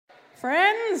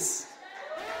Friends!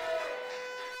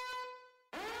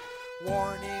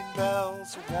 Warning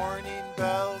bells,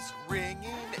 ringing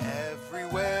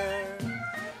everywhere,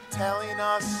 telling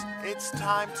us it's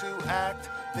time to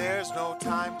act, there's no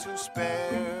time to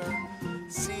spare.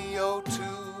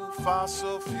 CO2,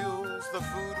 fossil fuels, the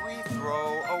food we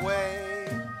throw away.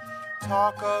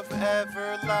 Talk of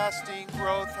everlasting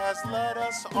growth has led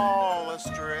us all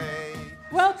astray.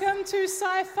 Welcome to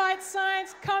Sci-Fight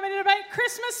Science Comedy Debate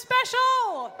Christmas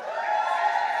Special!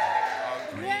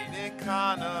 A green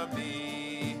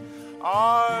economy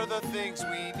are the things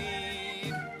we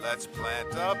need. Let's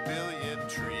plant 1 billion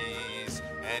trees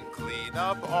and clean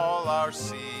up all our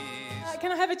seas.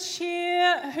 Can I have a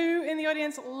cheer? Who in the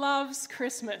audience loves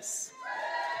Christmas?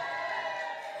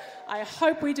 I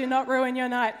hope we do not ruin your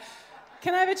night.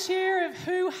 Can I have a cheer of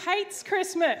who hates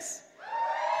Christmas?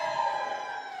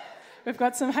 We've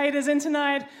got some haters in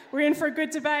tonight. We're in for a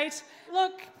good debate.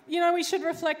 Look, we should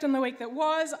reflect on the week that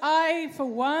was. I, for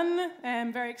one,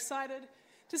 am very excited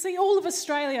to see all of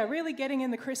Australia really getting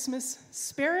in the Christmas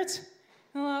spirit.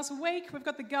 In the last week, we've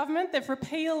got the government. They've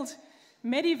repealed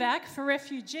Medivac for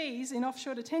refugees in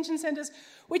offshore detention centres,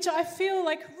 which I feel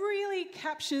like really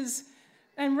captures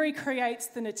and recreates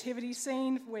the nativity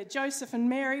scene where Joseph and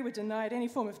Mary were denied any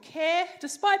form of care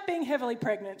despite being heavily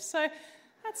pregnant. So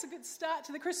that's a good start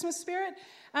to the Christmas spirit.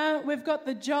 We've got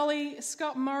the jolly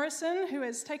Scott Morrison, who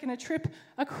has taken a trip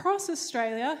across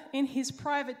Australia in his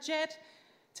private jet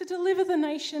to deliver the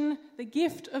nation the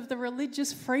gift of the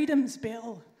Religious Freedoms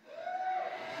Bill.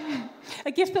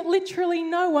 A gift that literally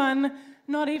no one,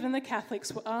 not even the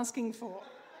Catholics, were asking for.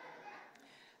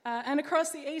 And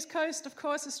across the east coast, of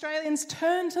course, Australians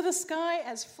turn to the sky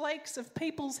as flakes of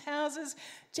people's houses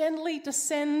gently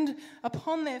descend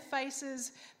upon their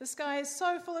faces. The sky is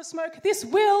so full of smoke. This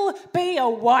will be a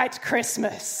white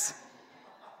Christmas.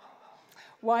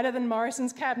 Whiter than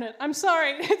Morrison's cabinet. I'm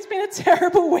sorry, it's been a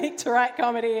terrible week to write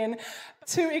comedy in.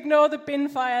 To ignore the bin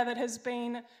fire that has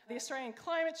been the Australian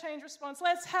climate change response,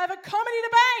 let's have a comedy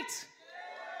debate!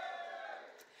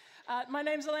 My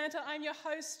name's Alanta. I'm your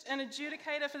host and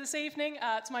adjudicator for this evening.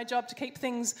 It's my job to keep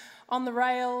things on the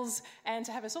rails and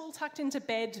to have us all tucked into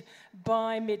bed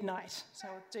by midnight. So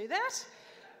I'll do that.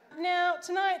 Now,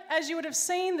 tonight, as you would have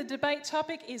seen, the debate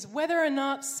topic is whether or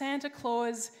not Santa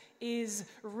Claus is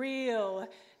real.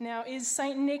 Now, is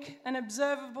St. Nick an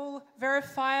observable,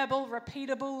 verifiable,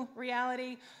 repeatable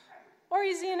reality? Or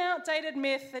is he an outdated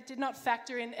myth that did not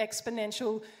factor in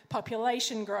exponential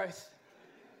population growth?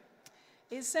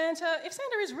 If Santa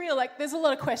is real, there's a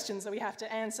lot of questions that we have to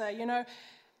answer,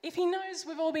 If he knows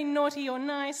we've all been naughty or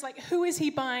nice, who is he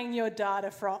buying your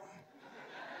data from?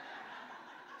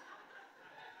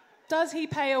 Does he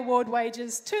pay award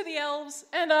wages to the elves,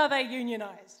 and are they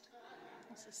unionised?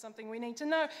 This is something we need to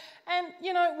know. And,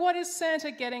 what is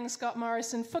Santa getting Scott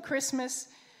Morrison for Christmas?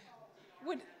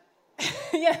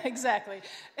 Yeah, exactly.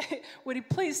 Would he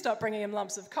please stop bringing him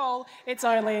lumps of coal? It's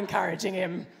only encouraging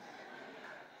him.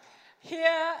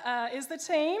 Here is the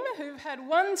team who've had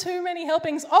one too many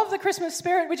helpings of the Christmas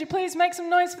spirit. Would you please make some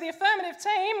noise for the affirmative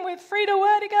team with Frida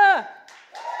Werdiger,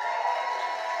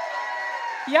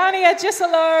 Yanni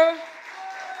Agisalo,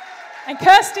 and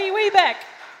Kirsty Wiebeck.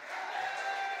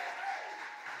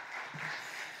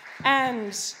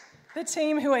 And the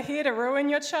team who are here to ruin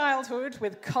your childhood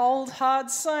with cold,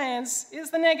 hard science is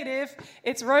the negative.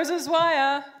 It's Rosa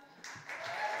Zweier,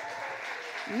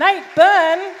 Nate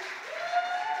Byrne,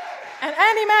 and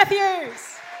Andy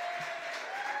Matthews.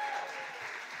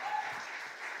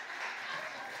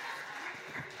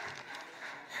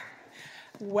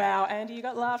 Wow, Andy, you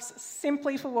got laughs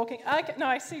simply for walking. Okay, no,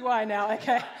 I see why now,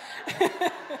 okay.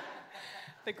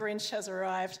 The Grinch has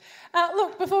arrived.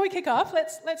 Look, before we kick off,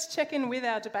 let's check in with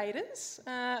our debaters.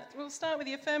 We'll start with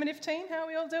the affirmative team. How are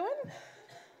we all doing?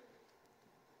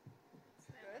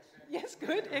 Good. Yes,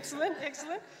 good. Excellent.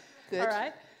 Good. All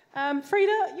right.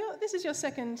 Frida, this is your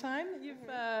second time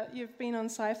that you've been on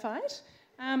Sci-Fight.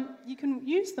 You can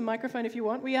use the microphone if you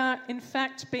want. We are, in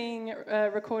fact, being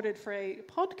recorded for a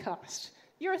podcast.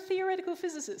 You're a theoretical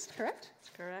physicist, correct?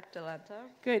 That's correct, Alanta.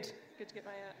 Good to get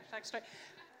my facts straight.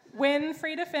 When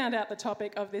Frida found out the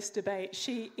topic of this debate,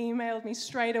 she emailed me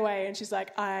straight away and she's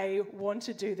like, I want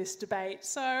to do this debate.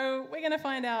 So we're going to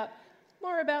find out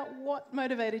more about what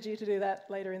motivated you to do that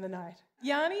later in the night.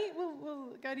 Yanni,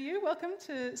 we'll go to you. Welcome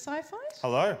to Sci-Fight.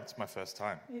 Hello, it's my first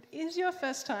time. It is your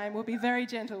first time. We'll be very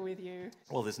gentle with you.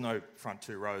 Well, there's no front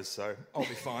two rows, so I'll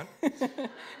be fine.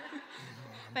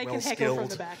 They can heckle from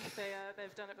the back.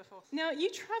 They've done it before. Now, you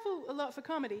travel a lot for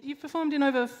comedy. You've performed in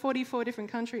over 44 different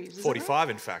countries. 45,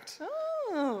 in fact. Oh,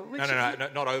 Oh, No,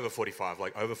 not over 45,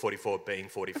 like over 44 being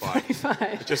 45.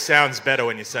 45. It just sounds better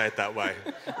when you say it that way.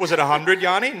 Was it 100,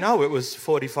 Yanni? No, it was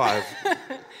 45.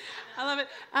 I love it.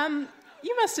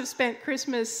 You must have spent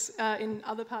Christmas in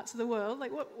other parts of the world.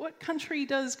 Like, what country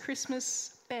does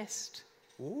Christmas best?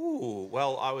 Ooh,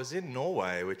 well, I was in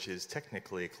Norway, which is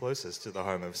technically closest to the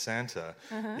home of Santa,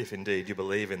 if indeed you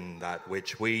believe in that,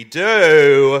 which we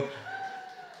do.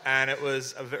 And it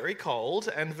was very cold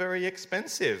and very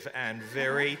expensive and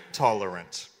very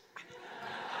tolerant.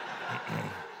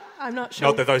 I'm not sure.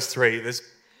 Not that those three, there's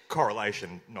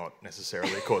correlation, not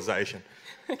necessarily causation.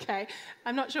 Okay.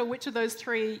 I'm not sure which of those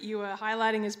three you were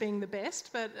highlighting as being the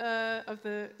best, but of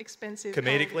the expensive...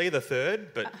 Comedically, the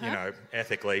third, but,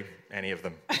 ethically, any of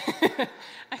them.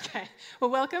 Okay. Well,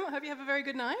 welcome. I hope you have a very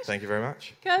good night. Thank you very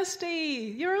much.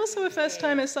 Kirsty, you're also a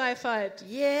first-timer sci-fi.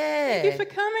 Yeah. Thank you for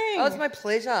coming. Oh, it's my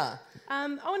pleasure.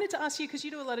 I wanted to ask you, because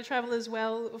you do a lot of travel as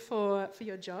well for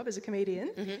your job as a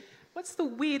comedian, what's the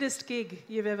weirdest gig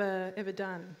you've ever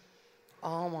done?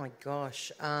 Oh, my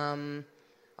gosh. I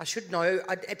should know.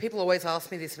 People always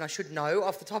ask me this, and I should know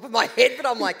off the top of my head, but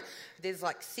I'm like, there's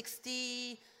like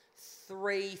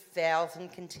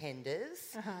 63,000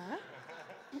 contenders.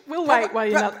 We'll wait while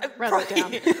you write it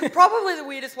down. Probably the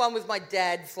weirdest one was my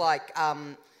dad's,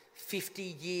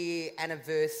 50-year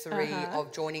anniversary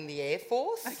of joining the Air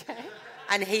Force. Okay.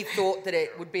 And he thought that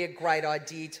it would be a great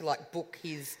idea to book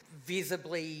his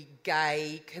visibly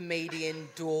gay comedian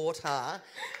daughter.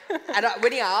 And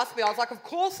when he asked me, I was like, of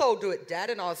course I'll do it, Dad.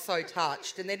 And I was so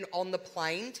touched. And then on the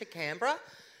plane to Canberra,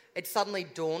 it suddenly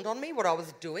dawned on me what I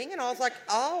was doing. And I was like,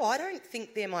 oh, I don't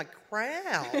think they're my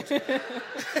crowd.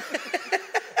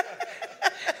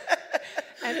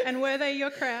 And were they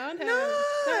your crowd? No.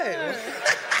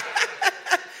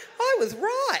 I was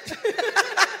right.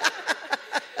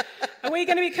 Are we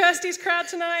going to be Kirsty's crowd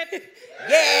tonight?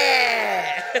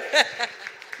 Yeah.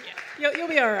 You'll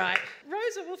be all right.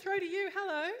 Rosa, we'll throw to you.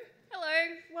 Hello.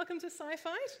 Hello. Welcome to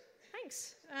Sci-Fi.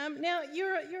 Thanks. Now,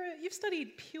 you've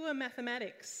studied pure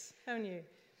mathematics, haven't you?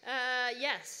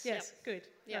 Yes. Yes, Yep. good.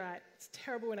 Yep. All right. It's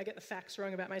terrible when I get the facts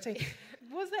wrong about my team.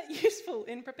 Was that useful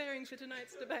in preparing for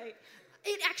tonight's debate?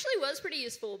 It actually was pretty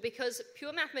useful because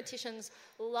pure mathematicians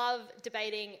love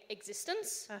debating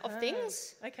existence of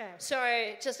things. Okay.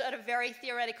 So just at a very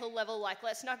theoretical level,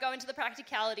 let's not go into the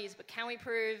practicalities, but can we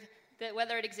prove that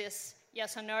whether it exists,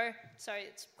 yes or no? So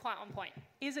it's quite on point.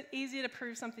 Is it easier to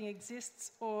prove something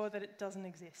exists or that it doesn't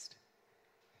exist?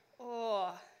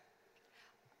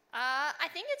 I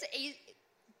think it's easy.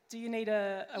 Do you need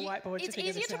a whiteboard to It's figure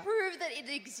easier this to out? prove that it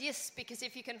exists because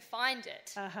if you can find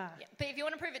it. Yeah. But if you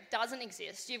want to prove it doesn't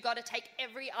exist, you've got to take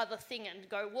every other thing and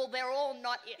go, well, they're all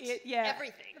not it.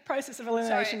 Everything. The process of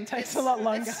elimination takes a lot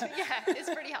longer. It's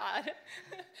pretty hard.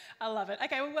 I love it.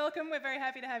 Okay, well, welcome. We're very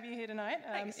happy to have you here tonight,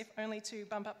 Thanks. if only to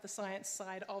bump up the science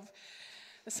side of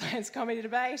the science comedy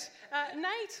debate.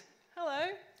 Nate, hello.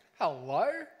 Hello.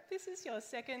 This is your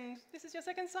second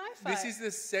sci-fi. This is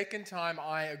the second time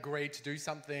I agreed to do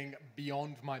something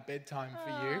beyond my bedtime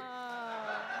for you.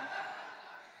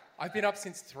 I've been up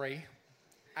since 3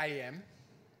 a.m.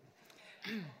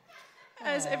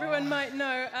 As everyone might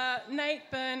know,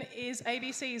 Nate Byrne is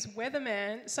ABC's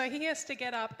weatherman, so he has to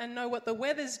get up and know what the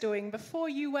weather's doing before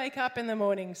you wake up in the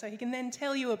morning, so he can then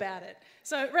tell you about it.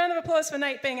 So, round of applause for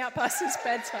Nate being up past his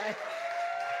bedtime.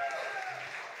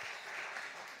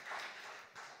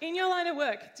 In your line of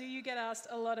work, do you get asked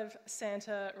a lot of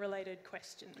Santa-related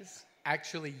questions?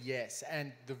 Actually, yes.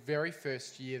 And the very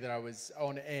first year that I was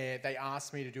on air, they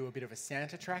asked me to do a bit of a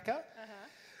Santa tracker,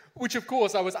 which, of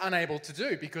course, I was unable to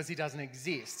do because he doesn't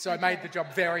exist. So I made the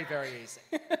job very, very easy.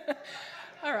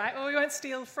 All right, well, we won't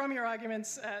steal from your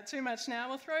arguments too much now.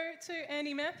 We'll throw to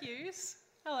Andy Matthews.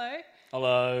 Hello.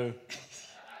 Hello.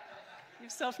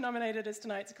 You've self-nominated as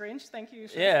tonight's Grinch. Thank you.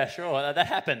 Yeah, sure. That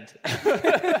happened.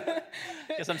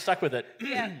 Guess I'm stuck with it.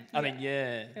 Yeah.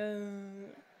 Yeah.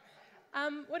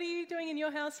 What are you doing in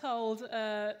your household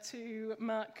to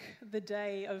mark the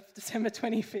day of December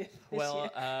 25th this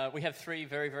year? We have 3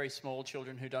 very, very small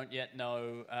children who don't yet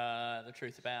know the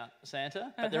truth about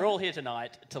Santa, but they're all here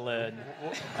tonight to learn.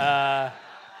 What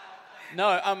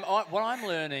I'm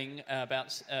learning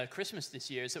about Christmas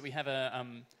this year is that we have a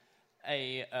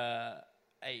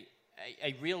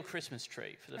real Christmas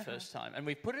tree for the first time. And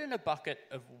we've put it in a bucket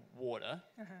of water,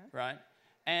 right?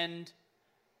 And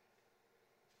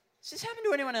does this happen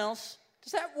to anyone else?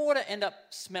 Does that water end up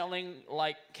smelling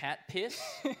like cat piss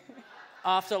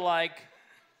after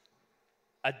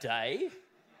a day?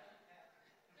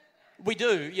 We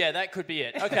do, yeah, that could be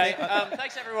it. Okay,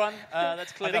 thanks everyone.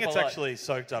 That's cleared I think up it's a lot. actually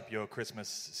soaked up your Christmas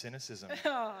cynicism.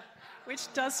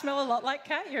 which does smell a lot like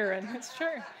cat urine. It's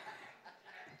true.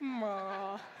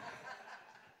 Aww.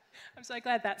 I'm so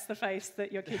glad that's the face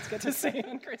that your kids get to see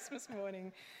on Christmas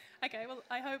morning. Okay, well,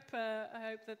 I hope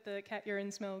that the cat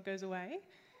urine smell goes away.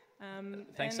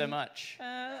 Thanks so much.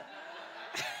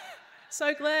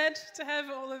 So glad to have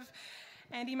all of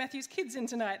Andy Matthews' kids in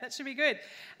tonight. That should be good.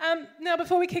 Now,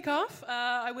 before we kick off,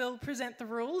 I will present the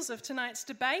rules of tonight's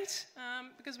debate,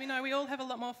 because we know we all have a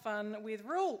lot more fun with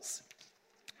rules.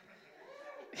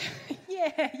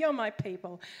 Yeah, you're my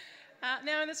people.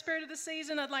 Now, in the spirit of the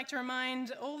season, I'd like to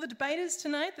remind all the debaters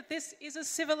tonight that this is a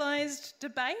civilised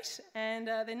debate, and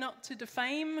they're not to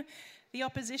defame the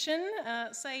opposition.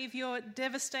 Save your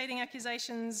devastating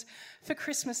accusations for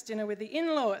Christmas dinner with the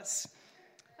in-laws.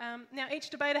 Now, each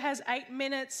debater has 8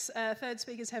 minutes. Third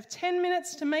speakers have 10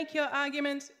 minutes to make your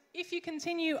argument. If you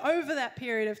continue over that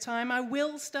period of time, I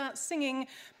will start singing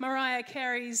Mariah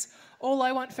Carey's All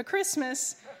I Want for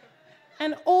Christmas,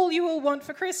 and all you will want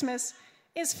for Christmas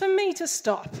is for me to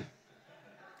stop.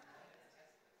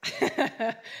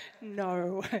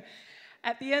 No.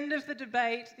 At the end of the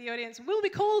debate, the audience will be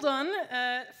called on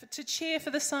to cheer for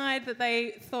the side that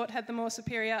they thought had the more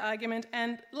superior argument,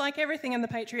 and like everything in the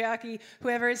patriarchy,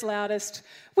 whoever is loudest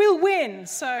will win.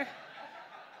 So,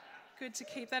 good to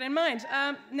keep that in mind.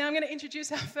 Now I'm going to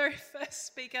introduce our very first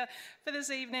speaker for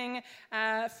this evening.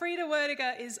 Frida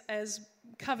Werdiger is, as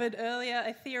covered earlier,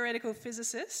 a theoretical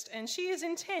physicist, and she is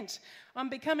intent on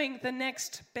becoming the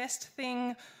next best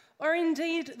thing, or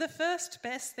indeed the first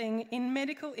best thing in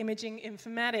medical imaging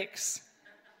informatics.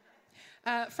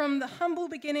 From the humble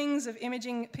beginnings of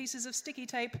imaging pieces of sticky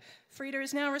tape, Frida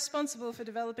is now responsible for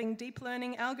developing deep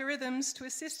learning algorithms to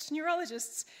assist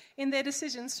neurologists in their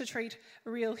decisions to treat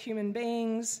real human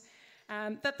beings.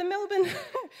 That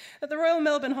the Royal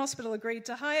Melbourne Hospital agreed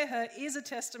to hire her is a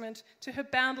testament to her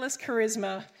boundless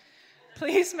charisma.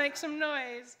 Please make some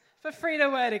noise for Frida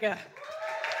Werdiger.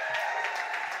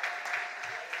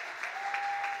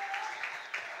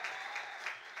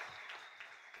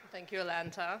 Thank you,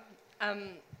 Alanta. I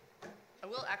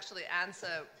will actually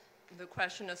answer the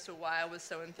question as to why I was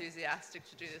so enthusiastic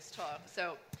to do this talk.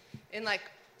 So, in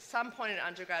some point in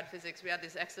undergrad physics, we had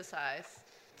this exercise.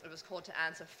 It was called to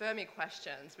answer Fermi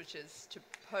questions, which is to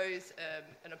pose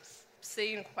an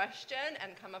obscene question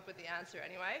and come up with the answer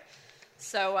anyway.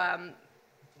 So,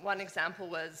 one example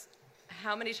was,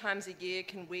 how many times a year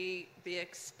can we be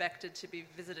expected to be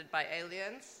visited by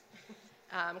aliens?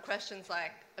 Questions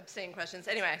like obscene questions.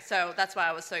 Anyway, so that's why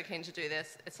I was so keen to do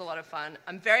this. It's a lot of fun.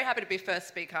 I'm very happy to be first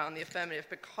speaker on the affirmative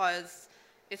because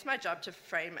it's my job to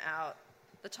frame out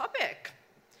the topic,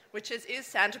 which is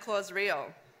Santa Claus real?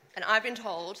 And I've been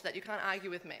told that you can't argue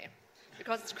with me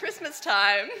because it's Christmas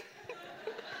time,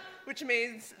 which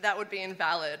means that would be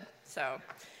invalid. So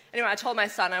anyway, I told my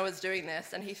son I was doing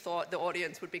this, and he thought the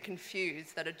audience would be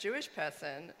confused that a Jewish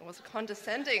person was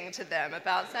condescending to them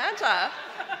about Santa.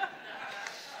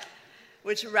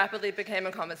 Which rapidly became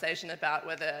a conversation about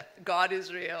whether God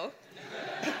is real,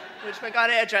 which we're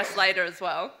going to address later as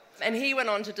well. And he went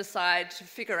on to decide to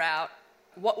figure out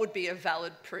what would be a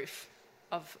valid proof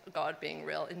of God being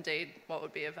real. Indeed, what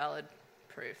would be a valid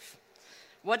proof?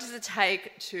 What does it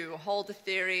take to hold a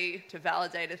theory, to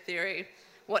validate a theory?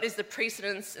 What is the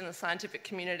precedence in the scientific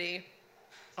community,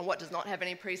 and what does not have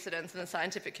any precedence in the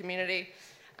scientific community?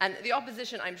 And the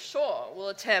opposition, I'm sure, will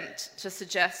attempt to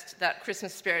suggest that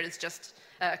Christmas spirit is just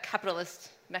a capitalist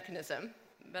mechanism.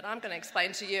 But I'm going to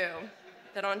explain to you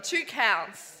that on 2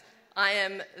 counts, I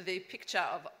am the picture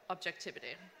of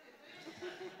objectivity.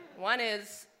 One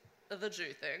is the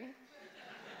Jew thing.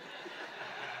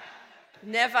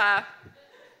 Never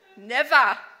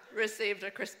received a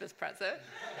Christmas present.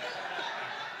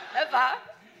 Ever.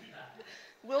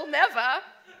 Will never.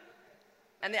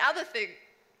 And the other thing,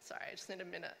 sorry, I just need a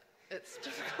minute. It's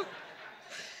difficult.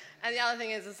 And the other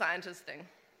thing is a scientist thing.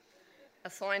 A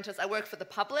scientist, I work for the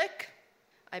public.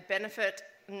 I benefit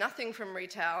nothing from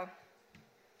retail.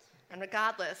 And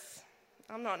regardless,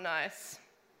 I'm not nice.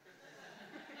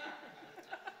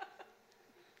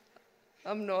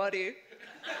 I'm naughty.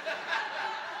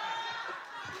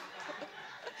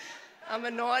 I'm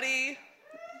a naughty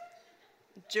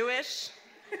Jewish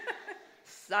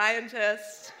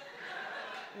scientist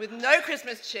with no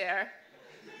Christmas cheer.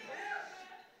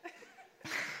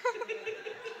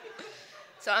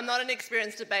 So I'm not an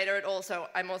experienced debater at all, so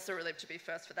I'm also relieved to be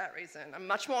first for that reason. I'm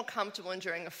much more comfortable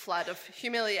enduring a flood of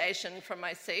humiliation from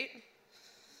my seat.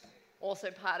 Also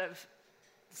part of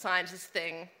the scientist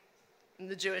thing and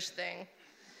the Jewish thing.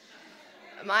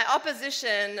 My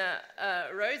opposition,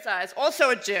 Rosa, is also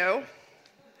a Jew.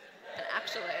 And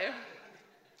actually,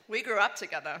 we grew up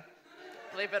together,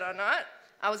 believe it or not.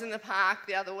 I was in the park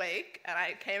the other week and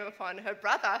I came upon her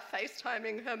brother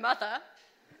FaceTiming her mother,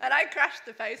 and I crashed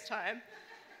the FaceTime.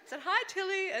 I said, "Hi,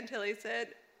 Tilly," and Tilly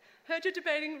said, "Heard you're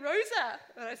debating Rosa."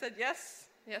 And I said, yes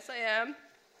I am.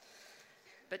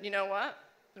 But you know what,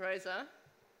 Rosa?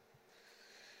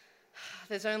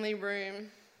 There's only room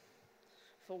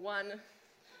for one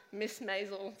Miss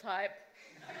Maisel type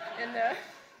in the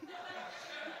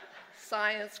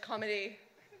science comedy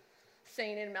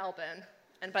scene in Melbourne.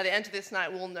 And by the end of this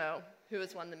night, we'll know who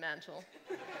has won the mantle.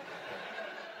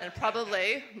 And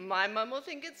probably my mum will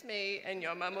think it's me and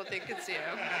your mum will think it's you.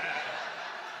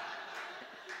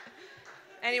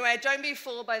 Anyway, don't be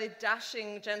fooled by the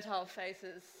dashing Gentile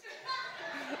faces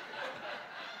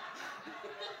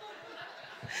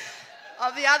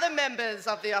of the other members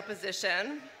of the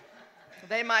opposition.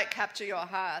 They might capture your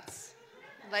hearts.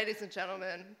 Ladies and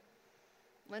gentlemen,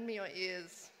 lend me your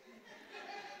ears.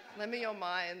 Lend me your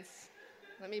minds.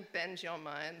 Let me bend your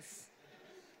minds.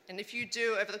 And if you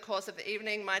do, over the course of the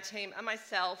evening, my team and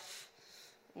myself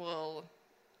will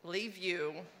leave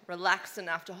you relaxed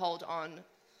enough to hold on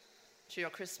to your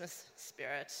Christmas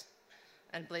spirit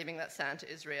and believing that Santa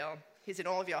is real. He's in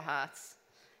all of your hearts,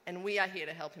 and we are here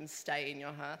to help him stay in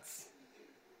your hearts.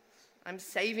 I'm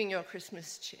saving your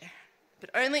Christmas cheer, but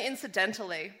only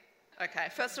incidentally. Okay,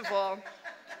 first of all,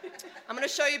 I'm going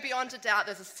to show you beyond a doubt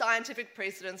there's a scientific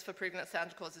precedence for proving that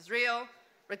Santa Claus is real.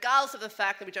 Regardless of the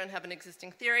fact that we don't have an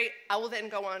existing theory, I will then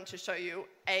go on to show you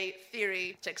a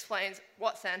theory to explain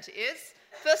what Santa is.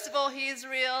 First of all, he is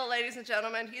real, ladies and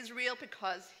gentlemen. He is real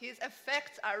because his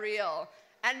effects are real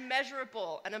and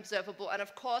measurable and observable and,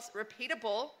 of course,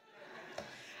 repeatable.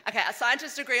 Okay,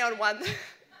 scientists agree on one thing.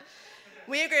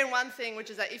 We agree on one thing, which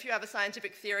is that if you have a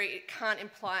scientific theory, it can't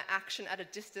imply action at a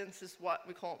distance, is what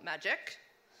we call magic.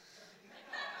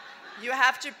 You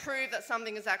have to prove that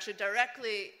something is actually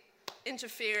directly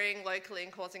interfering locally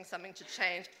and causing something to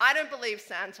change. I don't believe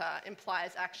Santa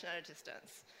implies action at a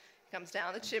distance. He comes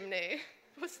down the chimney,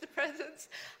 puts the presents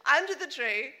under the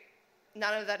tree.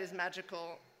 None of that is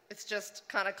magical. It's just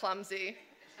kind of clumsy.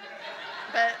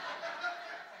 But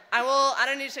I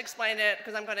don't need to explain it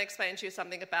because I'm going to explain to you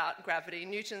something about gravity.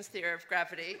 Newton's theory of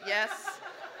gravity, yes.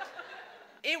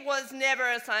 It was never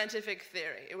a scientific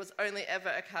theory. It was only ever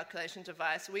a calculation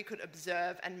device. We could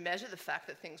observe and measure the fact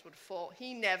that things would fall.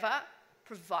 He never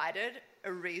provided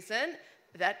a reason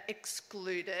that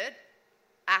excluded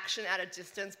action at a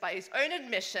distance by his own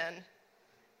admission.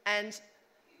 And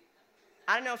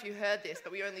I don't know if you heard this,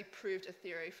 but we only proved a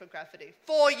theory for gravity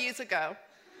 4 years ago.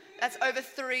 That's over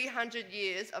 300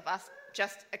 years of us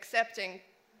just accepting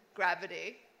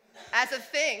gravity as a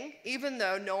thing, even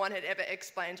though no one had ever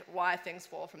explained why things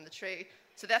fall from the tree.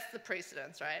 So that's the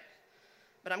precedence, right?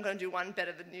 But I'm going to do one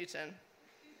better than Newton.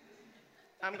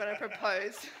 I'm going to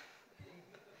propose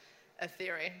a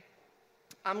theory.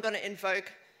 I'm going to invoke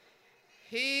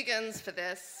Huygens for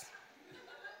this.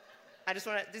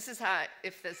 This is how,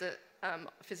 if there's a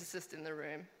physicist in the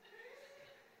room.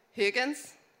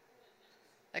 Huygens?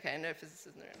 Okay, no physicist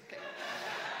in the room. Okay.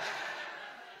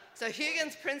 So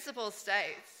Huygens' principle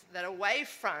states that a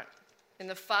wavefront in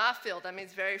the far field, that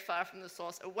means very far from the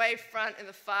source, a wavefront in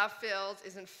the far field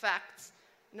is in fact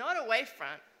not a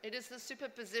wavefront. It is the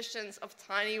superpositions of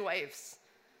tiny waves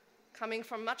coming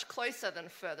from much closer than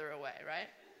further away, right?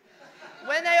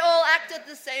 When they all act at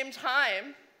the same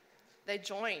time, they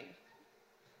join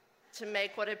to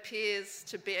make what appears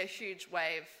to be a huge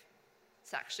wave.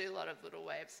 It's actually a lot of little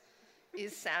waves.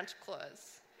 Is Santa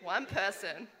Claus. One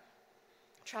person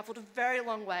travelled a very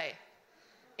long way,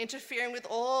 interfering with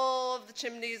all of the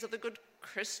chimneys of the good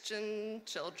Christian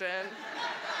children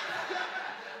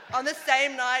on the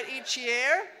same night each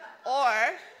year,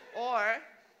 or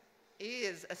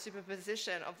is a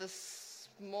superposition of the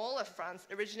smaller fronts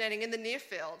originating in the near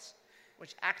field,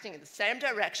 which acting in the same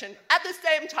direction at the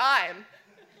same time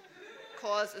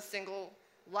cause a single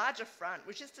larger front,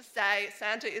 which is to say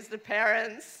Santa is the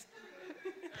parents.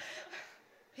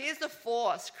 He is the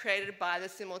force created by the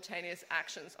simultaneous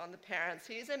actions on the parents.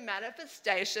 He is a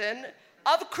manifestation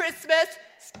of Christmas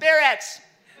spirit.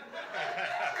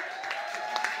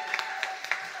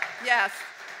 Yes,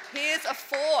 he is a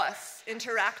force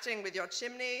interacting with your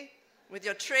chimney, with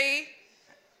your tree,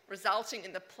 resulting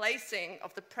in the placing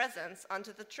of the presents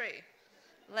under the tree.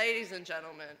 Ladies and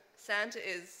gentlemen, Santa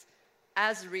is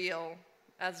as real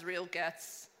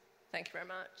gets. Thank you very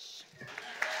much.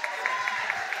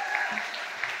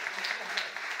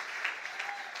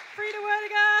 Frida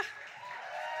Werdiger.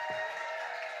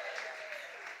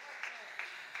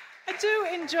 I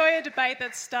do enjoy a debate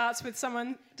that starts with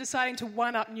someone deciding to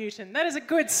one-up Newton. That is a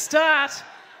good start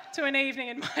to an evening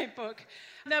in my book.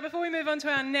 Now, before we move on to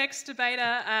our next debater,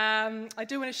 I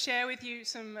do want to share with you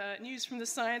some news from the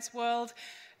science world.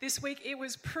 This week it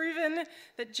was proven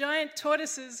that giant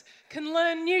tortoises can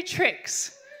learn new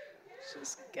tricks.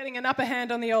 Just getting an upper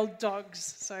hand on the old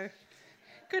dogs, so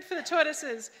good for the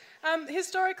tortoises.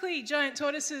 Historically, giant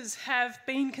tortoises have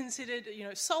been considered,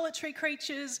 solitary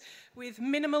creatures with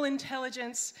minimal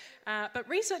intelligence, but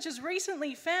researchers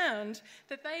recently found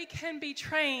that they can be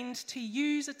trained to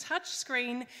use a touch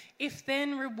screen if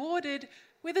then rewarded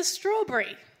with a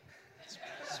strawberry.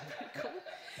 That's pretty cool.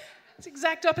 It's the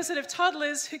exact opposite of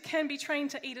toddlers who can be trained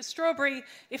to eat a strawberry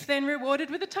if then rewarded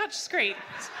with a touch screen.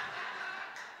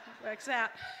 It works out.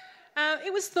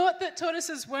 It was thought that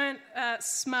tortoises weren't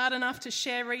smart enough to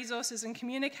share resources and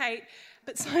communicate,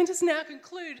 but scientists now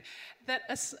conclude that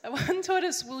one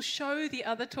tortoise will show the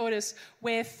other tortoise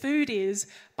where food is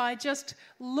by just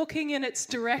looking in its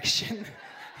direction.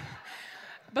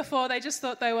 Before, they just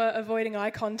thought they were avoiding eye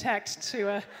contact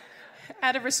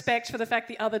out of respect for the fact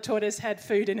the other tortoise had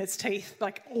food in its teeth,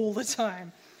 all the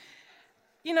time.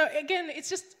 Again, it's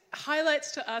just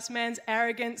highlights to us man's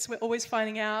arrogance. We're always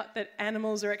finding out that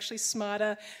animals are actually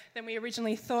smarter than we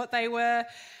originally thought they were.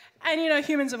 And,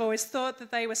 humans have always thought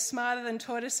that they were smarter than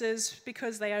tortoises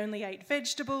because they only ate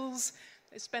vegetables.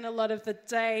 They spent a lot of the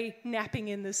day napping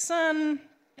in the sun.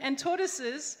 And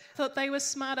tortoises thought they were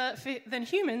smarter than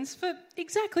humans for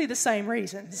exactly the same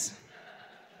reasons.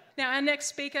 Now, our next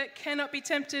speaker cannot be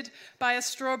tempted by a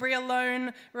strawberry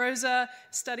alone. Rosa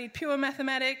studied pure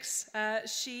mathematics.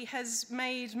 She has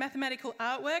made mathematical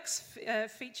artworks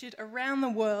featured around the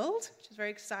world, which is very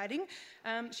exciting.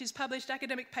 She's published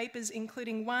academic papers,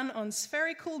 including one on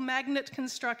spherical magnet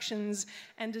constructions,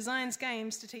 and designs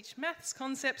games to teach maths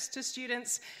concepts to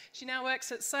students. She now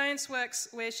works at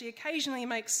ScienceWorks, where she occasionally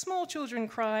makes small children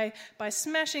cry by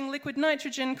smashing liquid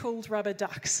nitrogen called rubber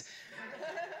ducks.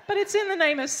 But it's in the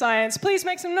name of science. Please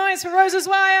make some noise for Rosa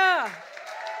Zweier.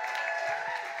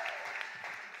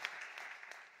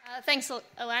 Thanks,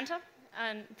 Alanta,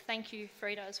 and thank you,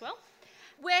 Frida, as well.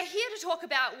 We're here to talk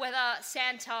about whether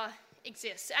Santa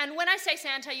exists. And when I say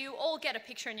Santa, you all get a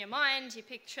picture in your mind. You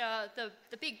picture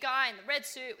the big guy in the red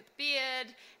suit with the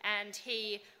beard, and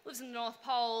he lives in the North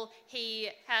Pole. He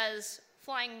has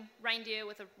flying reindeer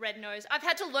with a red nose. I've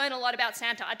had to learn a lot about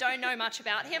Santa. I don't know much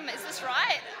about him. Is this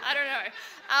right? I don't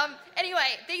know.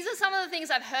 Anyway, these are some of the things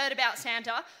I've heard about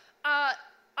Santa.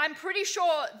 I'm pretty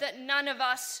sure that none of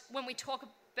us, when we talk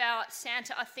about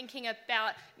Santa, are thinking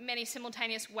about many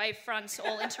simultaneous wave fronts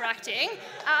all interacting.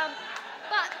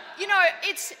 But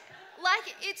it's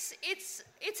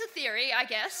a theory, I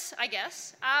guess.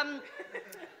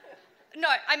 No,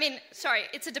 sorry,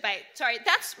 it's a debate. Sorry,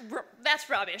 that's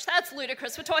rubbish. That's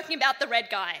ludicrous. We're talking about the red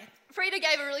guy. Frida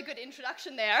gave a really good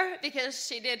introduction there because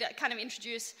she did kind of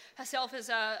introduce herself as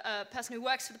a person who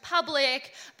works for the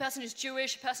public, a person who's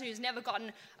Jewish, a person who's never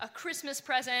gotten a Christmas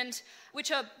present, which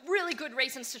are really good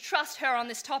reasons to trust her on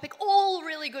this topic, all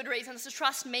really good reasons to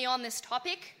trust me on this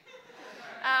topic.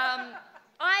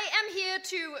 I am here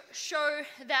to show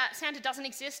that Santa doesn't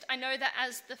exist. I know that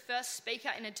as the first speaker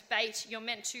in a debate, you're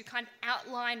meant to kind of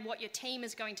outline what your team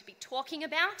is going to be talking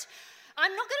about.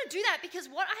 I'm not going to do that because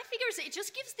what I figure is it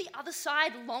just gives the other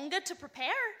side longer to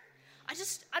prepare. I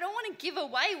don't want to give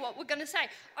away what we're going to say.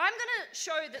 I'm going to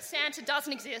show that Santa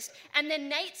doesn't exist, and then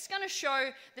Nate's going to show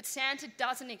that Santa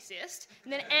doesn't exist,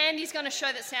 and then Andy's going to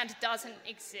show that Santa doesn't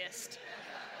exist.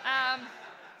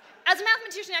 As a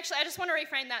mathematician, actually, I just want to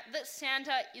reframe that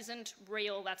Santa isn't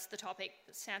real. That's the topic.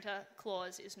 That Santa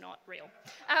Claus is not real.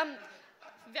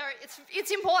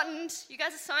 It's important. You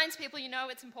guys are science people. You know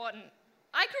it's important.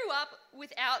 I grew up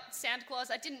without Santa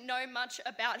Claus. I didn't know much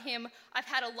about him. I've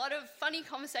had a lot of funny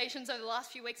conversations over the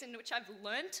last few weeks in which I've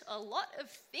learnt a lot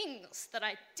of things that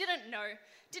I didn't know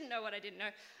what I didn't know.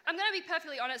 I'm going to be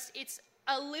perfectly honest. It's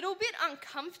a little bit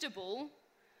uncomfortable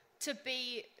to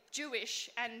be Jewish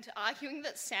and arguing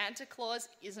that Santa Claus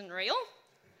isn't real.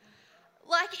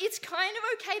 It's kind of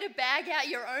okay to bag out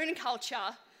your own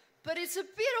culture, but it's a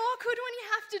bit awkward when you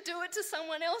have to do it to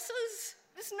someone else's.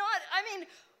 It's not,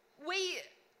 we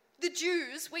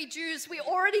Jews, we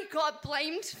already got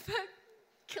blamed for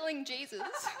killing Jesus.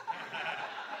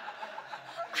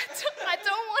 I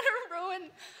don't want to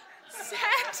ruin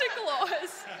Santa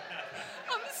Claus.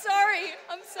 I'm sorry.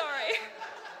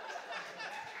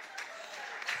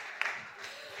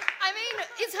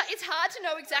 It's hard to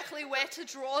know exactly where to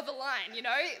draw the line,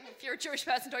 if you're a Jewish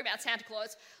person talking about Santa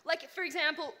Claus. For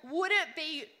example, would it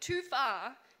be too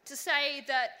far to say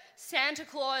that Santa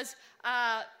Claus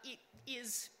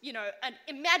is, an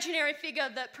imaginary figure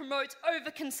that promotes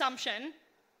overconsumption,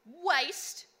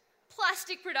 waste,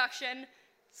 plastic production,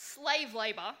 slave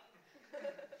labor,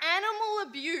 animal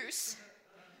abuse,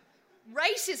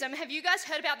 racism. Have you guys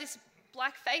heard about this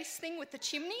blackface thing with the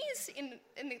chimneys?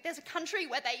 There's a country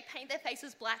where they paint their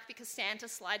faces black because Santa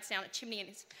slides down a chimney and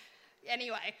is...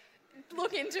 Anyway,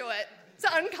 look into it. It's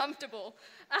uncomfortable.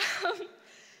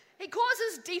 It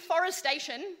causes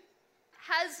deforestation,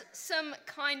 has some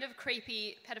kind of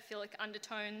creepy pedophilic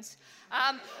undertones.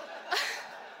 A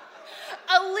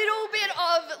little bit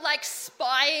of like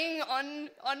spying on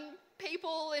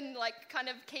people and like kind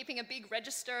of keeping a big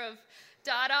register of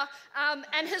data,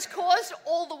 and has caused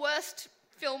all the worst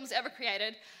films ever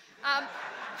created.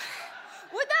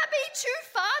 Would that be too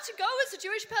far to go as a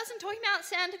Jewish person talking about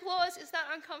Santa Claus? Is that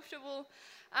uncomfortable?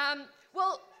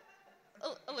 Well,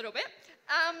 a little bit.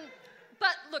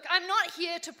 But look, I'm not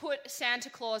here to put Santa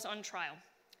Claus on trial.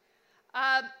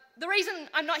 The reason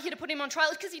I'm not here to put him on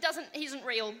trial is because he isn't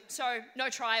real, so no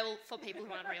trial for people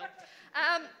who aren't real.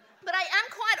 But I am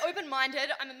quite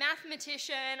open-minded. I'm a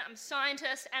mathematician, I'm a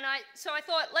scientist, and so I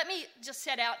thought, let me just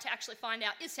set out to actually find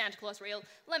out, is Santa Claus real?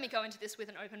 Let me go into this with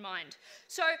an open mind.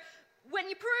 So when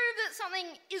you prove that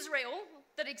something is real,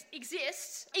 that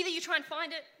exists, either you try and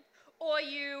find it, or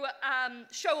you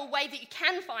show a way that you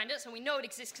can find it, so we know it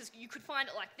exists because you could find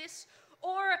it like this,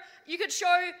 or you could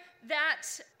show that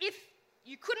if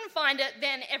you couldn't find it,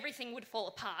 then everything would fall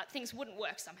apart, things wouldn't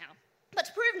work somehow. But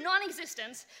to prove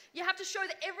non-existence, you have to show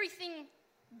that everything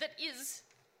that is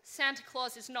Santa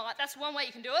Claus is not. That's one way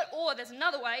you can do it. Or there's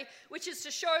another way, which is to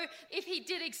show if he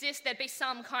did exist, there'd be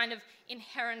some kind of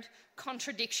inherent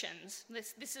contradictions.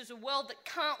 This is a world that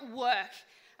can't work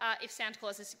if Santa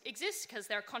Claus exists, because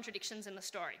there are contradictions in the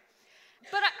story.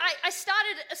 But I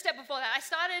started a step before that. I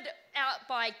started out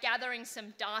by gathering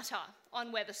some data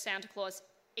on whether Santa Claus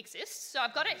exists. So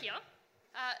I've got it here.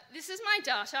 This is my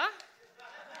data.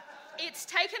 It's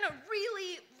taken a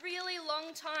really, really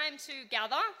long time to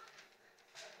gather.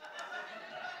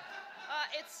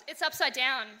 It's upside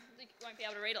down. You won't be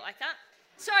able to read it like that.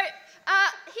 So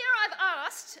here I've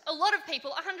asked a lot of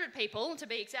people, 100 people to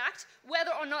be exact,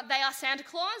 whether or not they are Santa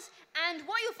Claus. And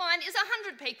what you'll find is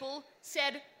 100 people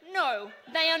said, no,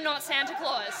 they are not Santa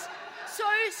Claus. So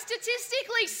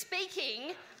statistically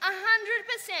speaking,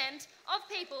 100% of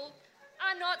people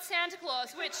are not Santa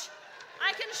Claus, which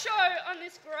I can show on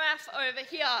this graph over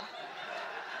here.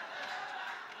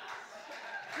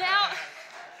 Now,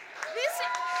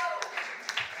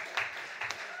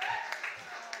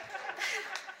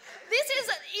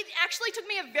 it actually took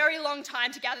me a very long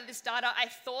time to gather this data. I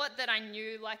thought that I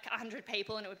knew like 100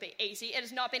 people and it would be easy. It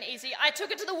has not been easy. I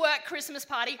took it to the work Christmas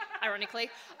party,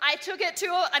 ironically. I took it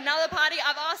to another party.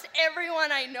 I've asked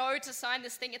everyone I know to sign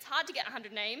this thing. It's hard to get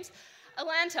 100 names.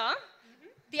 Atlanta,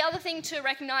 the other thing to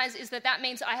recognise is that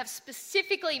means I have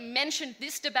specifically mentioned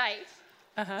this debate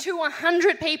to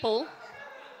 100 people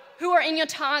who are in your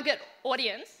target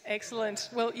audience. Excellent.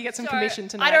 Well, you get some commission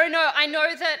tonight. I don't know. I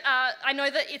know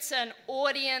that it's an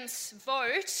audience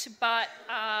vote, but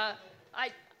I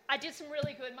did some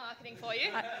really good marketing for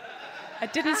you. I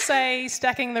didn't say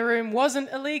stacking the room wasn't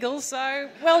illegal, so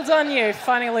well done you,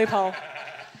 finding a loophole.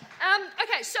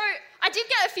 Okay, so I did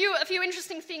get a few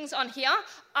interesting things on here.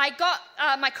 I got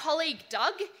my colleague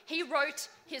Doug. He wrote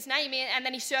his name in, and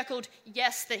then he circled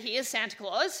yes that he is Santa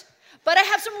Claus. But I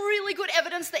have some really good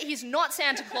evidence that he's not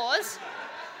Santa Claus.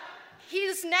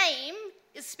 His name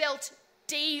is spelt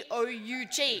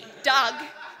D-O-U-G, Doug,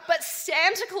 but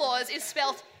Santa Claus is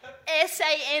spelt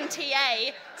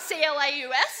S-A-N-T-A-C-L-A-U-S.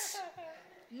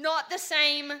 Not the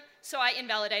same, so I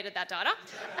invalidated that data.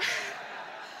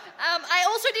 I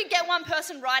also did get one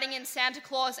person writing in Santa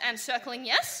Claus and circling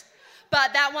yes,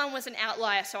 but that one was an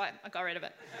outlier, so I got rid of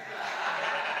it.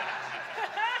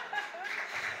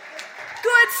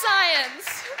 Good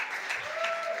science.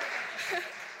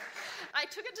 I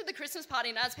took it to the Christmas party,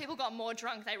 and as people got more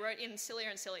drunk, they wrote in sillier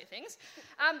and sillier things.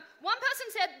 One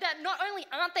person said that not only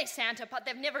aren't they Santa, but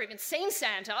they've never even seen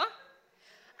Santa.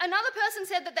 Another person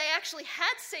said that they actually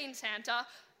had seen Santa.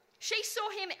 She saw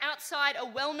him outside a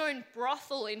well-known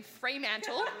brothel in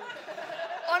Fremantle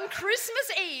on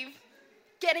Christmas Eve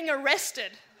getting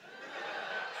arrested.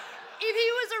 If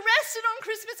he was arrested on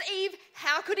Christmas Eve,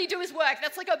 how could he do his work?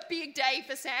 That's like a big day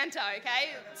for Santa,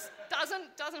 okay? It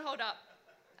doesn't hold up.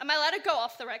 Am I allowed to go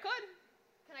off the record?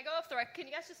 Can I go off the record? Can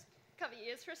you guys just cover your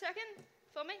ears for a second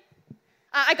for me?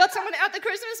 I got someone at the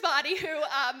Christmas party who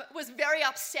was very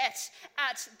upset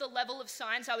at the level of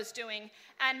science I was doing.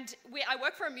 And I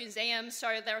work for a museum,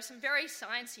 so there are some very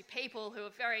sciencey people who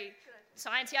are very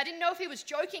sciencey. I didn't know if he was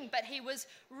joking, but he was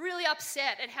really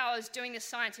upset at how I was doing this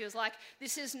science. He was like,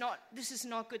 this is not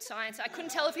good science. I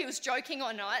couldn't tell if he was joking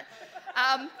or not.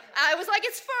 I was like,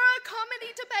 it's for a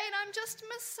comedy debate. I'm just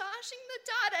massaging the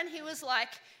dad. And he was like,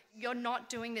 you're not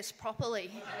doing this properly.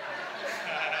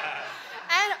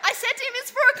 And I said to him,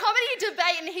 it's for a comedy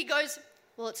debate. And he goes,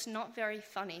 well, it's not very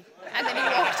funny. And then he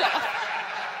walked off.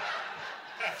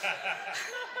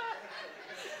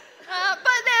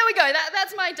 But there we go.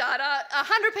 That's my data.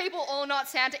 100 people, all not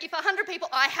Santa. If 100 people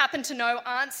I happen to know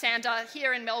aren't Santa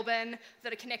here in Melbourne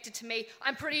that are connected to me,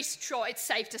 I'm pretty sure it's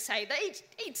safe to say that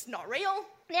it's not real.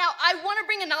 Now, I want to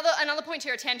bring another point to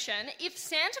your attention. If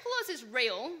Santa Claus is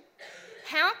real,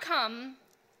 how come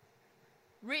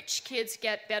rich kids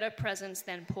get better presents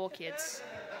than poor kids?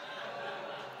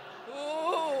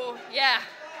 Ooh, yeah.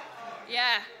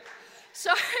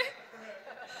 So...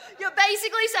 You're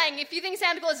basically saying, if you think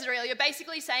Santa Claus is real, you're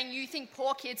basically saying you think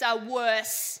poor kids are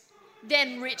worse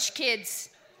than rich kids.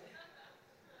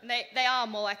 And they are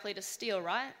more likely to steal,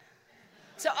 right?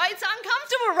 So it's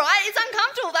uncomfortable, right? It's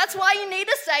uncomfortable. That's why you need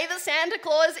to say that Santa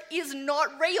Claus is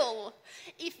not real.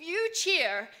 If you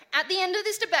cheer at the end of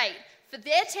this debate for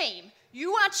their team,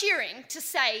 you are cheering to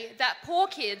say that poor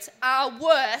kids are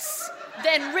worse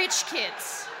than rich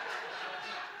kids.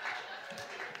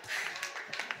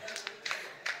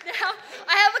 Now,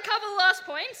 I have a couple of last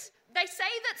points. They say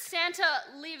that Santa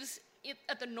lives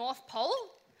at the North Pole,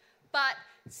 but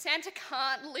Santa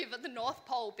can't live at the North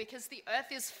Pole because the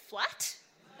Earth is flat,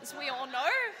 as we all know.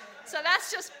 So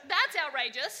that's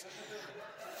outrageous.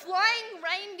 Flying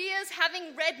reindeers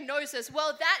having red noses,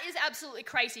 well, that is absolutely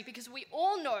crazy because we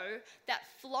all know that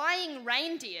flying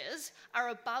reindeers are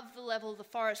above the level of the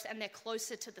forest and they're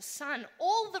closer to the sun.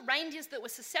 All the reindeers that were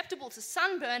susceptible to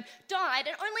sunburn died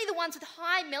and only the ones with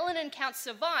high melanin counts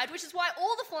survived, which is why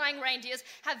all the flying reindeers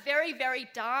have very, very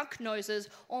dark noses,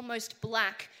 almost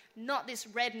black. Not this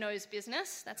red nose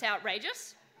business. That's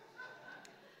outrageous.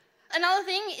 Another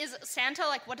thing is Santa,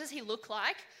 like, what does he look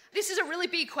like? This is a really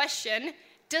big question.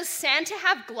 Does Santa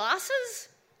have glasses?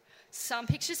 Some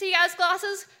pictures he has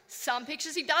glasses, some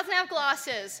pictures he doesn't have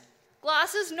glasses.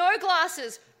 Glasses, no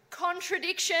glasses.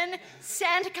 Contradiction.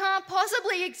 Santa can't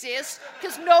possibly exist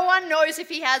because no one knows if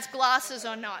he has glasses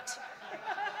or not.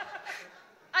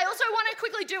 I also want to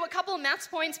quickly do a couple of maths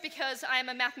points because I am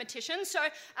a mathematician. So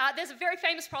there's a very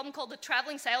famous problem called the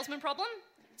travelling salesman problem.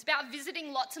 It's about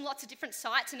visiting lots and lots of different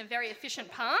sites in a very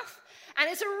efficient path. And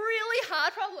it's a really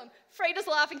hard problem. Frida's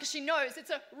laughing because she knows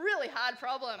it's a really hard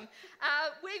problem.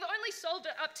 We've only solved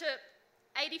it up to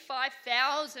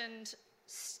 85,000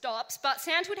 stops, but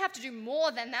Santa would have to do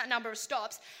more than that number of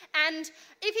stops. And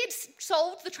if he'd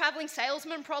solved the travelling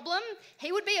salesman problem,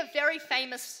 he would be a very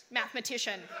famous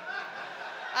mathematician.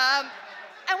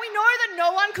 And we know that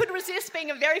no one could resist being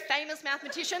a very famous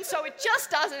mathematician, so it just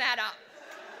doesn't add up.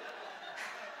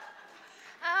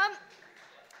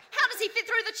 How does he fit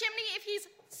through the chimney if he's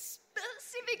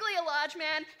specifically a large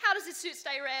man? How does his suit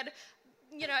stay red?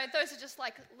 You know, those are just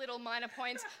like little minor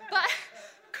points. But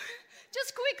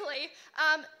just quickly,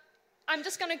 I'm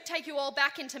just going to take you all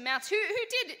back into maths. Who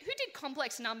did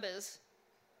complex numbers?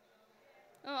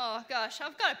 Oh gosh,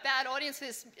 I've got a bad audience for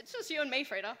this. It's just you and me,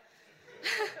 Frida.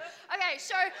 Okay,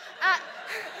 so...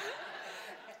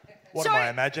 What am I,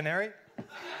 imaginary?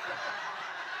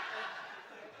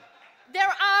 There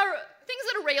are things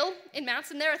that are real in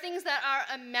maths, and there are things that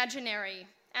are imaginary.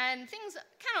 And things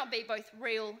cannot be both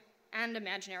real and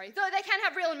imaginary, though they can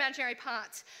have real and imaginary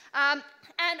parts. And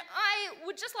I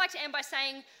would just like to end by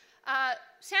saying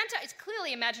Santa is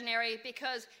clearly imaginary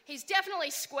because he's definitely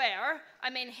square. I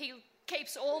mean, he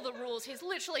keeps all the rules. He's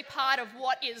literally part of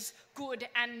what is good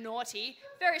and naughty.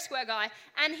 Very square guy.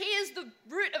 And he is the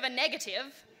root of a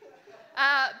negative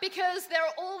because there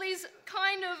are all these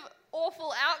kind of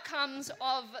awful outcomes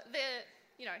of the,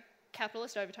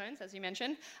 capitalist overtones, as you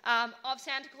mentioned, of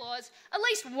Santa Claus. At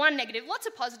least one negative, lots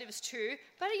of positives too,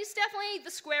 but he's definitely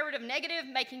the square root of negative,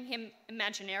 making him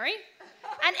imaginary.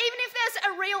 And even if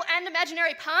there's a real and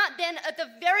imaginary part, then at the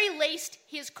very least,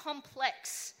 he is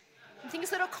complex. And things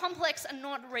that are complex are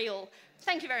not real.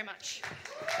 Thank you very much.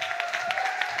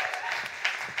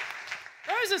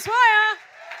 Rosa Swire!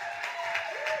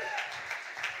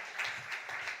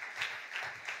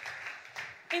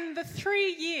 In the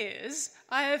 3 years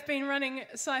I have been running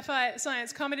Sci-Fi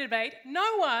Science Comedy Debate,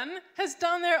 no one has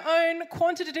done their own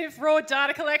quantitative raw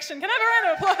data collection. Can I have a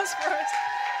round of applause for us?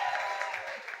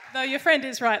 Though your friend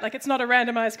is right, it's not a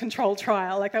randomised controlled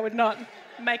trial. That would not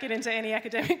make it into any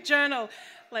academic journal.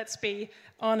 Let's be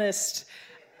honest.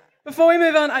 Before we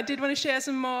move on, I did want to share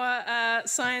some more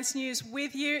science news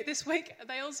with you this week.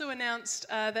 They also announced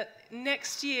that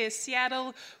next year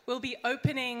Seattle will be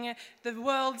opening the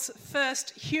world's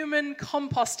first human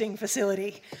composting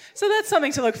facility. So that's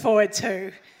something to look forward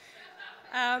to.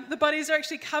 The bodies are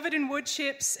actually covered in wood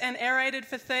chips and aerated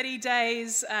for 30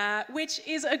 days, which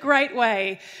is a great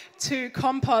way to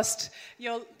compost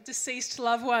your deceased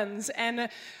loved ones and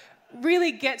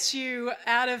really gets you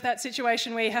out of that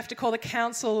situation where you have to call the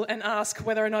council and ask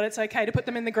whether or not it's okay to put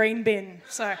them in the green bin.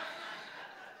 So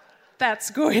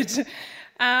that's good.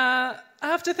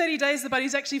 After 30 days, the body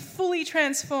is actually fully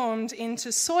transformed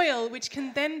into soil, which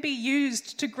can then be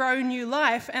used to grow new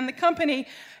life. And the company,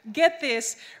 get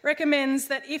this, recommends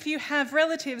that if you have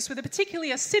relatives with a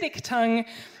particularly acidic tongue,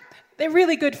 they're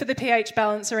really good for the pH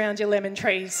balance around your lemon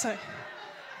trees. So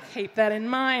keep that in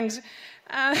mind.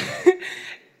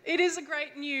 It is a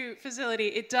great new facility.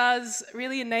 It does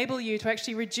really enable you to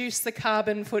actually reduce the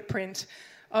carbon footprint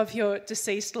of your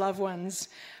deceased loved ones,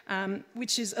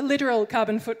 which is a literal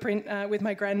carbon footprint with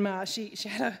my grandma. She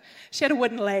had a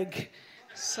wooden leg,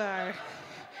 so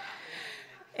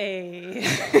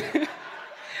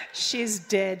she's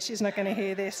dead. She's not going to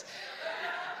hear this.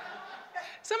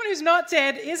 Someone who's not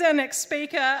dead is our next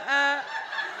speaker.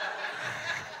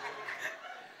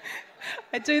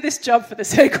 I do this job for the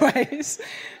segues.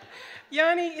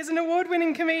 Yanni is an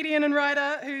award-winning comedian and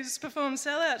writer who's performed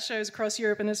sellout shows across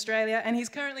Europe and Australia, and he's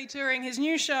currently touring his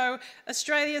new show,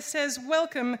 Australia Says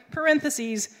Welcome,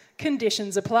 parentheses,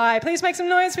 conditions apply. Please make some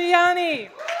noise for Yanni.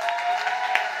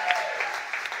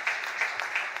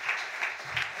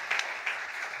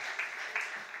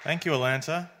 Thank you,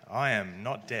 Alanta. I am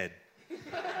not dead.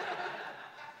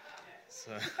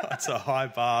 So that's a high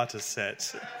bar to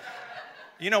set.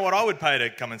 You know what? I would pay to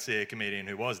come and see a comedian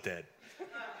who was dead.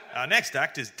 Our next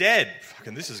act is dead.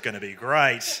 Fucking, this is going to be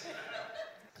great. So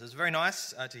it's very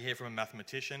nice to hear from a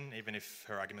mathematician, even if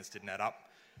her arguments didn't add up.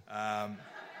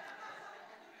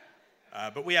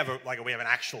 But we have an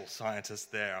actual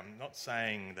scientist there. I'm not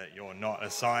saying that you're not a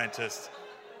scientist.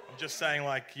 I'm just saying,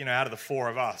 out of the four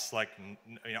of us,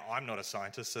 I'm not a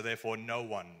scientist, so therefore no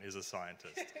one is a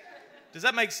scientist. Does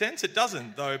that make sense? It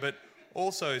doesn't, though, but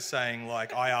also saying,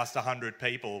 I asked 100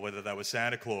 people whether they were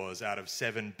Santa Claus out of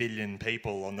 7 billion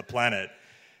people on the planet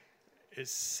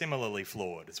is similarly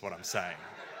flawed, is what I'm saying.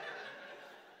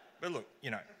 But look,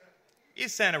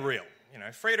 is Santa real?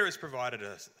 Frida has provided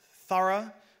a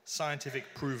thorough scientific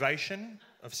provation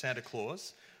of Santa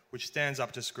Claus, which stands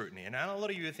up to scrutiny. And a lot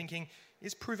of you are thinking,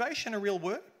 is provation a real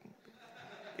word?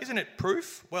 Isn't it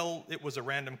proof? Well, it was a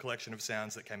random collection of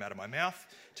sounds that came out of my mouth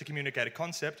to communicate a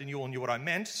concept, and you all knew what I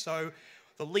meant, so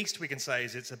the least we can say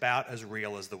is it's about as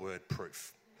real as the word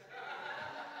proof.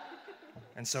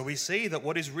 And so we see that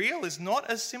what is real is not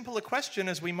as simple a question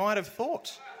as we might have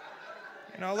thought.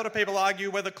 A lot of people argue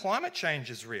whether climate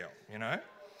change is real,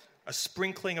 A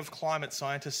sprinkling of climate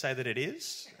scientists say that it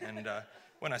is, and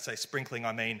when I say sprinkling,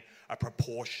 I mean a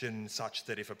proportion such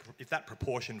that if that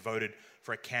proportion voted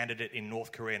for a candidate in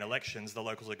North Korean elections, the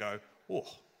locals would go, oh,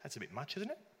 that's a bit much, isn't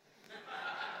it?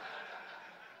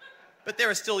 But there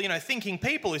are still, thinking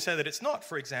people who say that it's not.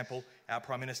 For example, our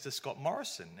Prime Minister, Scott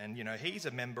Morrison, and, he's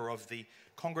a member of the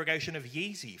Congregation of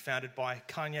Yeezy, founded by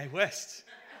Kanye West.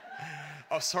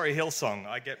 Oh, sorry, Hillsong.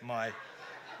 I get my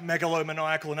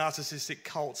megalomaniacal narcissistic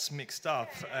cults mixed up.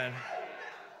 And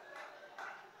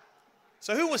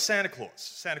so who was Santa Claus?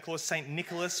 Santa Claus, St.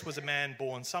 Nicholas, was a man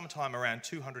born sometime around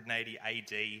 280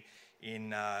 AD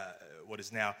in what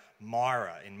is now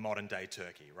Myra in modern-day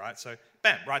Turkey, right? So,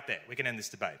 bam, right there. We can end this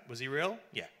debate. Was he real?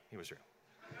 Yeah, he was real.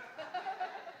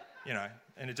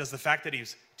 And does the fact that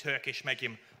he's Turkish make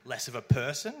him less of a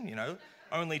person?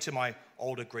 Only to my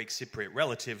older Greek Cypriot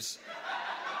relatives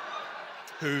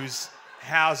whose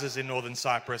houses in northern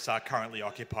Cyprus are currently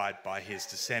occupied by his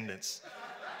descendants.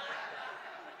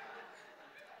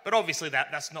 But obviously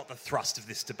that's not the thrust of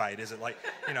this debate, is it?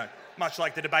 Much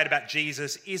like the debate about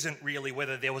Jesus isn't really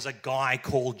whether there was a guy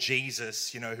called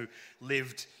Jesus, who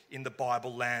lived in the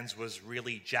Bible lands, was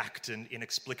really jacked and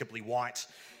inexplicably white.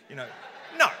 No.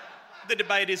 The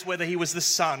debate is whether he was the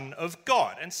son of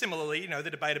God. And similarly, the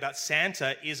debate about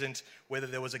Santa isn't whether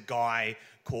there was a guy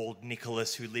called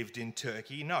Nicholas who lived in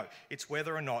Turkey. No, it's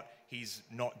whether or not he's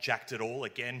not jacked at all,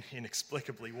 again,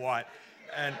 inexplicably white.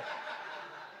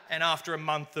 And after a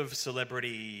month of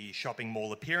celebrity shopping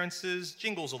mall appearances,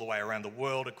 jingles all the way around the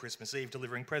world at Christmas Eve,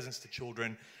 delivering presents to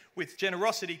children with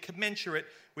generosity commensurate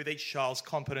with each child's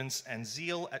competence and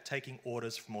zeal at taking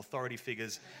orders from authority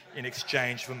figures in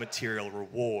exchange for material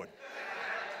reward.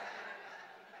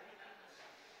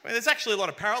 There's actually a lot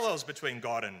of parallels between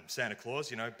God and Santa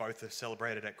Claus. Both are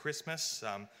celebrated at Christmas.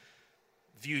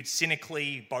 Viewed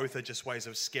cynically, both are just ways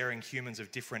of scaring humans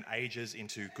of different ages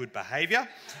into good behaviour.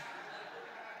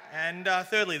 And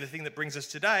thirdly, the thing that brings us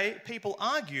today, people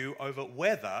argue over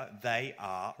whether they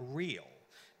are real.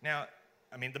 Now,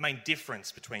 I mean, the main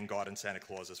difference between God and Santa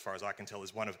Claus, as far as I can tell,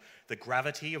 is one of the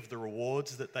gravity of the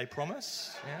rewards that they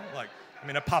promise. Yeah? Like, I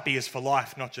mean, a puppy is for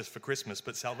life, not just for Christmas,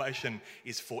 but salvation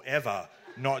is forever,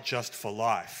 not just for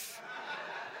life.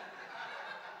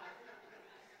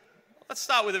 Let's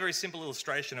start with a very simple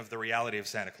illustration of the reality of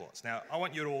Santa Claus. Now, I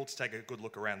want you all to take a good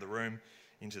look around the room,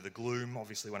 into the gloom.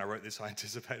 Obviously, when I wrote this, I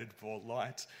anticipated more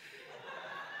light.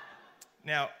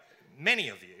 Now, many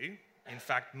of you, in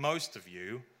fact, most of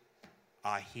you,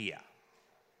 are here.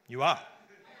 You are.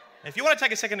 If you want to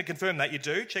take a second to confirm that, you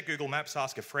do. Check Google Maps,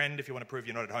 ask a friend if you want to prove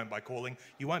you're not at home by calling.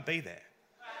 You won't be there.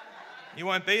 You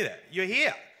won't be there. You're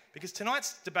here. Because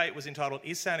tonight's debate was entitled,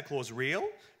 Is Santa Claus Real?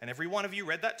 And every one of you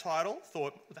read that title,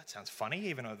 thought, well, that sounds funny,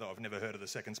 even though I've never heard of the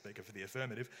second speaker for the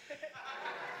affirmative.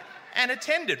 And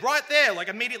attended right there, like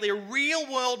immediately a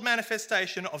real-world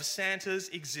manifestation of Santa's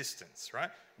existence, right?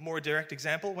 More a direct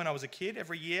example, when I was a kid,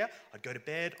 every year, I'd go to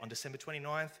bed on December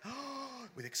 29th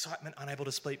with excitement, unable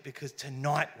to sleep, because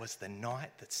tonight was the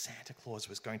night that Santa Claus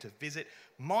was going to visit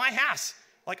my house.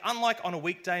 Like, unlike on a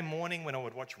weekday morning when I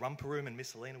would watch Romper Room and Miss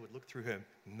Selena would look through her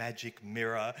magic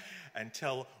mirror and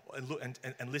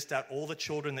list out all the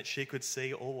children that she could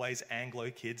see, always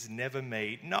Anglo kids, never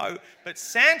me. No, but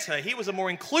Santa, he was a more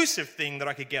inclusive thing that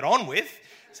I could get on with.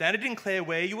 Santa didn't care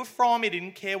where you were from, he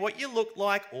didn't care what you looked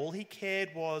like, all he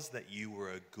cared was that you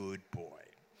were a good boy.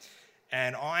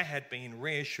 And I had been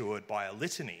reassured by a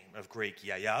litany of Greek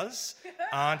yayas,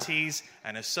 aunties,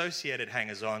 and associated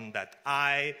hangers-on that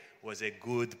I was a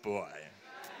good boy.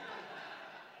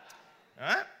 All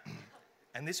right?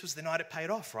 And this was the night it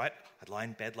paid off, right? I'd lie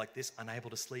in bed like this,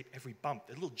 unable to sleep, every bump,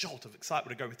 a little jolt of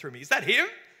excitement would go through me. Is that him?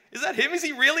 Is that him? Is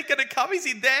he really going to come? Is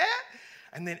he there?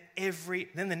 And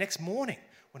then the next morning,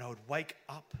 when I would wake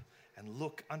up and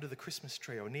look under the Christmas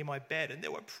tree or near my bed, and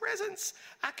there were presents,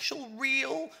 actual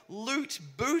real loot,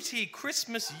 booty,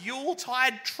 Christmas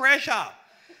Yuletide treasure.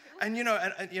 And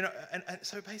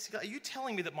so basically, are you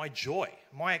telling me that my joy,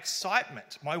 my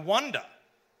excitement, my wonder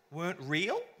weren't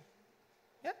real?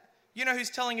 Yeah. You know who's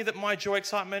telling you that my joy,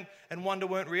 excitement, and wonder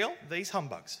weren't real? These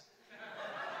humbugs.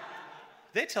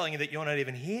 They're telling you that you're not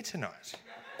even here tonight.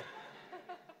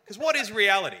 Because what is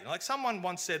reality? Like someone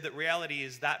once said that reality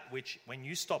is that which, when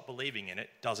you stop believing in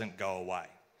it, doesn't go away.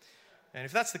 And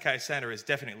if that's the case, Santa is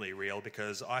definitely real,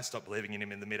 because I stopped believing in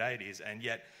him in the mid-'80s, and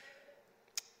yet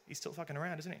he's still fucking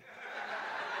around, isn't he?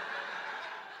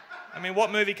 I mean,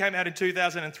 what movie came out in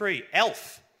 2003?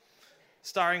 Elf,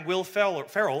 starring Will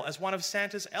Ferrell as one of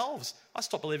Santa's elves. I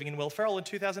stopped believing in Will Ferrell in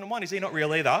 2001. Is he not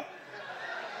real either?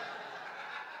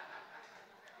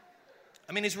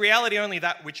 I mean, is reality only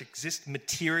that which exists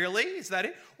materially? Is that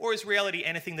it? Or is reality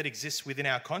anything that exists within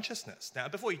our consciousness? Now,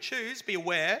 before you choose, be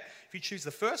aware, if you choose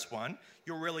the first one,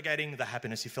 you're relegating the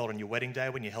happiness you felt on your wedding day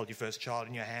when you held your first child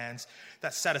in your hands,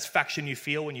 that satisfaction you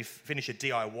feel when you finish a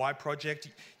DIY project,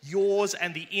 yours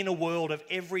and the inner world of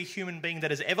every human being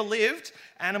that has ever lived,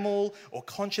 animal or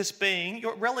conscious being,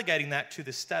 you're relegating that to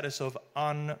the status of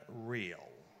unreal.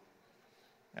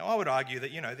 Now, I would argue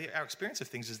that, our experience of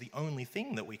things is the only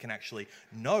thing that we can actually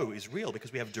know is real,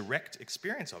 because we have direct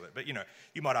experience of it. But,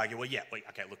 you might argue,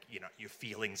 your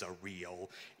feelings are real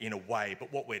in a way,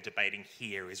 but what we're debating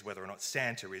here is whether or not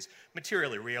Santa is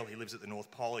materially real. He lives at the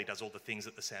North Pole. He does all the things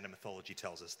that the Santa mythology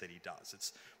tells us that he does.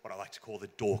 It's what I like to call the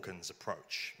Dawkins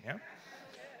approach, yeah?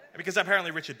 Because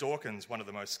apparently Richard Dawkins, one of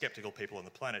the most sceptical people on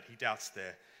the planet, he doubts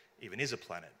there even is a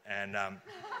planet. And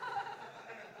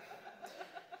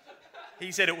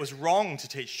he said it was wrong to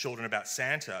teach children about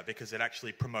Santa because it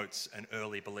actually promotes an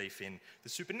early belief in the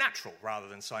supernatural rather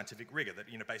than scientific rigor. That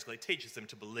basically teaches them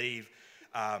to believe,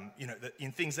 that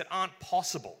in things that aren't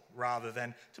possible, rather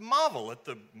than to marvel at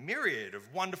the myriad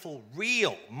of wonderful,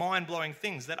 real, mind-blowing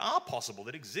things that are possible,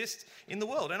 that exist in the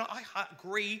world. And I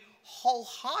agree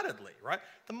wholeheartedly, right?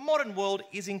 The modern world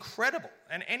is incredible,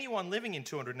 and anyone living in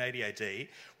 280 AD,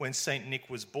 when St. Nick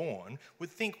was born,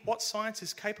 would think what science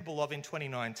is capable of in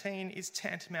 2019 is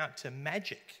tantamount to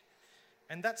magic.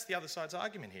 And that's the other side's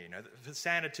argument here. For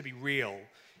Santa to be real,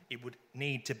 it would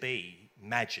need to be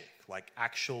magic, like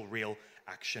actual real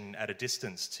action at a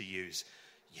distance, to use,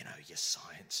 your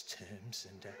science terms.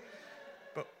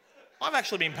 But I've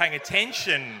actually been paying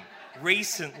attention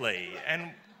recently,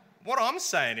 and what I'm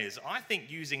saying is, I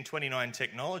think using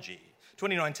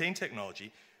 2019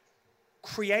 technology,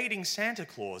 creating Santa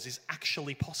Claus is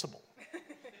actually possible.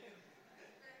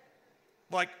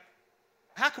 Like,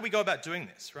 how can we go about doing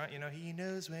this, right? He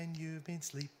knows when you've been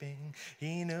sleeping.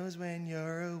 He knows when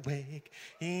you're awake.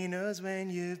 He knows when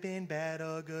you've been bad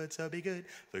or good, so be good.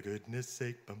 For goodness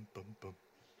sake, bum, bum, bum.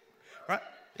 Right?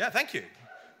 Yeah, thank you.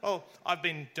 Well, I've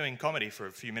been doing comedy for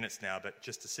a few minutes now, but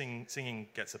just singing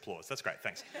gets applause. That's great,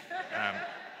 thanks.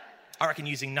 I reckon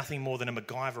using nothing more than a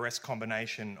MacGyver-esque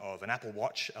combination of an Apple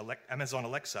Watch, Amazon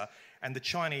Alexa, and the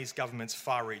Chinese government's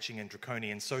far-reaching and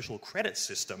draconian social credit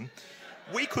system,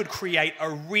 we could create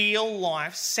a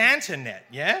real-life Santa net,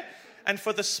 yeah? And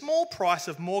for the small price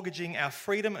of mortgaging our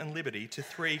freedom and liberty to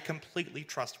 3 completely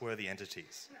trustworthy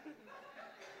entities.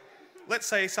 Let's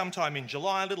say sometime in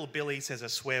July, little Billy says a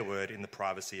swear word in the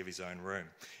privacy of his own room.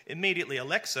 Immediately,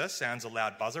 Alexa sounds a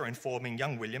loud buzzer informing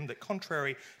young William that,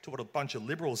 contrary to what a bunch of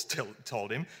liberals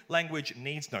told him, language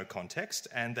needs no context,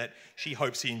 and that she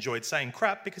hopes he enjoyed saying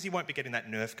crap because he won't be getting that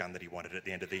Nerf gun that he wanted at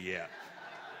the end of the year.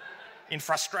 In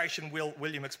frustration,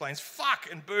 William explains, "Fuck,"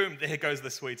 and boom, there goes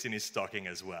the sweets in his stocking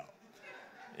as well.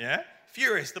 Yeah?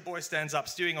 Furious, the boy stands up,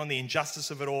 stewing on the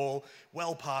injustice of it all,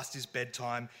 well past his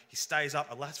bedtime. He stays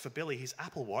up. Alas for Billy, his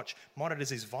Apple Watch monitors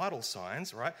his vital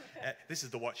signs, right? This is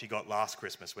the watch he got last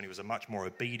Christmas when he was a much more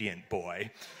obedient boy.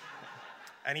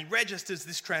 And he registers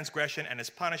this transgression, and as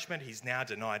punishment, he's now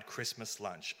denied Christmas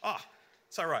lunch.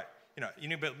 So right.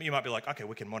 You might be like, okay,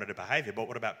 we can monitor behaviour, but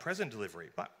what about present delivery?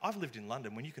 But I've lived in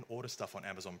London when you can order stuff on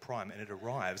Amazon Prime and it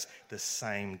arrives the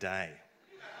same day.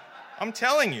 I'm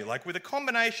telling you, like with a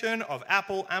combination of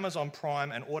Apple, Amazon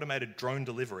Prime and automated drone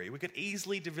delivery, we could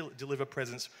easily deliver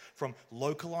presents from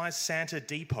localised Santa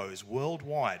depots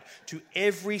worldwide to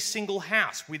every single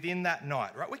house within that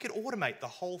night, right? We could automate the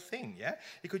whole thing, yeah?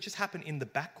 It could just happen in the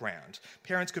background.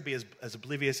 Parents could be as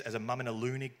oblivious as a Mum in a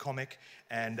Loonig comic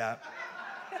and,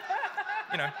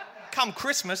 come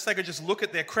Christmas, they could just look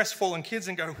at their crestfallen kids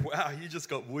and go, wow, you just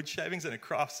got wood shavings and a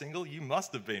craft single? You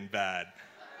must have been bad.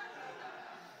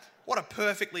 What a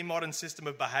perfectly modern system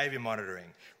of behaviour monitoring,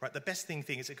 right? The best thing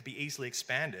is it could be easily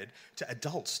expanded to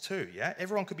adults too, yeah?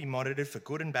 Everyone could be monitored for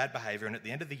good and bad behaviour, and at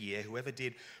the end of the year, whoever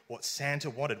did what Santa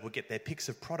wanted would get their picks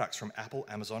of products from Apple,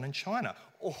 Amazon and China,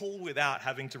 all without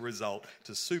having to result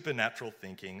to supernatural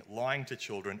thinking, lying to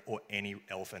children or any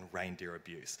elf and reindeer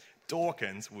abuse.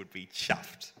 Dawkins would be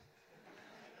chuffed.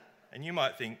 And you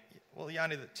might think, well,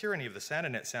 Yanni, the tyranny of the Santa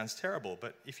net sounds terrible,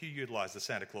 but if you utilise the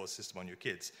Santa Claus system on your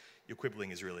kids, your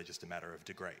quibbling is really just a matter of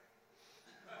degree.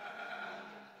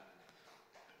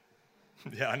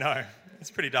 Yeah, I know.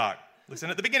 It's pretty dark. Listen,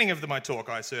 at the beginning of my talk,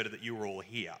 I asserted that you were all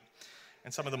here.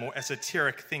 And some of the more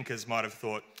esoteric thinkers might have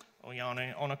thought, oh,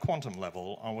 Yanni, on a quantum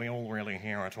level, are we all really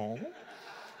here at all?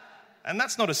 And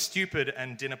that's not as stupid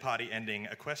and dinner party ending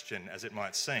a question as it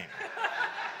might seem.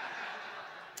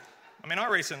 I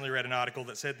recently read an article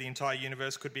that said the entire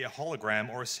universe could be a hologram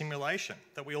or a simulation,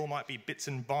 that we all might be bits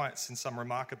and bytes in some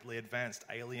remarkably advanced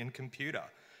alien computer.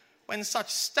 When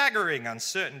such staggering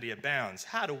uncertainty abounds,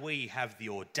 how do we have the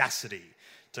audacity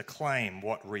to claim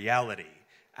what reality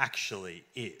actually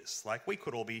is? Like, we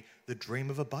could all be the dream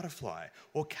of a butterfly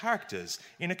or characters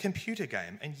in a computer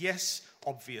game. And yes,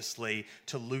 obviously,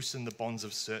 to loosen the bonds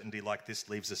of certainty like this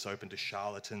leaves us open to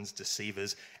charlatans,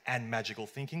 deceivers, and magical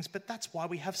thinkings, but that's why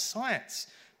we have science.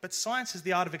 But science is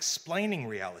the art of explaining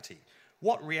reality.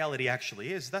 What reality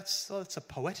actually is, that's a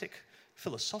poetic,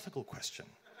 philosophical question.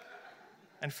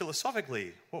 And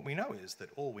philosophically, what we know is that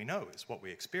all we know is what we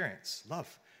experience.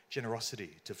 Love, generosity,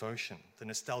 devotion, the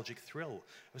nostalgic thrill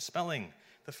of smelling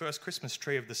the first Christmas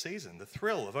tree of the season, the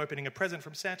thrill of opening a present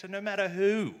from Santa no matter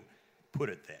who put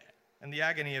it there, and the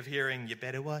agony of hearing, you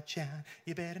better watch out,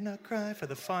 you better not cry for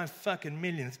the 5 fucking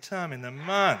millionth time in the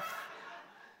month.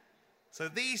 So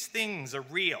these things are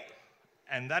real,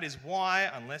 and that is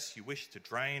why, unless you wish to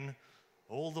drain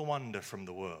all the wonder from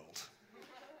the world,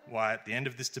 why at the end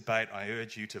of this debate I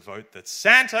urge you to vote that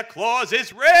Santa Claus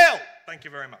is real. Thank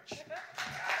you very much.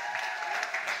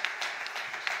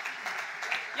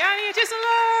 Yanni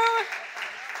Adjusalo.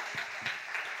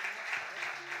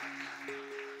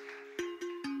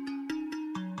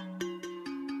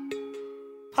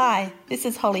 Hi, this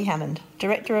is Holly Hammond,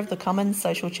 Director of the Commons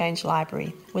Social Change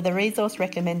Library, with a resource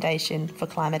recommendation for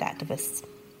climate activists.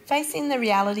 Facing the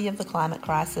reality of the climate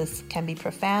crisis can be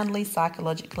profoundly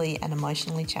psychologically and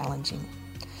emotionally challenging.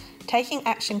 Taking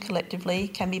action collectively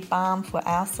can be balm for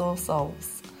our sore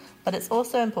souls, but it's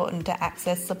also important to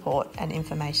access support and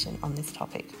information on this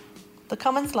topic. The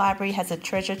Commons Library has a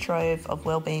treasure trove of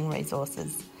wellbeing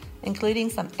resources, including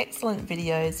some excellent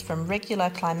videos from regular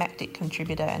climactic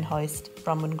contributor and host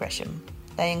Bronwyn Gresham.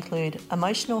 They include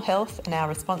emotional health and our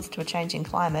response to a changing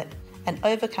climate, and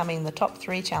overcoming the top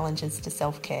 3 challenges to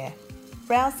self-care.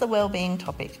 Browse the wellbeing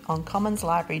topic on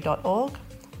commonslibrary.org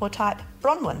or type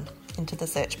Bronwyn into the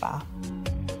search bar.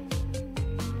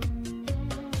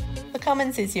 The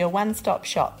Commons is your one-stop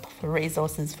shop for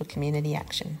resources for community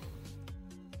action.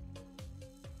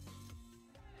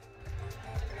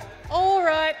 All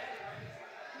right,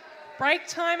 break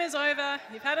time is over.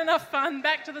 You've had enough fun.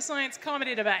 Back to the science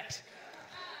comedy debate.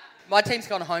 My team's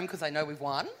gone home because they know we've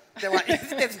won. They're like,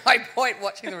 there's no point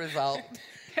watching the result.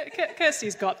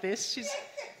 Kirsty's got this. She's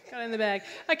got it in the bag.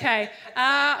 Okay,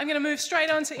 I'm going to move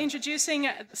straight on to introducing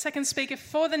the second speaker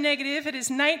for the negative. It is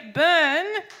Nate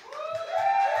Byrne,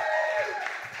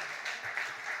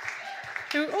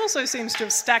 who also seems to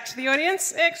have stacked the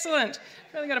audience. Excellent.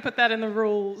 Really got to put that in the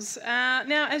rules.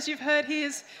 Now, as you've heard, he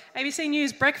is ABC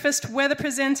News breakfast weather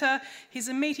presenter. He's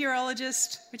a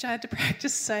meteorologist, which I had to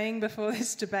practice saying before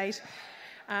this debate.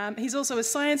 He's also a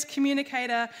science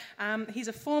communicator. He's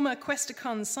a former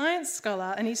Questacon science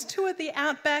scholar, and he's toured the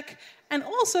Outback, and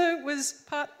also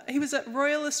he was a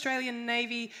Royal Australian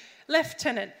Navy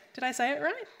lieutenant. Did I say it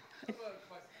right?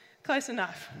 Close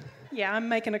enough. Yeah, I'm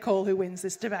making a call who wins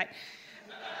this debate.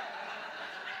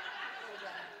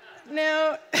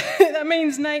 Now, that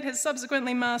means Nate has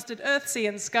subsequently mastered Earth, Sea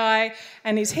and Sky,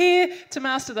 and is here to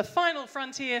master the final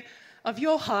frontier of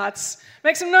your hearts.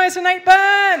 Make some noise for Nate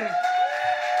Byrne!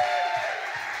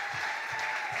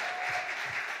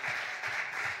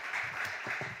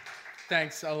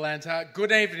 Thanks, Alanta.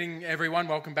 Good evening, everyone.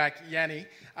 Welcome back, Yanni.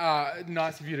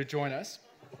 Nice of you to join us.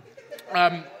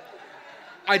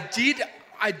 I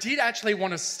did actually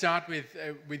want to start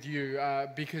with you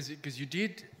because you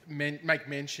did make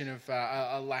mention of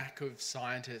a lack of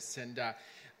scientists and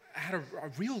had a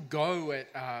real go at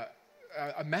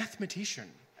a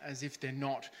mathematician, as if they're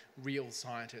not real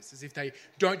scientists, as if they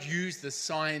don't use the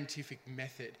scientific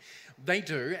method. They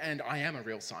do, and I am a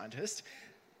real scientist.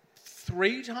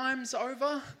 3 times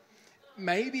over,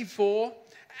 maybe 4,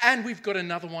 and we've got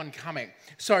another one coming.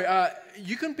 So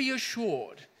you can be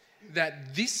assured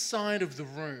that this side of the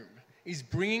room is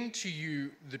bringing to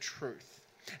you the truth.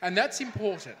 And that's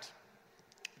important.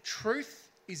 Truth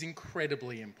is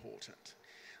incredibly important.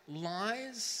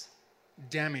 Lies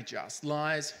damage us.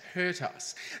 Lies hurt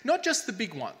us. Not just the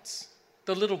big ones,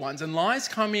 the little ones. And lies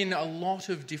come in a lot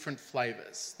of different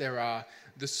flavours. There are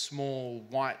the small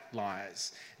white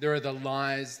lies. There are the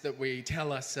lies that we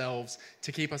tell ourselves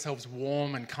to keep ourselves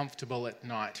warm and comfortable at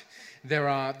night. There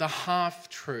are the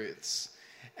half-truths.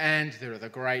 And there are the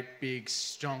great big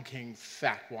stonking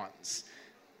fat ones.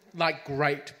 Like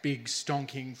great big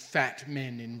stonking fat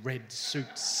men in red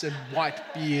suits and white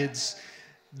beards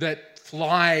that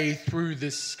fly through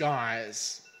the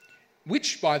skies,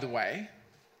 which, by the way,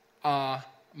 are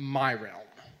my realm.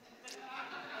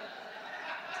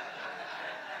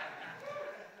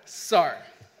 So,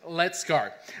 let's go.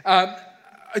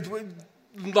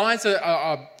 Lies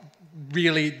are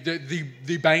really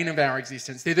the bane of our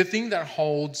existence. They're the thing that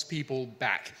holds people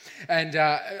back. And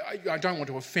I don't want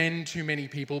to offend too many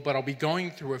people, but I'll be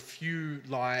going through a few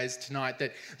lies tonight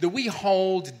that we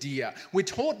hold dear. We're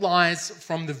taught lies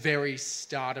from the very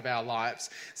start of our lives.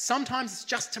 Sometimes it's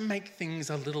just to make things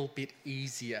a little bit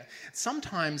easier.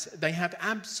 Sometimes they have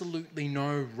absolutely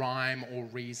no rhyme or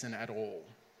reason at all.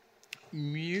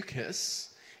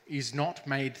 Mucus is not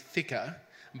made thicker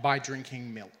by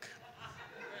drinking milk.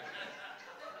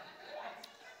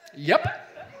 Yep.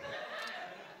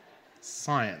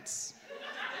 Science.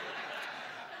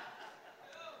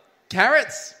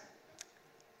 Carrots.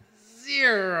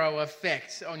 Zero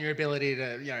effect on your ability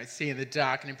to, see in the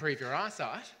dark and improve your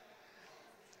eyesight.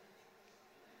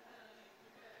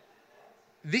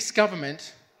 This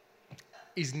government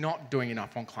is not doing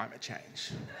enough on climate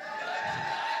change.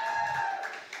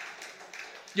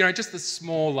 Just the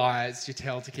small lies you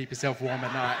tell to keep yourself warm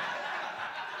at night.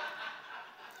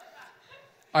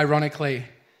 Ironically,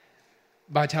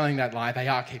 by telling that lie, they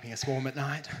are keeping us warm at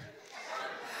night.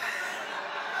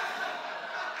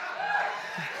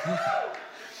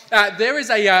 There is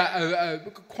a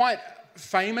quite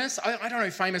famous,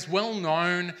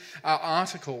 well-known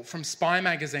article from Spy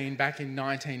magazine back in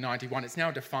 1991. It's now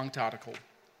a defunct article,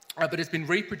 but it's been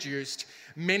reproduced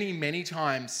many, many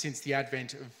times since the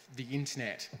advent of the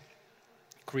internet,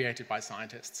 created by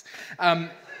scientists.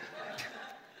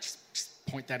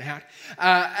 Point that out.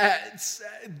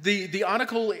 The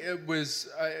article was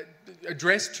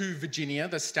addressed to Virginia,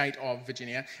 the state of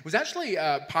Virginia. It was actually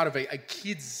part of a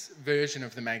kids' version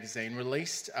of the magazine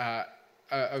released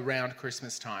around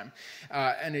Christmas time,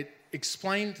 and it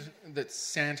explained that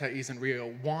Santa isn't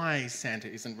real, why Santa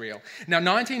isn't real. Now,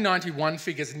 1991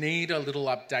 figures need a little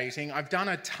updating. I've done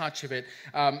a touch of it,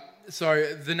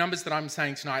 so the numbers that I'm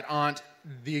saying tonight aren't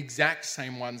the exact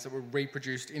same ones that were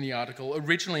reproduced in the article,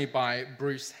 originally by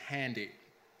Bruce Handy.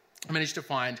 I managed to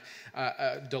find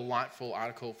a delightful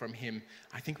article from him.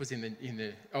 I think it was in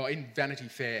Vanity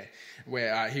Fair,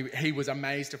 where he was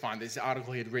amazed to find this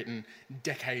article he had written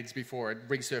decades before it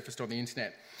resurfaced on the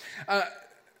internet.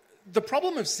 The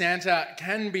problem of Santa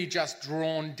can be just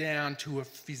drawn down to a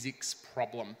physics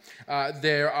problem.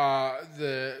 There are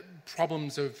the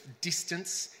problems of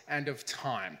distance and of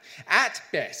time. At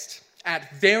best,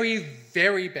 at very,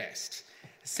 very best,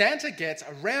 Santa gets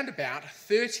around about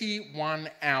 31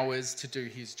 hours to do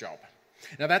his job.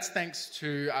 Now that's thanks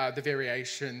to the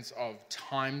variations of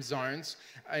time zones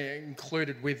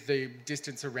included with the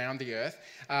distance around the Earth,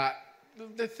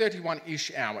 the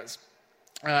 31-ish hours.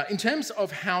 In terms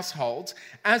of households,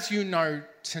 as you know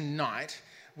tonight,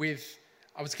 with,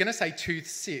 I was going to say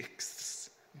 2/6,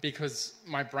 because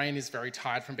my brain is very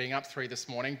tired from being up 3 this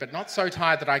morning, but not so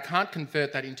tired that I can't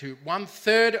convert that into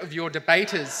 1/3 of your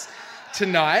debaters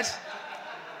tonight.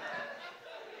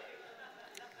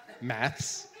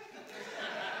 Maths.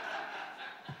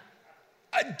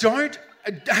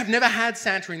 Have never had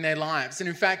Santa in their lives. And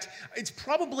in fact, it's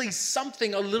probably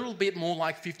something a little bit more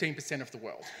like 15% of the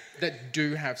world that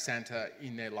do have Santa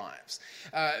in their lives.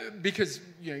 Because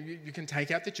you can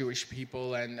take out the Jewish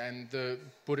people and the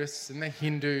Buddhists and the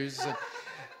Hindus. And,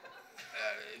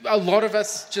 a lot of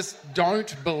us just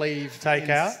don't believe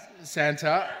in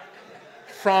Santa.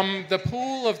 From the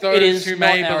pool of those who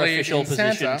may believe in Santa... It is not our official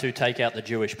position to take out the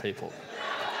Jewish people.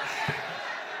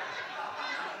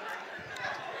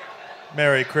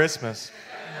 Merry Christmas.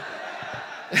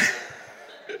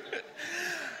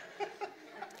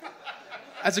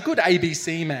 As a good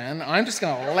ABC man, I'm just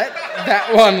going to let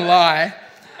that one lie.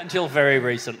 Until very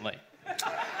recently.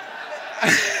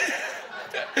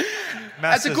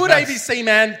 As a good ABC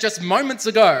man, just moments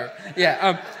ago.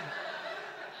 Yeah.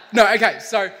 No, okay,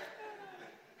 so...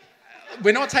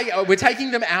 We're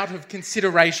taking them out of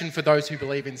consideration for those who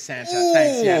believe in Santa. Ooh.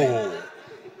 Thanks, Yanni.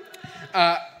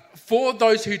 For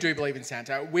those who do believe in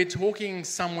Santa, we're talking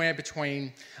somewhere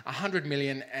between 100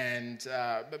 million and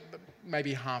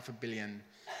maybe 500 million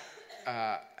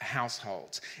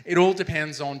households. It all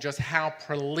depends on just how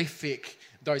prolific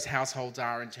those households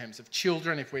are in terms of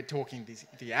children. If we're talking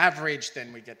the average,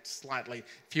 then we get slightly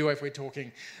fewer. If we're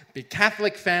talking big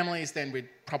Catholic families, then we're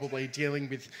probably dealing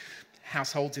with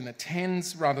households in the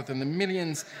tens rather than the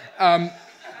millions. I'm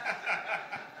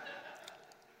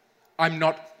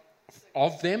not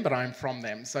of them, but I'm from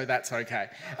them, so that's okay.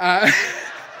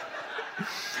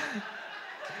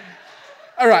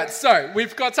 All right, so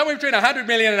we've got somewhere between 100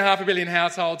 million and 500 million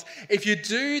households. If you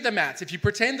do the maths, if you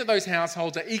pretend that those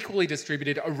households are equally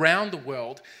distributed around the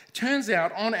world, turns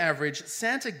out, on average,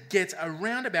 Santa gets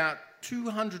around about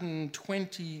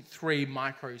 223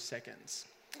 microseconds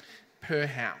per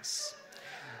house.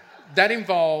 That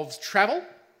involves travel,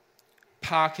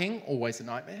 parking, always a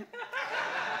nightmare,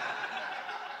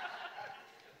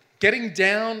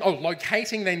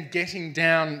 locating, then getting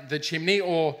down the chimney,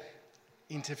 or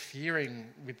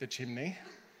interfering with the chimney.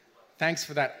 Thanks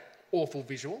for that awful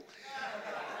visual.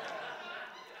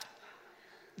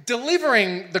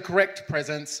 Delivering the correct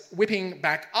presents, whipping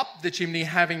back up the chimney,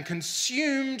 having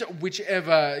consumed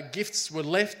whichever gifts were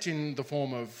left in the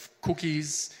form of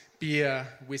cookies, beer,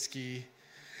 whiskey,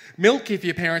 milk if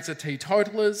your parents are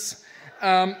teetotalers,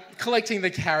 collecting the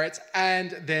carrots,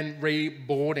 and then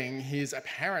reboarding his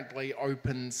apparently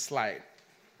open sleigh.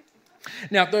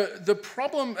 Now, the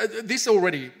problem... this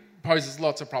already poses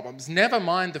lots of problems. Never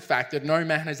mind the fact that no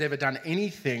man has ever done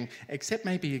anything except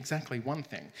maybe exactly one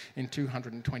thing in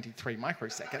 223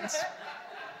 microseconds.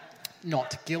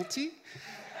 Not guilty.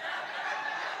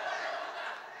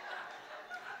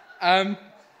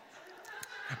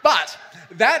 But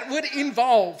that would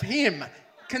involve him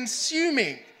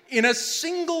consuming in a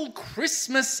single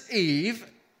Christmas Eve,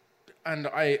 and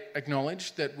I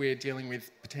acknowledge that we're dealing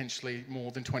with potentially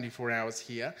more than 24 hours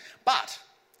here, but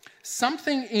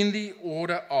something in the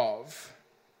order of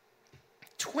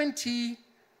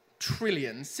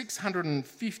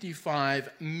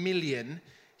 20,655,000,000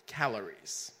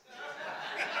 calories.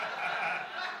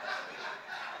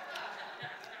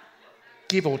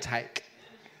 Give or take.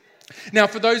 Now,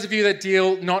 for those of you that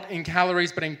deal not in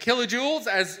calories but in kilojoules,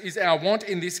 as is our want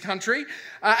in this country,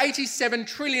 87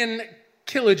 trillion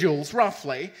kilojoules,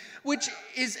 roughly, which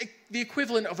is the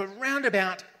equivalent of around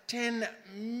about 10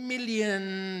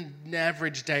 million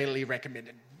average daily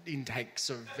recommended intakes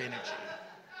of energy.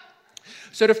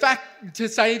 So to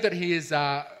say that he is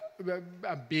a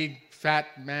big,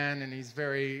 fat man and he's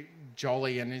very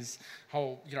jolly and his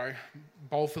whole,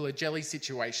 bowl full of jelly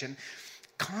situation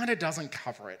kind of doesn't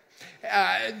cover it.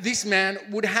 This man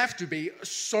would have to be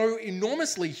so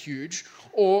enormously huge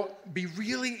or be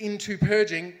really into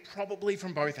purging, probably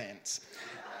from both ends.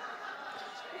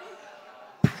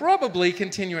 Probably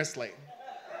continuously.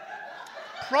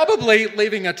 probably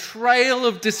leaving a trail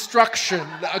of destruction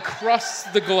across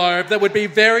the globe that would be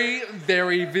very,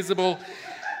 very visible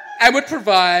and would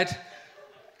provide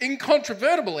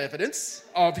incontrovertible evidence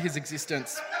of his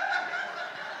existence.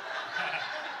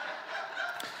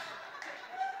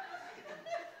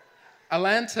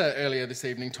 Alanta earlier this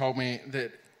evening told me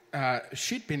that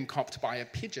she'd been copped by a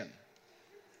pigeon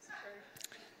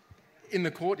in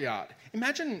the courtyard.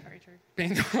 Imagine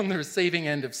being on the receiving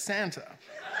end of Santa.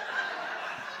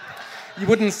 You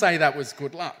wouldn't say that was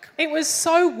good luck. It was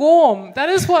so warm. That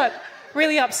is what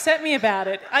really upset me about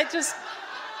it. I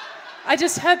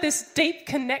just had this deep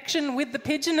connection with the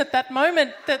pigeon at that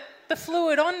moment that the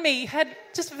fluid on me had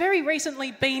just very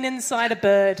recently been inside a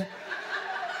bird.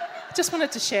 Just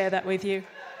wanted to share that with you.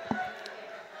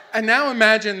 And now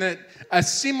imagine that a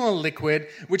similar liquid,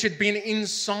 which had been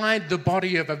inside the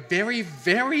body of a very,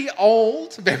 very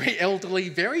old, very elderly,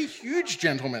 very huge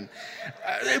gentleman,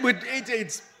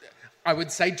 it's, I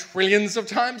would say, trillions of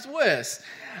times worse.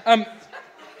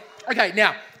 Okay,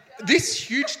 now, this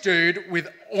huge dude with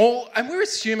all... And we're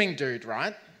assuming dude,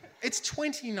 right? It's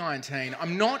 2019.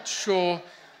 I'm not sure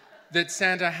that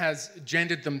Santa has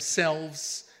gendered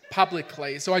themselves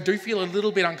publicly, so I do feel a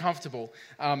little bit uncomfortable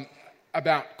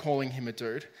about calling him a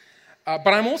dude.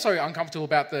 But I'm also uncomfortable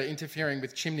about the interfering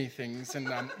with chimney things and,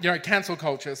 cancel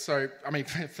culture. So, I mean,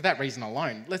 for that reason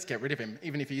alone, let's get rid of him,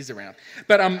 even if he is around.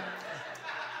 But,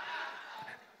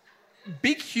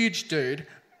 big, huge dude,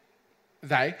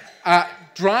 they are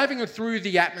driving through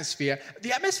the atmosphere.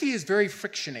 The atmosphere is very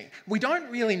frictiony. We don't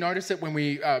really notice it when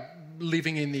we are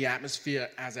living in the atmosphere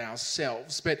as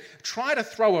ourselves, but try to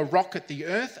throw a rock at the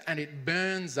earth and it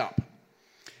burns up.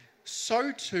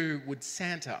 So too would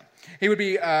Santa. He would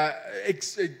be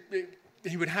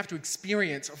he would have to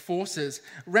experience forces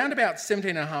around about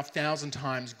 17,500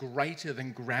 times greater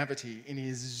than gravity in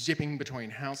his zipping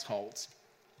between households.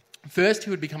 First,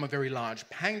 he would become a very large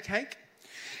pancake,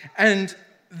 and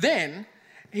then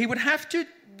he would have to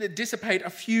dissipate a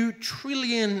few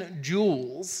trillion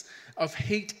joules of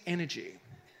heat energy.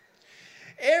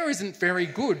 Air isn't very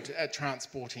good at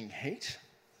transporting heat.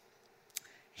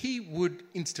 He would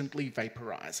instantly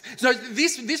vaporise. So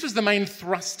this was the main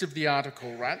thrust of the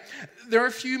article, right? There are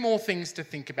a few more things to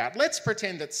think about. Let's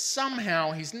pretend that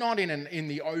somehow he's not in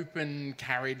the open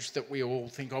carriage that we all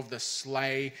think of, the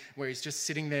sleigh, where he's just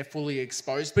sitting there fully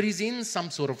exposed, but he's in some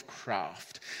sort of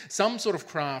craft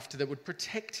that would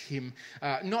protect him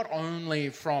not only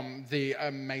from the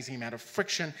amazing amount of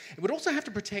friction, it would also have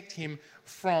to protect him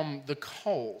from the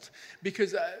cold,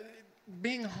 because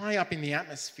being high up in the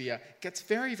atmosphere gets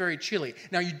very, very chilly.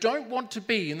 Now, you don't want to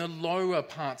be in the lower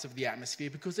parts of the atmosphere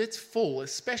because it's full,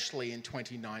 especially in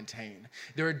 2019.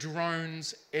 There are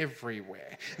drones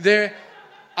everywhere. There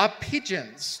are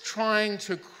pigeons trying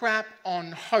to crap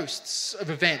on hosts of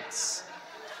events.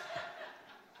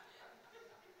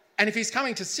 And if he's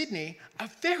coming to Sydney, a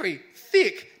very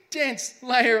thick, dense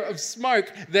layer of smoke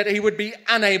that he would be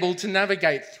unable to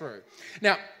navigate through.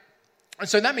 Now,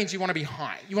 so that means you want to be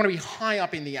high. You want to be high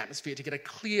up in the atmosphere to get a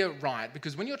clear ride,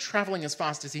 because when you're travelling as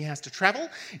fast as he has to travel,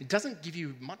 it doesn't give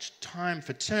you much time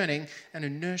for turning, and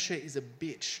inertia is a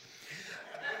bitch.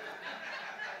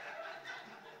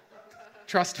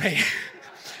 Trust me.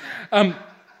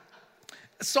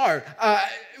 So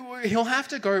he'll have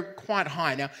to go quite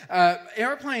high. Now,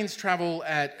 aeroplanes travel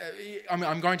at...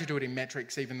 I'm going to do it in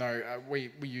metrics, even though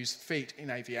we use feet in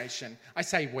aviation. I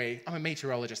say we. I'm a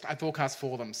meteorologist. I forecast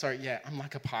for them. So, yeah, I'm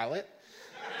like a pilot.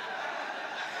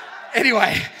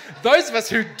 Anyway, those of us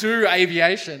who do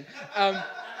aviation...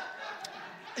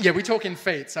 we talk in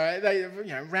feet. So,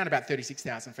 around about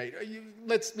 36,000 feet.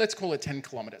 Let's call it 10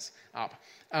 kilometres up.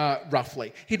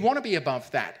 Roughly. He'd want to be above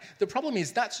that. The problem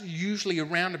is that's usually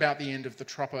around about the end of the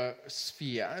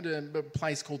troposphere, at a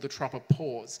place called the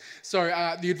tropopause. So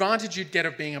the advantage you'd get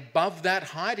of being above that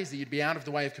height is that you'd be out of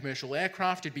the way of commercial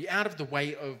aircraft, you'd be out of the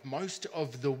way of most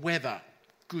of the weather.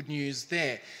 Good news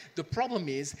there. The problem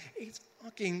is it's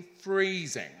fucking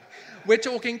freezing. We're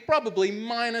talking probably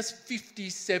minus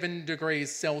 57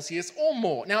 degrees Celsius or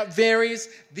more. Now, it varies.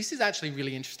 This is actually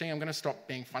really interesting. I'm going to stop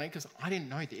being funny because I didn't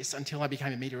know this until I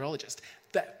became a meteorologist.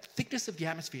 The thickness of the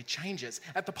atmosphere changes.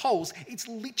 At the poles, it's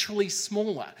literally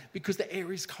smaller because the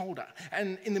air is colder.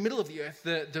 And in the middle of the Earth,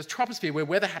 the troposphere where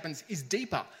weather happens is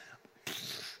deeper.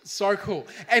 So cool.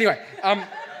 Anyway,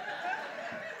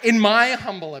 in my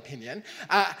humble opinion,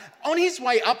 on his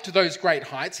way up to those great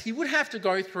heights, he would have to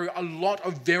go through a lot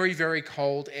of very, very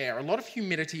cold air, a lot of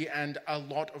humidity and a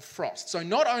lot of frost. So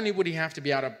not only would he have to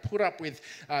be able to put up with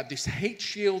this heat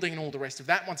shielding and all the rest of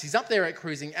that, once he's up there at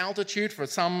cruising altitude for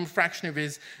some fraction of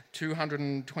his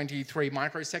 223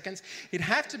 microseconds, he'd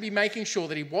have to be making sure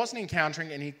that he wasn't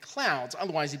encountering any clouds,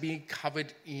 otherwise he'd be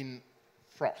covered in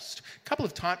frost. A couple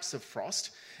of types of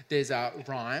frost. There's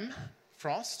rime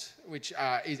frost, which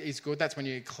is good. That's when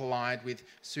you collide with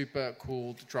super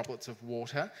cooled droplets of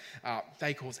water.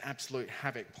 They cause absolute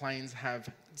havoc. Planes have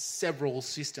several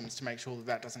systems to make sure that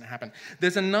that doesn't happen.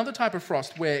 There's another type of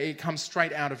frost where it comes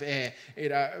straight out of air.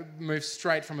 It moves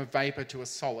straight from a vapour to a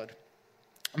solid.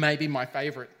 Maybe my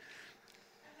favourite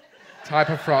type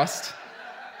of frost.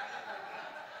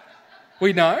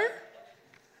 We know?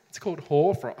 It's called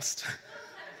hoarfrost.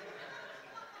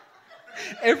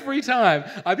 Every time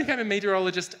I became a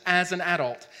meteorologist as an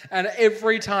adult, and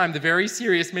every time the very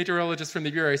serious meteorologist from the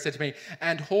Bureau said to me,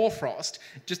 and hoarfrost,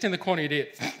 just in the corner you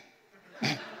did.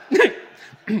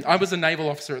 I was a naval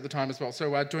officer at the time as well,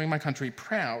 so doing my country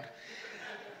proud.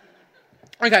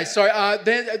 Okay, so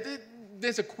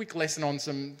there's a quick lesson on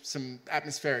some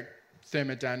atmospheric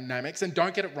thermodynamics, and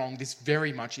don't get it wrong, this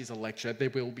very much is a lecture. There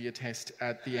will be a test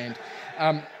at the end.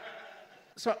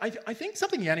 So I think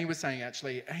something Yanni was saying,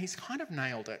 actually, he's kind of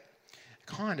nailed it.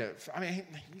 Kind of. I mean,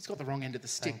 he's got the wrong end of the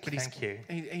stick, but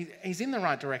he's in the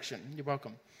right direction. You're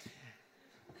welcome.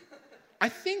 I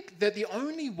think that the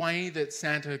only way that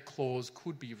Santa Claus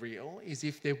could be real is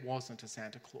if there wasn't a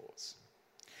Santa Claus.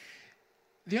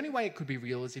 The only way it could be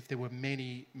real is if there were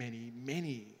many, many,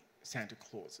 many Santa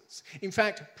Clauses. In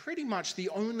fact, pretty much the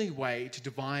only way to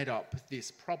divide up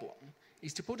this problem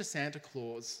is to put a Santa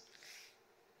Claus,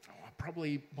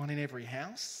 probably one in every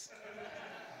house.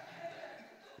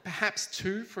 Perhaps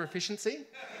two for efficiency.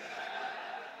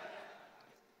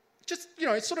 Just,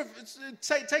 sort of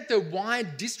take the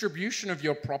wide distribution of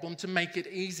your problem to make it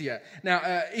easier.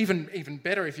 Now, even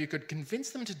better if you could convince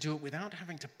them to do it without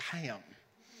having to pay them.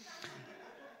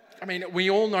 I mean, we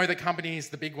all know the companies,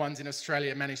 the big ones in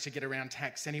Australia, manage to get around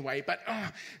tax anyway, but,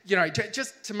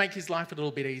 just to make his life a little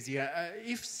bit easier,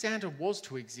 if Santa was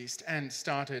to exist and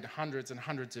started hundreds and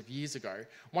hundreds of years ago,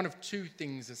 one of two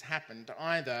things has happened.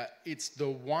 Either it's the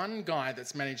one guy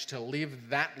that's managed to live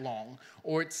that long,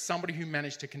 or it's somebody who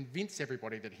managed to convince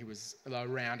everybody that he was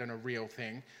around and a real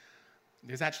thing.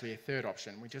 There's actually a third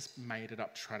option. We just made it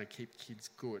up to try to keep kids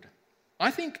good. I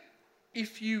think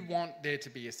if you want there to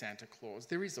be a Santa Claus,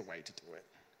 there is a way to do it.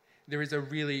 There is a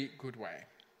really good way.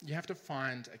 You have to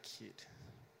find a kid,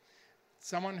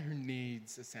 someone who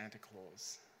needs a Santa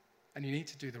Claus, and you need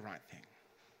to do the right thing.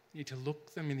 You need to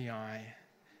look them in the eye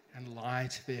and lie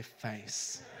to their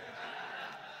face.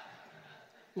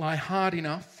 Lie hard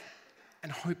enough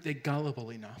and hope they're gullible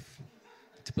enough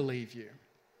to believe you.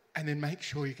 And then make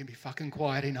sure you can be fucking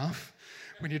quiet enough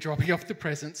when you're dropping off the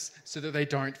presents so that they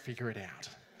don't figure it out.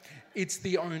 It's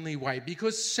the only way,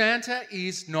 because Santa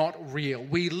is not real.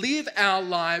 We live our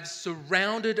lives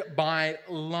surrounded by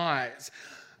lies.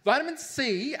 Vitamin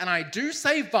C, and I do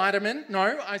say vitamin,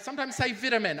 no, I sometimes say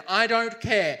vitamin, I don't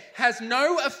care, has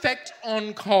no effect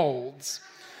on colds.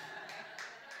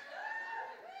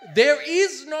 There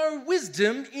is no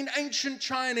wisdom in ancient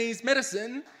Chinese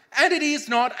medicine, and it is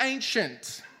not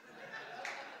ancient.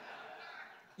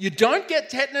 You don't get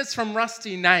tetanus from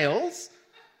rusty nails.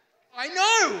 I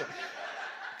know,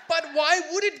 but why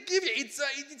would it give you?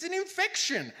 It's an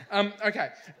infection.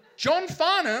 Okay, John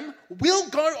Farnham will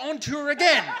go on tour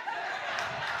again.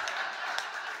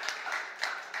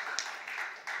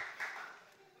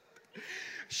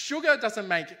 Sugar doesn't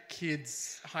make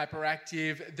kids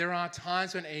hyperactive. There are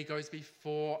times when E goes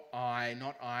before I,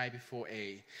 not I before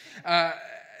E.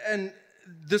 And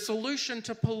the solution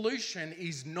to pollution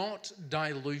is not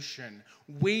dilution.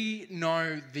 We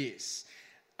know this.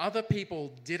 Other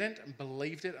people didn't and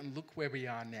believed it, and look where we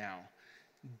are now.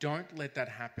 Don't let that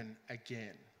happen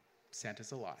again.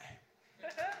 Santa's a lie.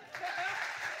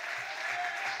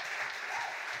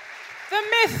 The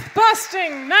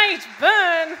myth-busting Nate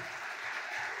Byrne.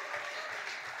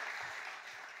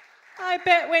 I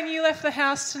bet when you left the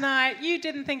house tonight, you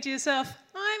didn't think to yourself,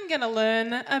 I'm going to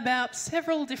learn about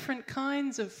several different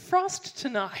kinds of frost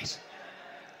tonight.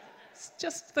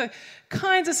 Just the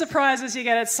kinds of surprises you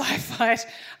get at Sci-Fi.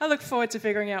 I look forward to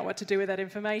figuring out what to do with that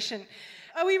information.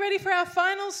 Are we ready for our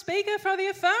final speaker for the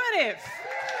affirmative?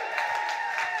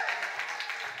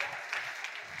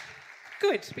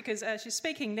 Good, because she's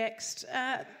speaking next.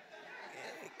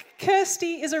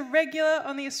 Kirsty is a regular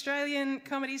on the Australian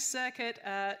comedy circuit.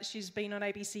 She's been on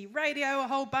ABC Radio a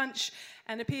whole bunch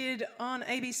and appeared on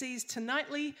ABC's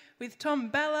Tonightly with Tom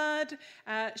Ballard.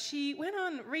 She went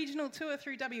on regional tour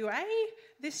through WA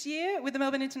this year with the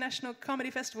Melbourne International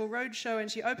Comedy Festival Roadshow, and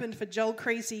she opened for Joel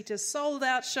Creasy to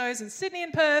sold-out shows in Sydney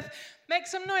and Perth. Make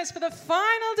some noise for the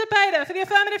final debater for the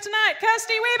affirmative tonight,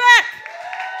 Kirsty Weebeck.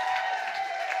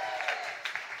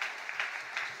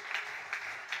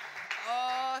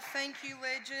 Thank you,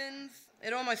 legends.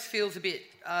 It almost feels a bit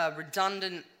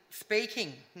redundant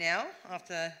speaking now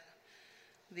after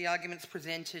the arguments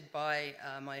presented by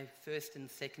my first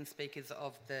and second speakers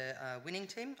of the winning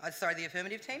team. The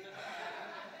affirmative team.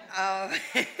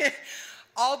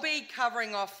 I'll be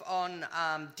covering off on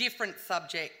different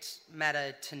subject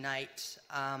matter tonight.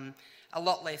 A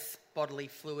lot less bodily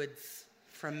fluids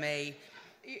from me.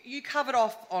 You covered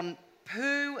off on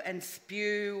poo and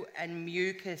spew and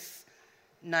mucus,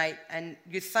 Nate, and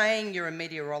you're saying you're a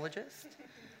meteorologist?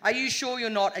 Are you sure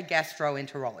you're not a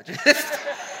gastroenterologist?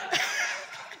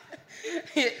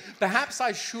 Perhaps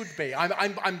I should be.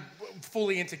 I'm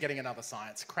fully into getting another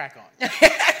science. Crack on.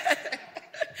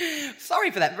 Sorry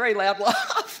for that very loud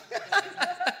laugh.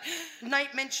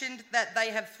 Nate mentioned that they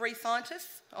have 3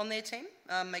 scientists on their team,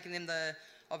 making them the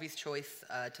obvious choice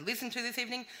to listen to this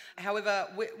evening. However,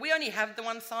 we only have the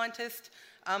one scientist,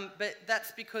 but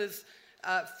that's because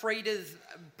Frida's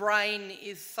brain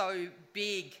is so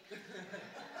big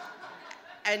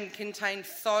and contains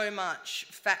so much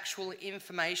factual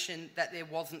information that there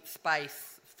wasn't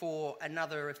space for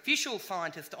another official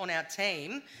scientist on our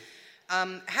team.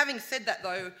 Having said that,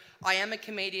 though, I am a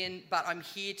comedian, but I'm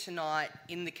here tonight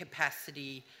in the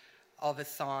capacity of a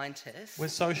scientist. We're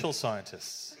social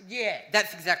scientists. Yeah,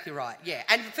 that's exactly right, yeah.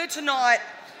 And for tonight...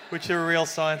 Which are real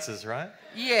sciences, right?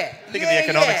 Yeah. Think of the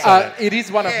economics of it. It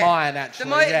is one of mine,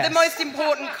 actually, yes. The most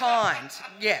important kind,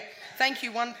 yeah. Thank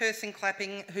you, one person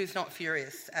clapping who's not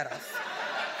furious at us.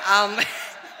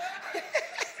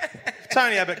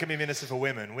 Tony Abbott can be Minister for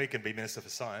Women, we can be Minister for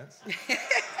Science.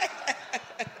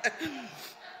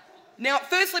 Now,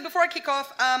 firstly, before I kick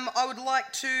off, I would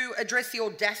like to address the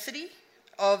audacity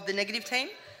of the negative team.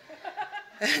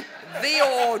 The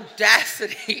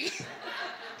audacity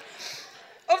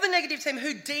of the negative team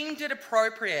who deemed it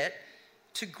appropriate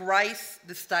to grace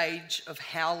the stage of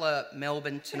Howler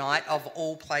Melbourne tonight, of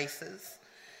all places,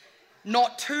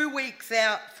 not 2 weeks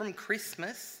out from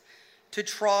Christmas, to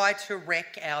try to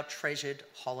wreck our treasured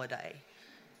holiday.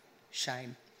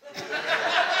 Shame.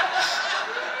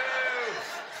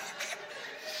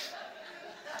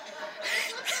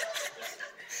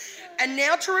 And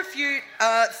now to refute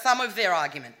some of their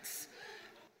arguments.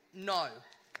 No.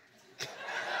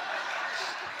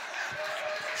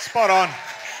 Spot on.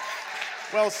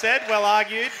 Well said, well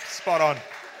argued, spot on.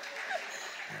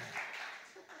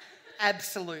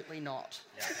 Absolutely not.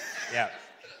 Yeah.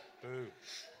 Boo.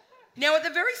 Now, at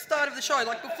the very start of the show,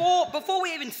 like before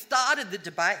we even started the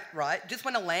debate, right, just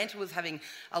when Alanta was having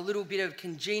a little bit of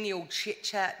congenial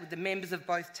chit-chat with the members of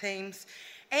both teams,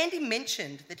 Andy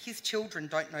mentioned that his children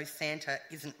don't know Santa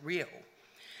isn't real.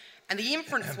 And the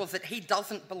inference was that he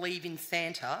doesn't believe in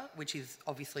Santa, which is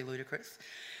obviously ludicrous,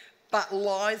 but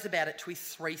lies about it to his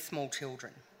 3 small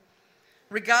children.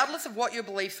 Regardless of what your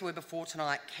beliefs were before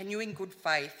tonight, can you in good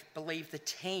faith believe the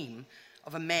team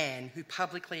of a man who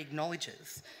publicly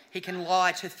acknowledges he can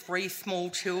lie to 3 small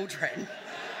children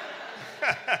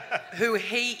who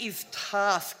he is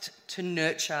tasked to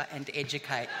nurture and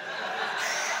educate?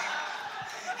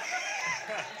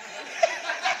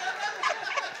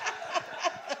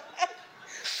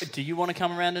 Do you want to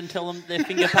come around and tell them their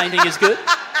finger painting is good?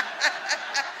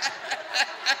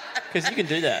 Because you can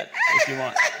do that if you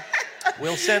want.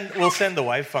 We'll send the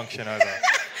wave function over.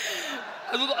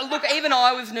 Look, even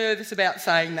I was nervous about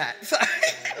saying that, so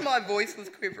my voice was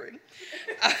quivering.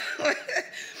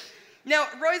 Now,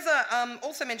 Rosa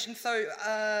also mentioned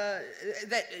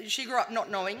that she grew up not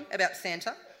knowing about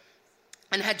Santa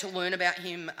and had to learn about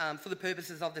him for the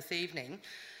purposes of this evening.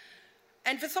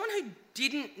 And for someone who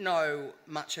didn't know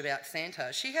much about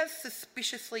Santa, she has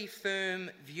suspiciously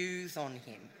firm views on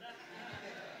him,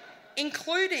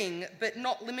 including, but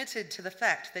not limited to, the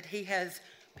fact that he has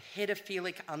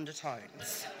pedophilic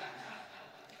undertones.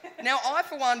 Now, I,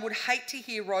 for one, would hate to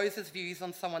hear Rosa's views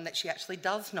on someone that she actually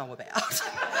does know about.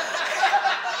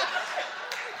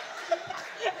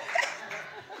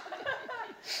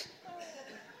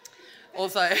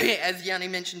 Also, as Yanni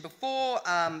mentioned before,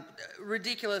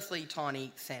 ridiculously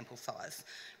tiny sample size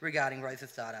regarding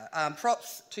Rosa's data.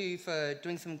 Props to you for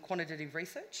doing some quantitative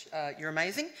research. You're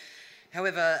amazing.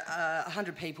 However,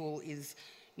 100 people is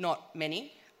not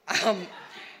many.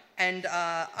 And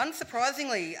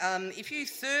unsurprisingly, if you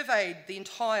surveyed the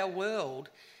entire world,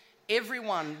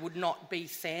 everyone would not be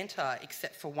Santa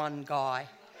except for one guy.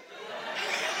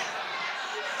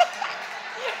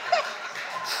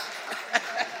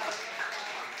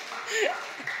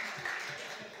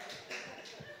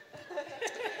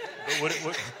 But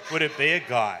would it be a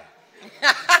guy?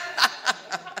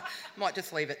 Might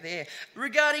just leave it there.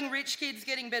 Regarding rich kids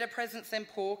getting better presents than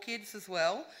poor kids as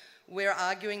well, we're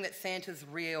arguing that Santa's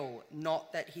real,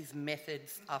 not that his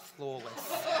methods are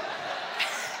flawless.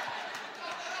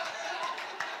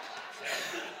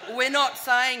 We're not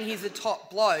saying he's a top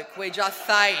bloke, we're just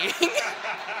saying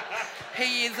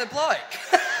he is a bloke.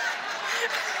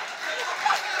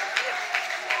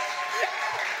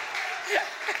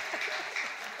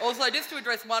 Also, just to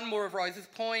address one more of Rose's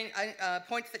points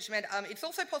that she made, it's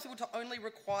also possible to only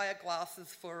require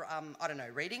glasses for,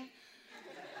 reading,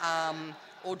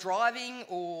 or driving,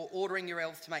 or ordering your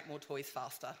elves to make more toys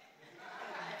faster. I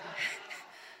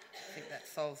think that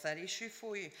solves that issue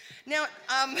for you. Now,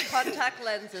 Contact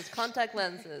lenses.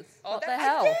 Oh, What the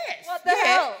hell? Yes. What the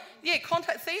hell? Yeah,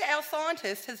 see, our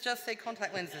scientist has just said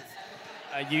contact lenses.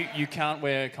 You can't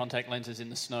wear contact lenses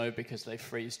in the snow because they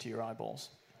freeze to your eyeballs.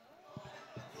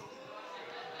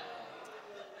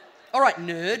 All right,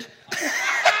 nerd.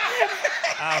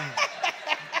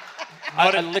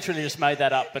 I literally just made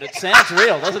that up, but it sounds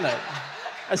real, doesn't it?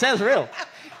 It sounds real.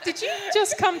 Did you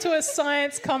just come to a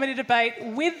science comedy debate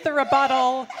with the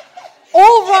rebuttal,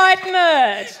 all right,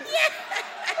 nerd? Yeah.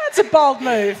 That's a bold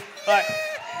move. Yeah,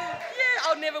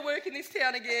 I'll never work in this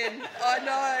town again. I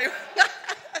know.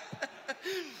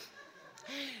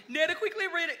 Now, to quickly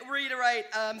reiterate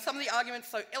some of the arguments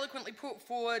so eloquently put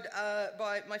forward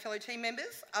by my fellow team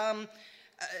members,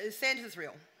 Santa's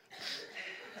real.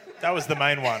 That was the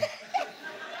main one.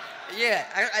 Yeah,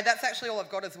 that's actually all I've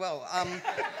got as well.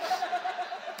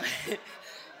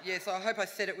 Yeah, so I hope I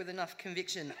said it with enough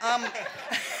conviction.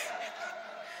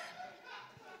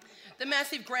 The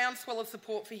massive groundswell of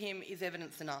support for him is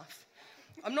evidence enough.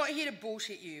 I'm not here to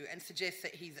bullshit you and suggest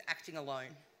that he's acting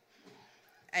alone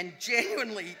and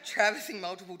genuinely traversing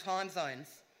multiple time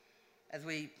zones, as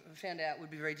we found out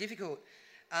would be very difficult.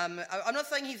 I'm not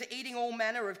saying he's eating all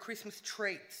manner of Christmas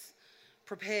treats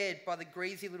prepared by the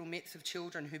greasy little mitts of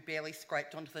children who barely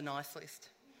scraped onto the nice list.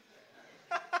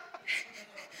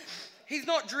 He's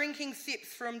not drinking sips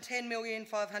from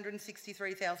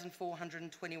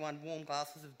 10,563,421 warm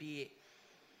glasses of beer.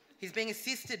 He's being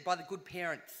assisted by the good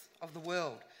parents of the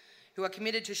world who are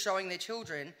committed to showing their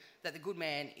children that the good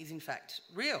man is in fact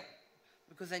real,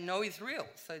 because they know he's real,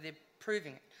 so they're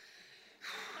proving it.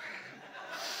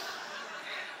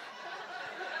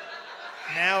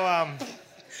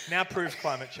 Now prove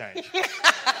climate change.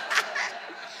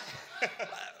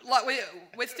 Like,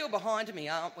 we're still behind me,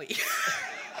 aren't we?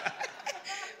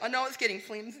 I know it's getting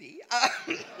flimsy.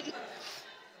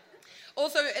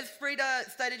 Also, as Frida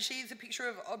stated, she is a picture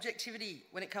of objectivity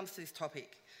when it comes to this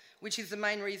topic, which is the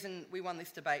main reason we won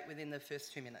this debate within the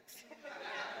first 2 minutes.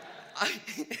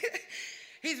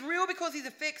 He's real because his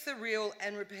effects are real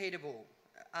and repeatable.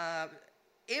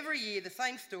 Every year, the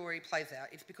same story plays out.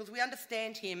 It's because we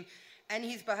understand him and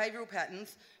his behavioural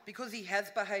patterns, because he has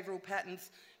behavioural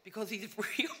patterns, because he's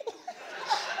real.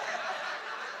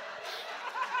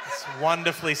 It's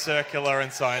wonderfully circular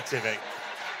and scientific.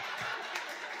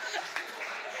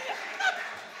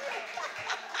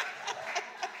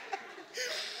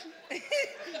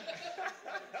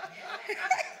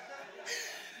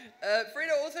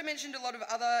 Frida also mentioned a lot of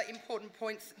other important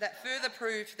points that further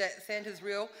proved that Santa's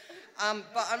real,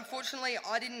 but unfortunately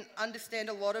I didn't understand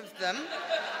a lot of them,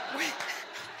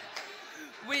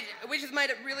 which has made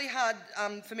it really hard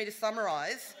for me to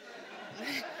summarise.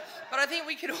 But I think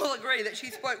we can all agree that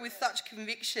she spoke with such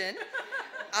conviction,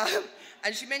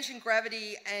 and she mentioned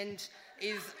gravity and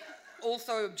is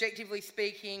also, objectively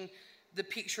speaking, the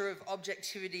picture of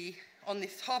objectivity on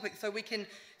this topic. So we can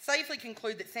safely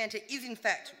conclude that Santa is in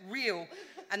fact real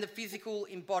and the physical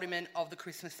embodiment of the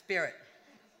Christmas spirit.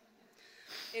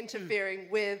 Interfering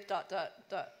with ... Not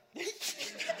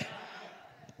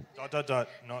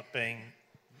being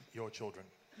your children.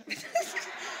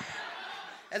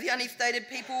 As Yanni stated,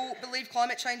 people believe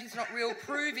climate change is not real,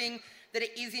 proving that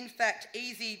it is in fact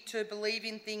easy to believe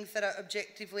in things that are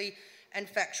objectively and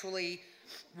factually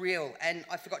real. And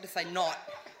I forgot to say not.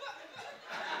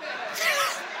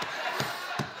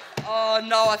 Oh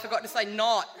no, I forgot to say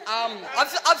not.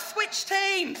 I've switched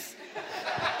teams.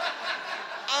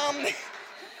 I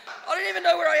don't even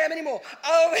know where I am anymore.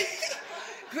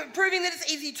 Proving that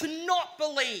it's easy to not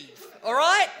believe, all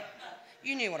right?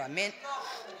 You knew what I meant.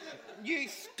 You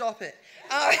stop it.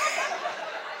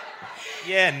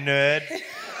 Yeah, nerd.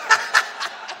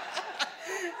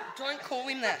 Don't call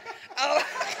him that.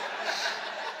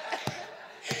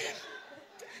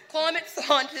 Climate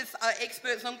scientists are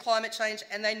experts on climate change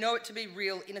and they know it to be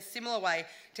real in a similar way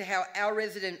to how our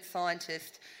resident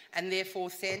scientist and therefore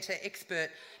Santa expert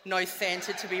knows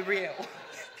Santa to be real.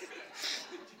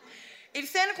 If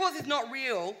Santa Claus is not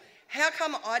real, how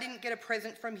come I didn't get a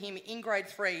present from him in grade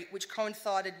 3 which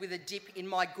coincided with a dip in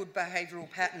my good behavioural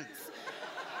patterns?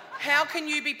 How can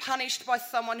you be punished by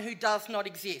someone who does not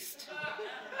exist?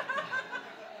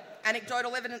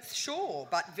 Anecdotal evidence, sure,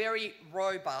 but very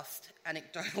robust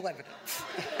anecdotal evidence.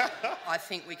 I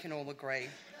think we can all agree.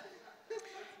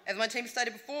 As my team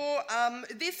stated before,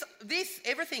 this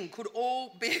everything could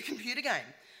all be a computer game.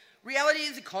 Reality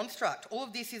is a construct. All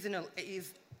of this is an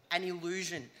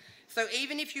illusion. So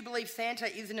even if you believe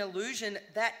Santa is an illusion,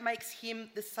 that makes him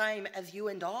the same as you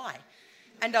and I.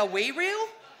 And are we real?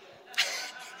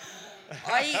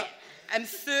 I am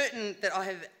certain that I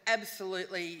have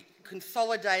absolutely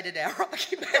consolidated our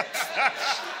arguments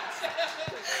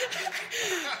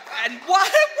and won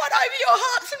over your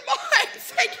hearts and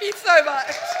minds. Thank you so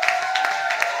much.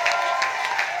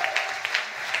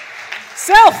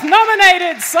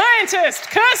 Self-nominated scientist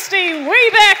Kirsty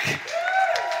Wiebeck.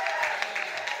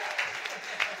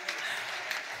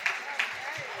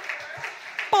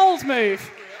 Bold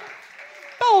move.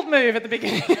 Bold move at the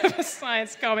beginning of a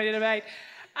science comedy debate.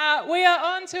 We are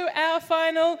on to our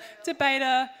final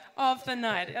debater of the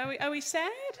night. Are we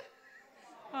sad?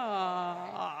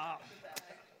 Oh,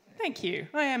 thank you.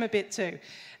 I am a bit too.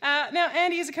 Now,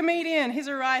 Andy is a comedian, he's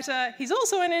a writer, he's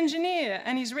also an engineer,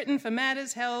 and he's written for Mad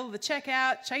as Hell, The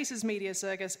Checkout, Chase's Media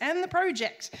Circus, and The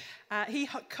Project. He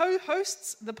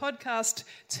co-hosts the podcast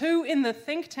Two in the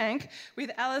Think Tank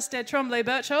with Alistair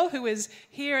Tremblay-Birchall, who was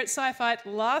here at Sci-Fight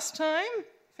last time.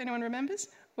 If anyone remembers.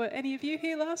 Were any of you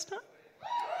here last time?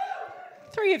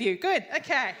 3 of you. Good.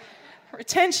 Okay.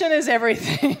 Retention is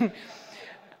everything.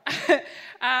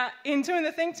 In Two in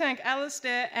the Think Tank,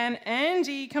 Alistair and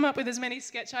Andy come up with as many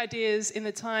sketch ideas in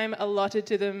the time allotted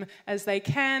to them as they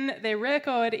can. Their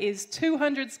record is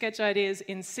 200 sketch ideas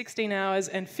in 16 hours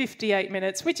and 58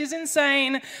 minutes, which is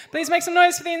insane. Please make some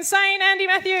noise for the insane Andy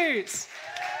Matthews.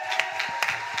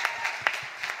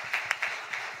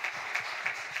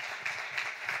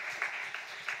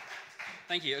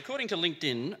 Thank you. According to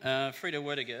LinkedIn, Frida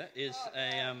Werdiger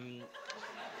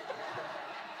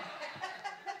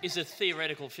is a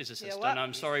theoretical physicist, and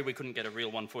I'm sorry we couldn't get a real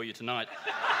one for you tonight.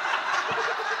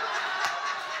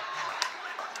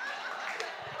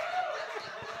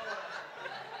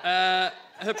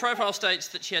 Her profile states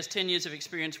that she has 10 years of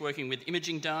experience working with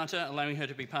imaging data, allowing her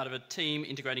to be part of a team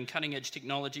integrating cutting-edge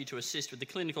technology to assist with the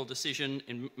clinical decision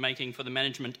in making for the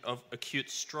management of acute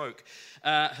stroke.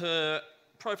 Her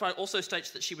profile also states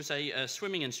that she was a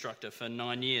swimming instructor for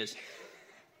 9 years,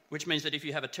 which means that if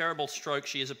you have a terrible stroke,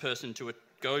 she is a person to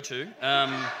go to,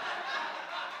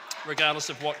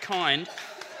 regardless of what kind.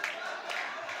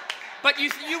 But you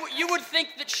would think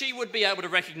that she would be able to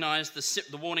recognise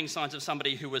the warning signs of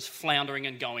somebody who was floundering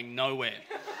and going nowhere.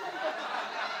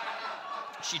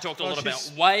 She talked a lot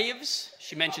about waves.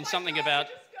 She mentioned something about...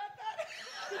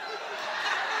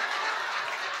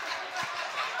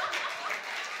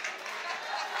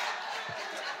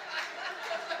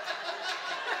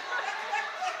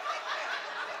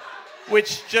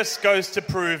 Which just goes to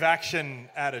prove action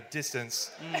at a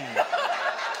distance.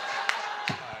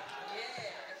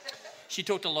 She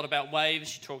talked a lot about waves.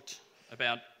 She talked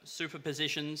about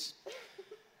superpositions.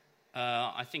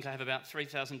 I think I have about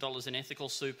 $3,000 in ethical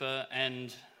super and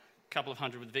a couple of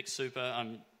hundred with Vic super.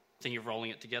 I'm thinking of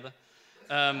rolling it together.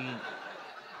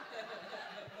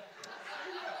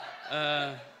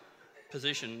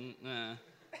 Position.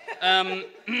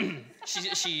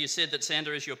 She said that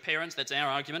Santa is your parents. That's our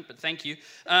argument, but thank you.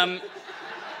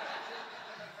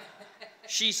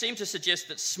 She seemed to suggest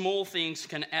that small things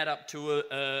can add up to,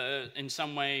 in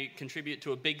some way, contribute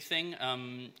to a big thing.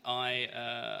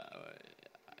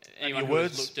 Anyone who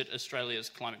has looked at Australia's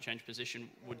climate change position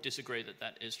would disagree that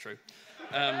that is true.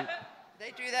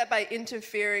 They do that by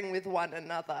interfering with one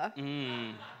another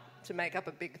to make up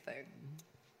a big thing.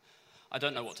 I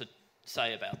don't know what to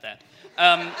say about that.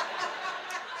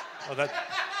 Well,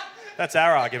 that's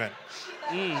our argument.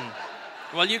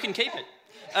 Well, you can keep it.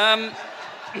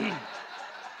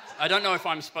 I don't know if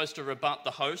I'm supposed to rebut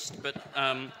the host, but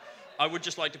I would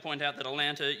just like to point out that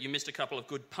Atlanta, you missed a couple of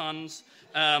good puns.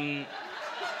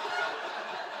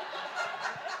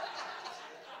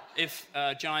 If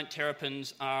giant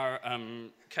terrapins are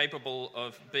capable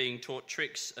of being taught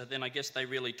tricks, then I guess they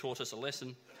really taught us a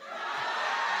lesson.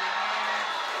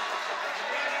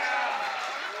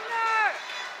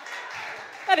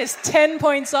 That is 10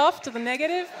 points off to the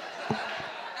negative.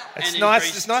 It's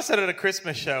nice that at a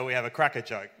Christmas show we have a cracker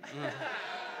joke.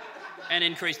 And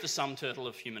increase the sum total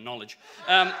of human knowledge.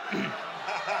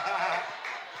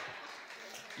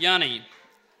 Yanni,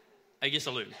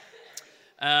 Agisalu.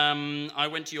 I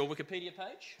went to your Wikipedia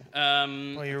page.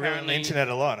 Well, you're really on the internet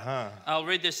a lot, huh? I'll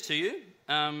read this to you.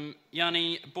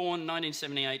 Yanni, born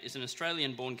 1978, is an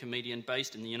Australian-born comedian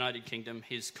based in the United Kingdom.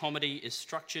 His comedy is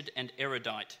structured and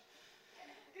erudite.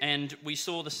 And we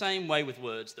saw the same way with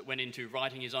words that went into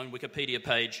writing his own Wikipedia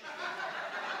page.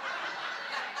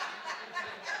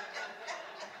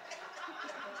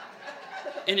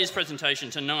 In his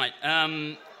presentation tonight.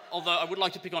 Although I would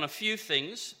like to pick on a few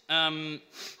things. He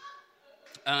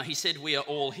said we are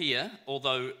all here,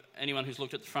 although anyone who's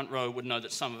looked at the front row would know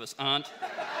that some of us aren't.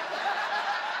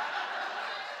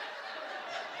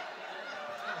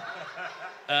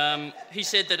 He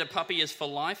said that a puppy is for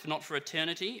life, not for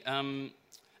eternity.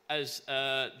 As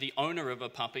the owner of a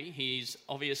puppy, he's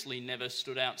obviously never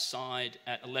stood outside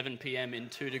at 11 p.m. in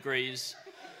 2 degrees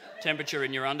temperature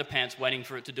in your underpants waiting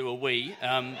for it to do a wee.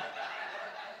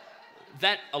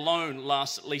 That alone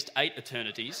lasts at least 8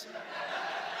 eternities.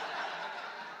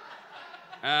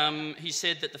 He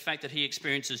said that the fact that he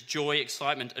experiences joy,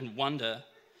 excitement and wonder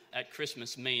at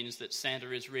Christmas means that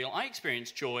Santa is real. I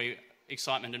experience joy,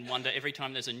 excitement and wonder every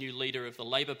time there's a new leader of the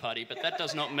Labor Party, but that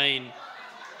does not mean...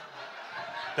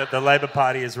 That the Labor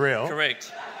Party is real? Correct.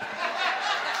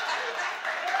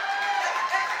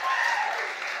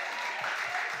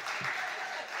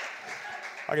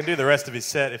 I can do the rest of his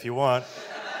set if you want.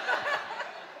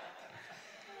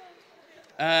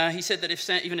 He said that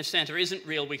even if Santa isn't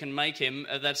real, we can make him.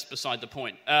 That's beside the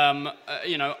point.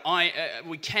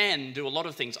 We can do a lot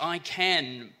of things. I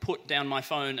can put down my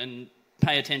phone and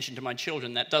pay attention to my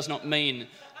children. That does not mean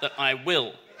that I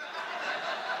will.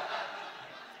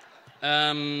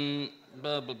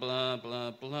 Blah, blah, blah,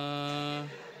 blah, blah.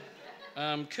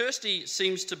 Kirsty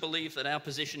seems to believe that our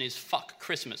position is fuck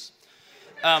Christmas.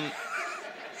 That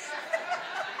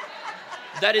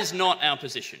is not our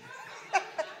position.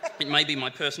 It may be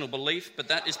my personal belief, but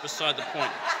that is beside the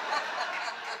point.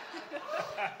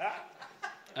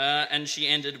 And she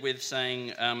ended with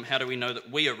saying, how do we know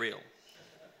that we are real?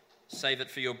 Save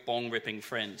it for your bong-ripping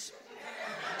friends.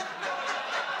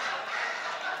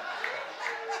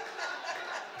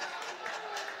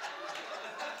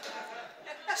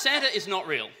 Santa is not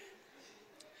real.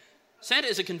 Santa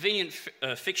is a convenient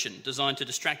fiction designed to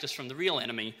distract us from the real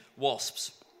enemy,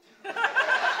 wasps.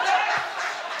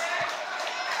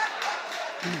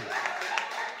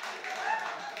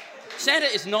 Santa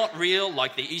is not real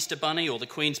like the Easter Bunny or the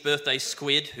Queen's birthday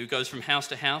squid who goes from house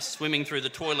to house, swimming through the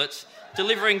toilets,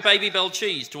 delivering Baby Bell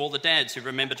cheese to all the dads who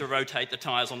remember to rotate the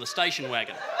tyres on the station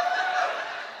wagon.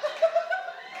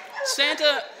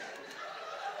 Santa...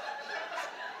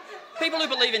 People who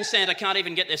believe in Santa can't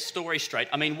even get their story straight.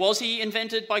 I mean, was he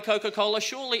invented by Coca-Cola?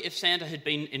 Surely if Santa had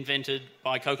been invented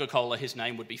by Coca-Cola, his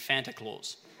name would be Fanta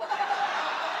Claus.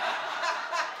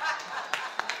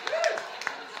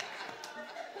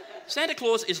 Santa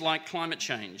Claus is like climate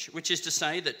change, which is to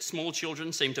say that small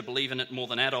children seem to believe in it more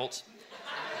than adults.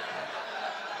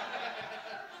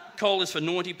 Coal is for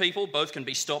naughty people. Both can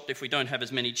be stopped if we don't have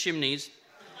as many chimneys.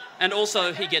 And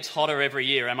also, he gets hotter every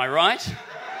year. Am I right?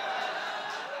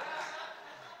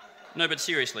 No, but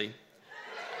seriously.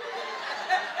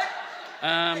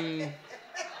 As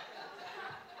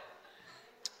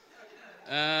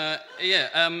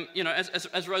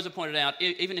Rosa pointed out,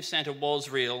 even if Santa was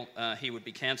real, he would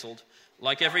be cancelled.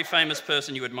 Like every famous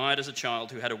person you admired as a child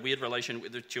who had a weird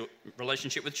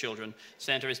relationship with children,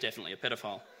 Santa is definitely a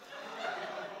pedophile.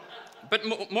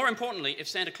 But more importantly, if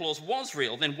Santa Claus was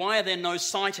real, then why are there no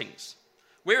sightings?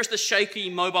 Where is the shaky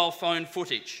mobile phone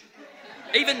footage?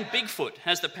 Even Bigfoot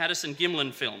has the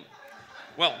Patterson-Gimlin film.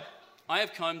 Well, I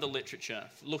have combed the literature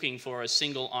looking for a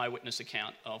single eyewitness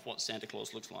account of what Santa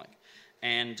Claus looks like.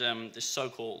 And this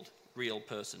so-called real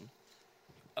person.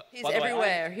 He's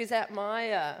everywhere. He's at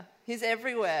Maya. He's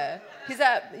everywhere.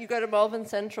 You go to Melbourne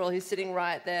Central, he's sitting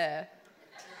right there.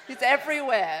 He's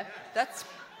everywhere. That's...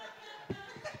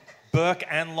 Burke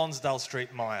and Lonsdale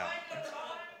Street, Maya.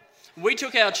 We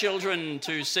took our children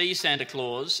to see Santa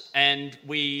Claus, and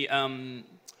we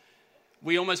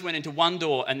almost went into one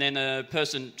door, and then a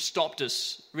person stopped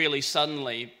us really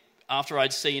suddenly after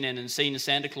I'd seen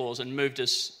Santa Claus and moved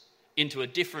us into a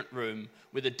different room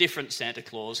with a different Santa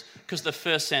Claus because the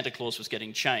first Santa Claus was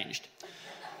getting changed.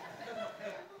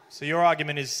 So your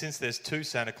argument is since there's two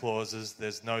Santa Clauses,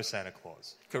 there's no Santa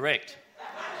Claus? Correct.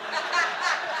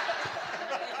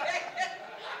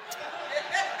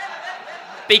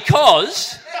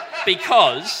 Because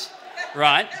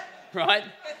Right?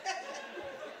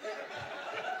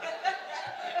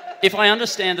 If I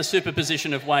understand the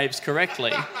superposition of waves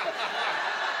correctly,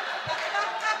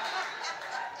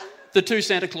 the two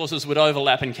Santa Clauses would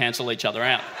overlap and cancel each other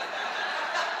out.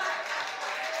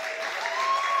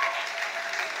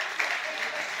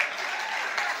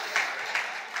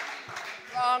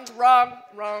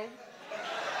 Wrong.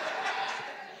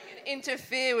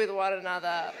 Interfere with one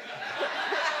another.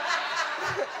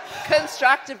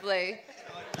 Constructively.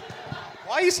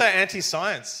 Why are you so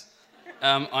anti-science?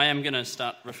 I am going to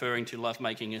start referring to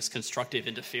lovemaking as constructive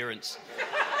interference.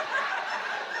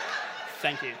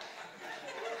 Thank you.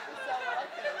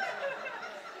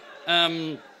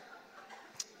 I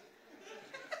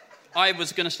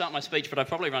was going to start my speech, but I've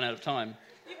probably run out of time.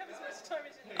 You have as much time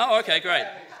as you need. Oh, okay, great.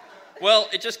 Well,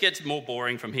 it just gets more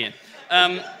boring from here.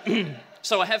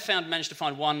 So I have managed to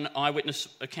find one eyewitness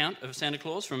account of Santa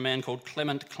Claus from a man called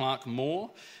Clement Clark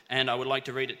Moore, and I would like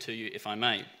to read it to you, if I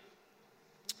may.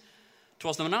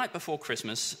 "'Twas the night before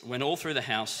Christmas, when all through the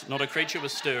house not a creature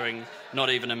was stirring,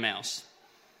 not even a mouse.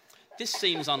 This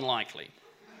seems unlikely,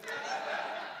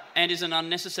 and is an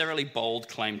unnecessarily bold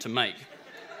claim to make.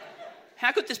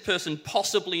 How could this person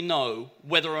possibly know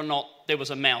whether or not there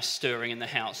was a mouse stirring in the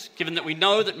house, given that we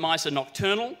know that mice are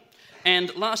nocturnal,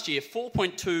 and last year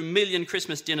 4.2 million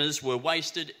Christmas dinners were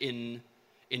wasted in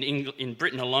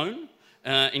Britain alone,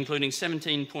 including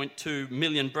 17.2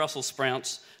 million Brussels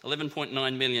sprouts,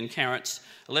 11.9 million carrots,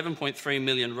 11.3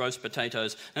 million roast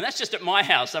potatoes, and that's just at my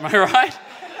house, am I right?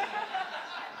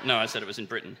 No, I said it was in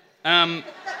Britain.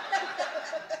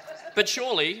 But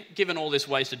surely, given all this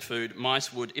wasted food,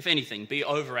 mice would, if anything, be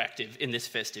overactive in this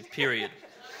festive period.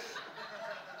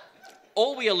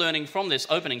 All we are learning from this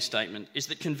opening statement is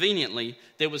that conveniently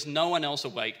there was no one else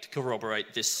awake to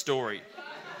corroborate this story.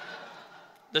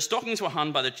 The stockings were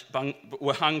hung by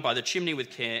the chimney with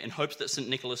care in hopes that St.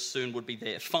 Nicholas soon would be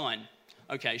there. Fine.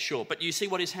 Okay, sure. But you see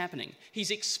what is happening.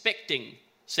 He's expecting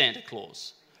Santa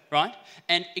Claus, right?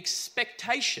 And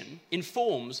expectation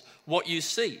informs what you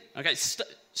see. Okay,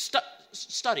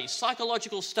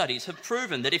 psychological studies have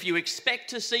proven that if you expect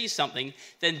to see something,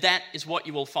 then that is what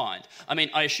you will find. I mean,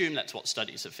 I assume that's what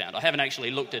studies have found. I haven't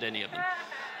actually looked at any of them.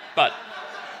 But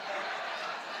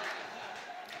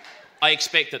I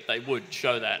expect that they would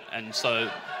show that, and so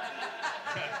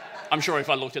I'm sure if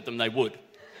I looked at them, they would.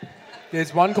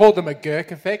 There's one called the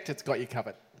McGurk effect. It's got you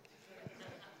covered.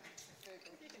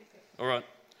 All right.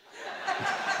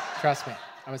 Trust me,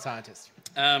 I'm a scientist.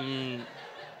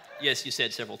 Yes, you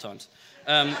said several times.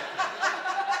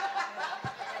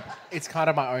 It's kind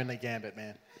of my only gambit,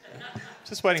 man.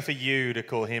 Just waiting for you to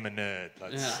call him a nerd.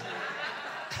 Yeah.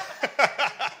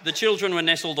 The children were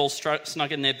nestled all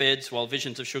snug in their beds while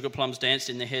visions of sugar plums danced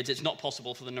in their heads. It's not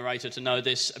possible for the narrator to know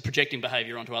this. Projecting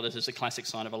behaviour onto others is a classic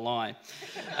sign of a lie.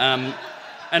 And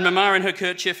Mama in her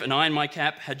kerchief and I in my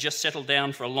cap had just settled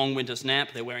down for a long winter's nap.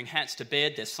 They're wearing hats to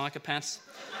bed. They're psychopaths.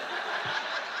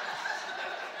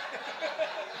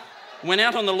 When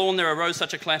out on the lawn there arose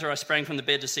such a clatter, I sprang from the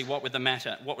bed to see what was the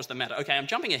matter. Okay, I'm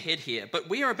jumping ahead here, but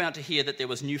we are about to hear that there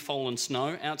was new fallen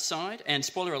snow outside, and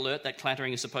spoiler alert, that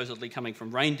clattering is supposedly coming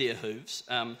from reindeer hooves.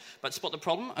 But spot the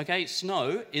problem, okay,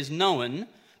 snow is known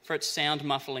for its sound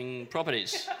muffling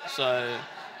properties, so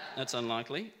that's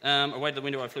unlikely. Away to the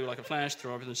window I flew like a flash,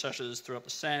 threw open the sashes, threw up the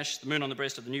sash, the moon on the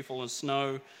breast of the new fallen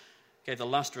snow gave the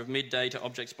lustre of midday to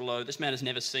objects below. This man has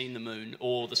never seen the moon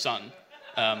or the sun.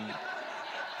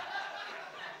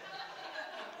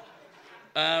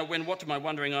 When what to my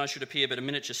wondering eyes should appear but a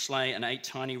miniature sleigh and 8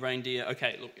 tiny reindeer.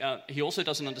 Okay, look, he also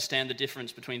doesn't understand the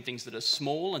difference between things that are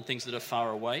small and things that are far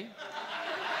away.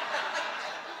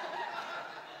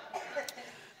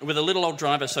 With a little old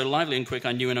driver so lively and quick,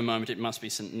 I knew in a moment it must be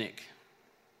St. Nick.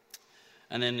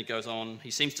 And then it goes on.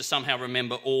 He seems to somehow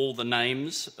remember all the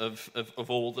names of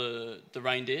all the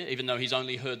reindeer, even though he's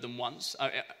only heard them once.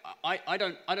 I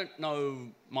don't know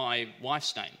my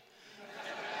wife's name.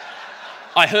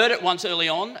 I heard it once early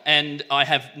on, and I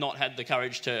have not had the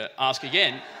courage to ask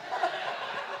again.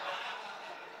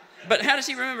 But how does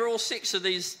he remember all 6 of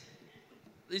these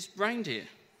reindeer?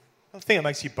 I think it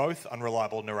makes you both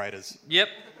unreliable narrators. Yep.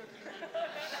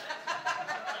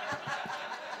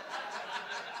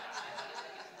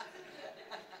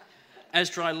 As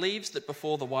dry leaves that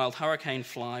before the wild hurricane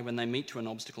fly when they meet to an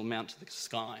obstacle mount to the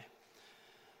sky.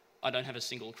 I don't have a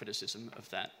single criticism of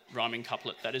that rhyming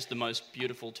couplet. That is the most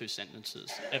beautiful 2 sentences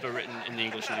ever written in the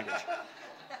English language.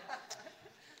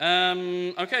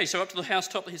 Okay, so up to the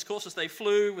housetop his coursers they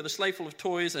flew, with a sleigh full of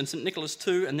toys, and St. Nicholas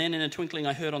too, and then in a twinkling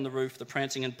I heard on the roof the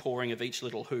prancing and pawing of each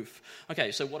little hoof.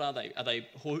 Okay, so what are they? Are they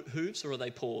hooves or are they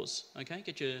paws? Okay,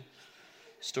 get your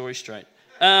story straight.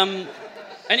 And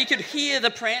he could hear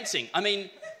the prancing. I mean,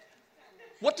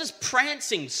 what does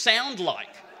prancing sound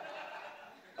like?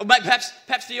 Or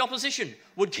perhaps the opposition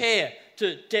would care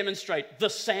to demonstrate the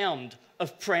sound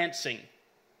of prancing.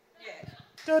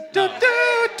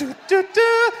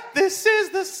 This is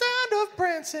the sound of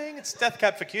prancing. It's Death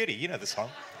Cab for Cutie. You know the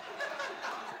song.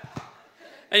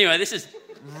 Anyway, this is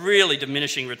really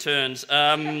diminishing returns.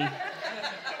 I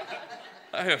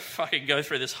gotta fucking go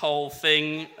through this whole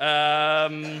thing.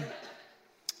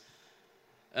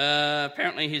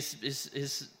 Apparently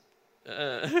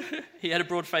he had a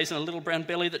broad face and a little brown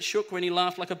belly that shook when he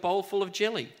laughed like a bowl full of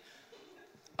jelly.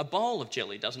 A bowl of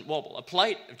jelly doesn't wobble. A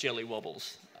plate of jelly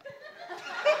wobbles.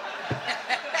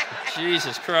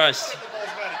 Jesus Christ.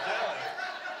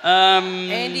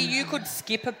 Andy, you could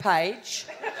skip a page.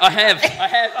 I have.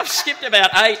 I've skipped about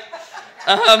 8.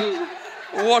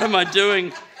 What am I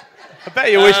doing? I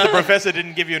bet you wish the professor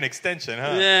didn't give you an extension,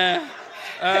 huh? Yeah.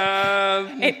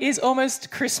 It is almost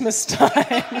Christmas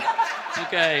time.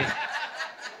 Okay.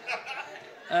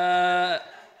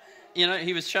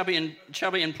 He was chubby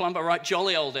and plump, right?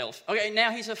 Jolly old elf. Okay,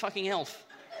 now he's a fucking elf.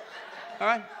 All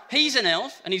right? He's an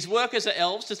elf, and his workers are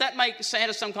elves. Does that make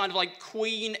Santa some kind of, like,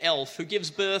 queen elf who gives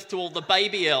birth to all the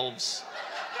baby elves?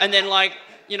 And then, like,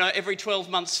 every 12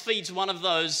 months feeds one of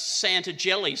those Santa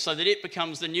jelly so that it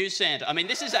becomes the new Santa. I mean,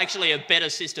 this is actually a better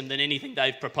system than anything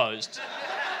they've proposed.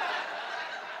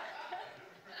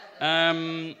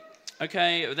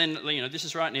 Okay, then, this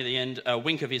is right near the end. A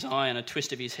wink of his eye and a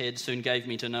twist of his head soon gave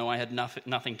me to know I had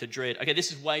nothing to dread. Okay,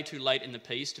 this is way too late in the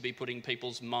piece to be putting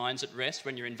people's minds at rest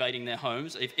when you're invading their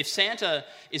homes. If Santa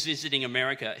is visiting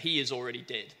America, he is already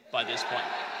dead by this point.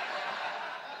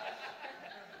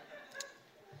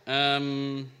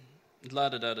 And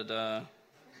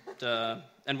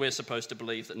we're supposed to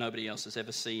believe that nobody else has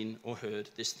ever seen or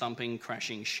heard this thumping,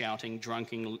 crashing, shouting,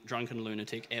 drunken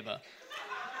lunatic ever.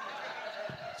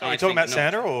 So are we talking about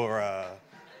Santa or...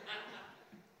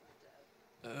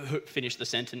 Finish the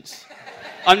sentence.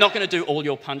 I'm not going to do all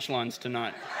your punchlines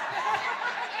tonight.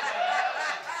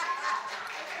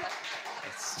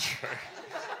 That's true.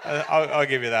 I'll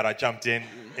give you that. I jumped in.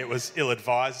 It was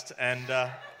ill-advised, and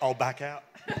I'll back out.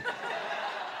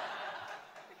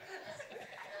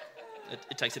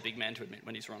 It takes a big man to admit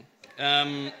when he's wrong.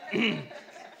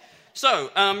 So,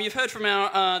 you've heard from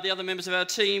the other members of our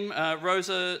team.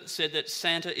 Rosa said that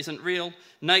Santa isn't real.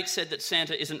 Nate said that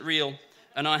Santa isn't real.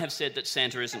 And I have said that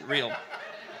Santa isn't real.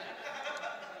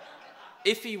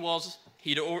 If he was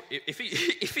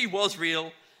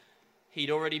real, he'd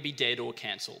already be dead or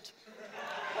cancelled.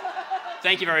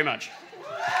 Thank you very much.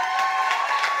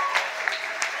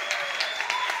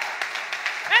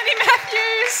 Andy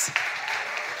Matthews.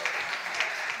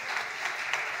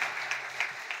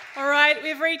 All right,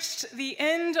 we've reached the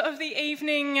end of the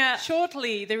evening.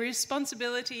 Shortly, the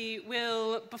responsibility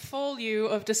will befall you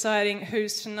of deciding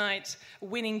whose tonight's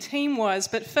winning team was.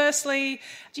 But firstly,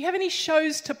 do you have any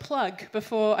shows to plug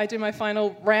before I do my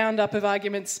final roundup of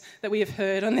arguments that we have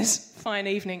heard on this fine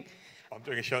evening? I'm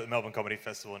doing a show at the Melbourne Comedy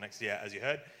Festival next year, as you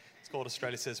heard. It's called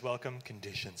Australia Says Welcome,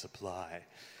 Conditions Apply.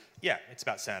 Yeah, it's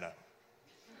about Santa.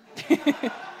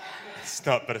 It's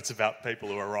not, but it's about people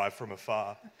who arrive from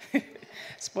afar.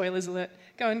 Spoilers alert.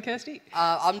 Go on, Kirsty.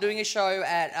 I'm doing a show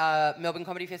at Melbourne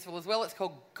Comedy Festival as well. It's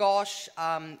called Gosh.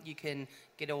 You can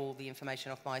get all the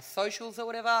information off my socials or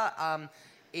whatever.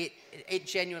 It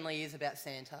genuinely is about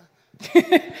Santa.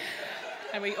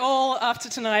 And we all, after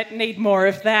tonight, need more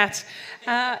of that.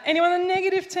 Anyone on the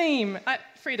negative team?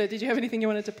 Frida, did you have anything you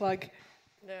wanted to plug?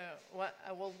 No.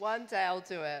 Well, one day I'll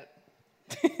do it.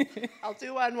 I'll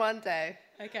do one day.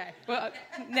 Okay. Well,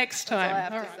 next time.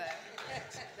 That's all I have to say.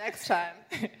 Next time.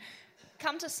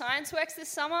 Come to Science Works this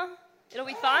summer. It'll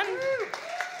be fun.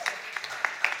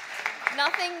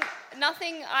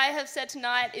 Nothing I have said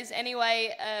tonight is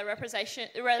anyway a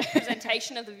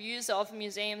representation of the views of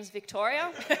Museums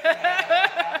Victoria.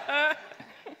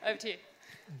 Over to you.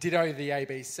 Ditto the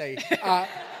ABC.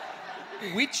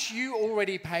 Which you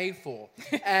already paid for.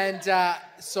 And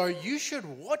so you should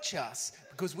watch us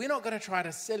because we're not going to try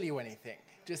to sell you anything.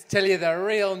 Just tell you the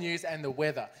real news and the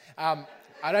weather.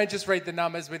 I don't just read the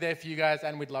numbers. We're there for you guys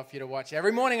and we'd love for you to watch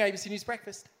every morning ABC News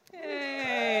Breakfast.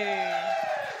 Yay.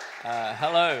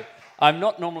 Hello. I'm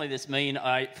not normally this mean.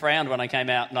 I frowned when I came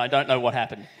out and I don't know what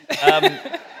happened.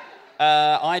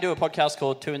 I do a podcast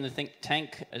called Two in the Think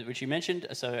Tank, which you mentioned,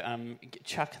 so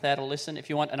chuck that a listen if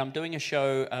you want. And I'm doing a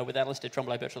show with Alistair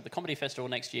Tremblay-Birchall at the Comedy Festival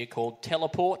next year called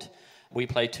Teleport. We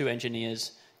play two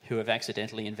engineers who have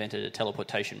accidentally invented a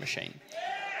teleportation machine.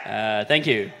 Thank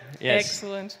you. Yes.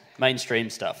 Excellent. Mainstream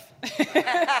stuff.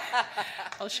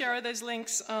 I'll share all those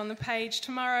links on the page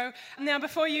tomorrow. Now,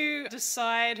 before you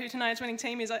decide who tonight's winning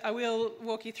team is, I will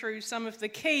walk you through some of the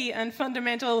key and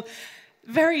fundamental,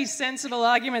 very sensible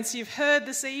arguments you've heard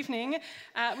this evening.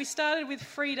 We started with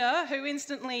Frida, who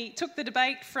instantly took the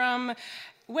debate from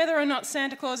whether or not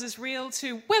Santa Claus is real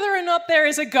to whether or not there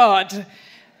is a God,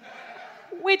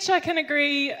 which I can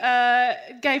agree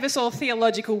gave us all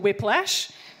theological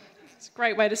whiplash. It's a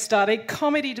great way to start a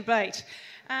comedy debate.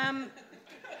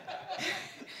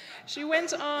 She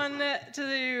went on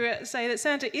to say that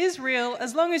Santa is real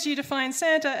as long as you define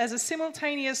Santa as a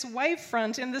simultaneous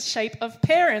wavefront in the shape of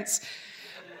parents,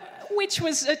 which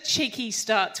was a cheeky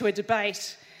start to a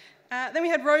debate. Then we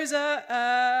had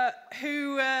Rosa,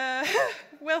 who...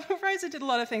 well, Rosa did a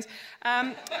lot of things.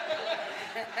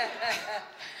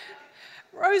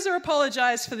 Rosa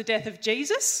apologised for the death of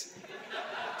Jesus.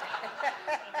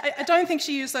 I don't think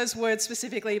she used those words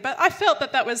specifically, but I felt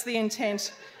that that was the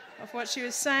intent of what she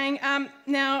was saying.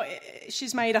 Now,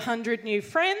 she's made 100 new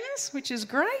friends, which is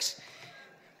great.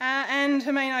 And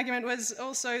her main argument was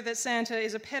also that Santa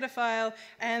is a pedophile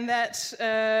and that...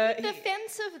 In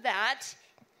defence of that,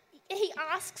 he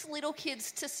asks little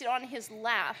kids to sit on his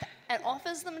lap and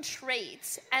offers them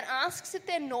treats and asks if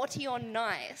they're naughty or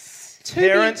nice.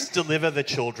 Parents deliver the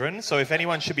children, so if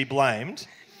anyone should be blamed...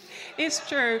 It's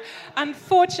true.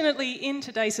 Unfortunately, in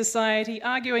today's society,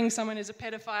 arguing someone is a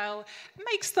pedophile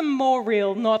makes them more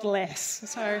real, not less.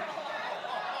 So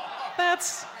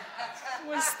that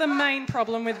was the main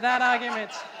problem with that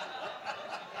argument.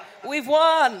 We've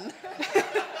won!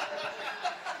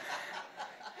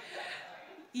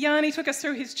 Yanni took us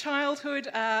through his childhood,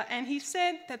 and he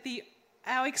said that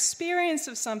our experience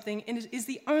of something is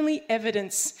the only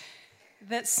evidence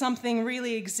that something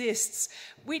really exists,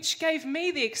 which gave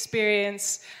me the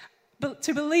experience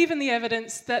to believe in the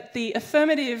evidence that the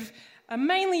affirmative are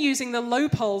mainly using the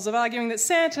loopholes of arguing that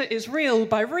Santa is real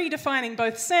by redefining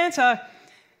both Santa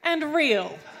and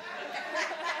real.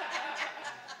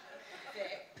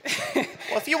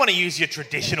 Well, if you want to use your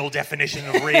traditional definition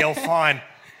of real, fine.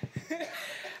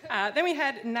 Then we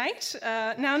had Nate.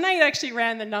 Now, Nate actually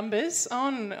ran the numbers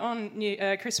on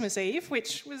Christmas Eve,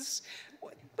 which was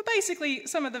basically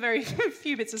some of the very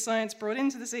few bits of science brought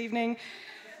into this evening.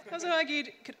 Also argued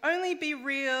it could only be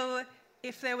real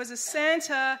if there was a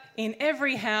Santa in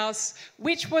every house,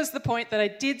 which was the point that I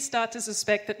did start to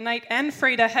suspect that Nate and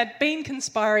Frida had been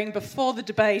conspiring before the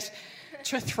debate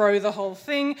to throw the whole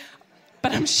thing,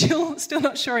 but I'm still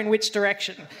not sure in which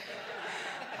direction.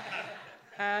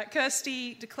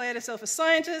 Kirsty declared herself a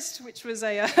scientist, which was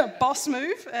a boss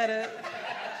move at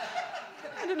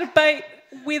a debate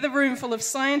with a room full of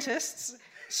scientists.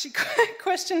 She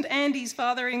questioned Andy's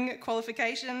fathering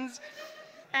qualifications,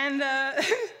 and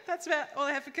that's about all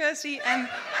I have for Kirsty. And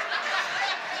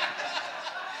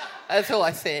that's all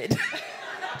I said.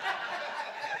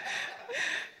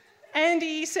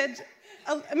 Andy said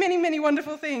many, many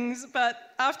wonderful things,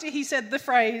 but after he said the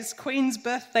phrase Queen's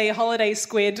Birthday Holiday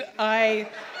Squid, I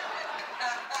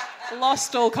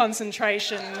lost all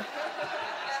concentration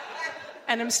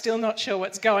and I'm still not sure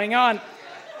what's going on.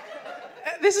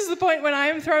 This is the point when I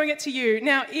am throwing it to you.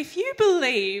 Now, if you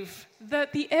believe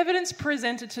that the evidence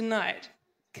presented tonight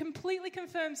completely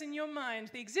confirms in your mind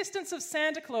the existence of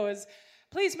Santa Claus,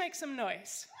 please make some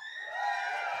noise.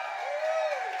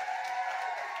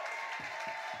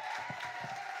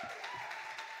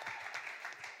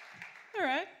 All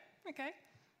right, okay.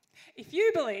 If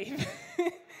you believe,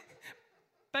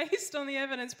 based on the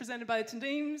evidence presented by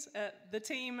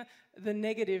the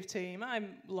negative team, I'm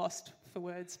lost for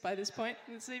words by this point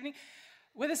this evening,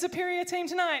 we're the superior team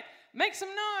tonight. Make some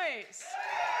noise.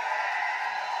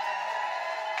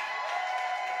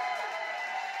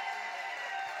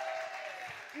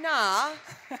 Nah.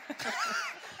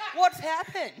 What's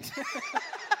happened?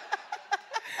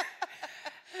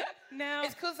 Now,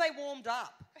 it's because they warmed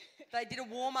up. They did a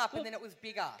warm-up and then it was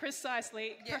bigger.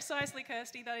 Precisely,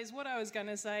 Kirsty, that is what I was going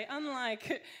to say.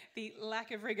 Unlike the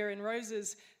lack of rigour in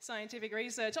Rose's scientific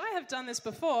research, I have done this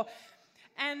before.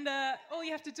 And all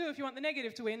you have to do if you want the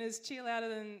negative to win is cheer louder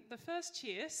than the first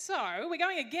cheer. So, we're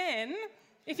going again.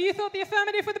 If you thought the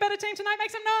affirmative were the better team tonight,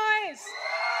 make some noise!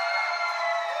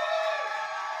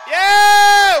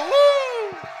 Yeah!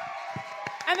 Woo!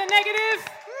 And the negative...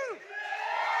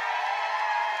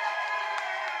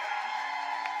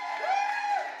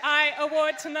 I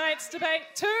award tonight's debate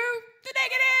to the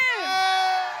negative!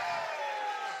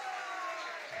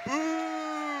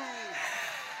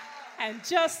 And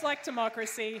just like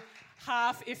democracy,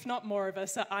 half, if not more of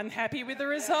us, are unhappy with the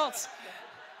results.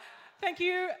 Thank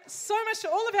you so much to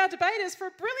all of our debaters for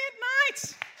a brilliant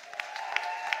night.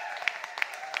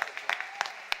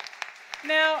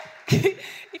 Now,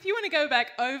 if you want to go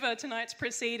back over tonight's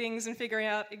proceedings and figure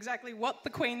out exactly what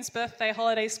the Queen's Birthday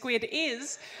Holiday Squid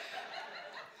is,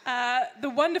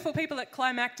 the wonderful people at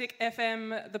Climactic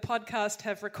FM, the podcast,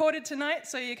 have recorded tonight,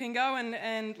 so you can go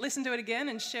and listen to it again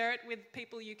and share it with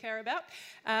people you care about.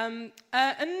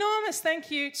 Enormous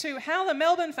thank you to Howler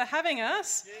Melbourne for having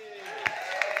us. Yay.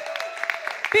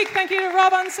 Big thank you to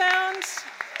Rob on sound.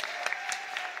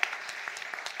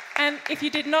 And if you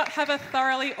did not have a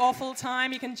thoroughly awful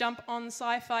time, you can jump on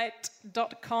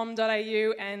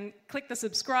scifight.com.au and click the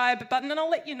subscribe button, and I'll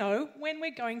let you know when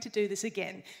we're going to do this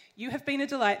again. You have been a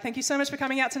delight. Thank you so much for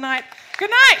coming out tonight. Good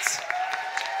night!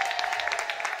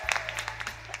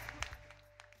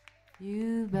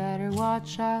 You better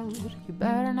watch out, you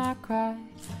better not cry,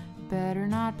 you better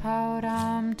not pout,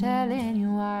 I'm telling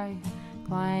you why.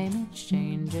 Climate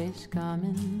change is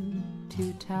coming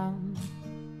to town.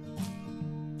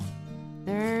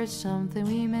 There's something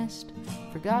we missed,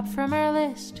 forgot from our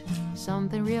list,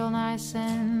 something real nice,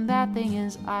 and that thing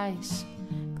is ice.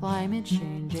 Climate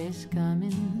change is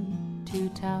coming to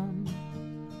town.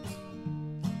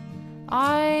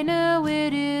 I know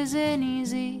it isn't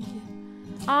easy,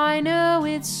 I know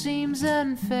it seems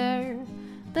unfair,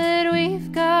 but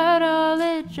we've got all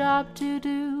a job to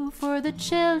do for the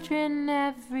children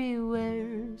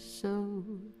everywhere. So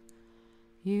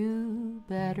you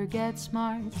better get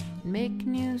smart and make a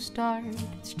new start.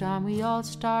 It's time we all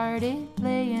started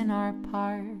playing our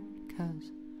part,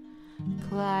 'cause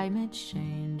climate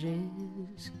change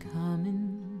is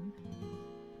coming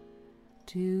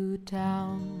to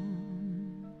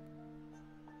town.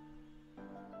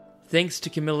 Thanks to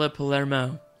Camilla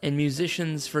Palermo and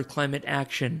Musicians for Climate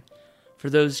Action for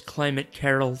those climate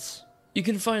carols. You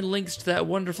can find links to that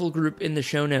wonderful group in the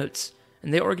show notes,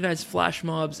 and they organize flash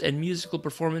mobs and musical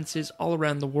performances all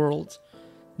around the world.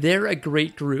 They're a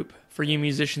great group for you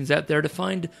musicians out there to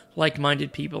find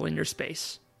like-minded people in your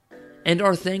space. And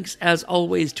our thanks, as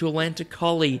always, to Alanta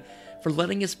Colley for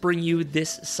letting us bring you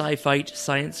this Sci-Fight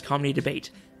science comedy debate.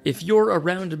 If you're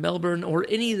around Melbourne or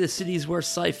any of the cities where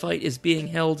Sci-Fight is being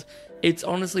held, it's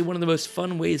honestly one of the most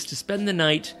fun ways to spend the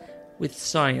night with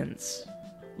science.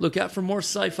 Look out for more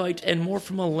Sci-Fight and more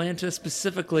from Alanta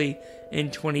specifically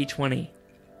in 2020.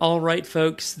 Alright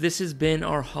folks, this has been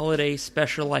our holiday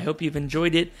special. I hope you've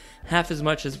enjoyed it half as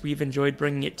much as we've enjoyed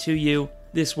bringing it to you.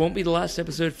 This won't be the last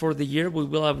episode for the year. We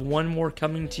will have one more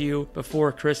coming to you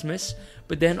before Christmas,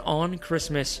 but then on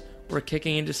Christmas, we're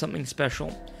kicking into something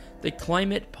special. The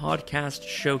Climate Podcast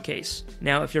Showcase.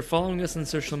 Now, if you're following us on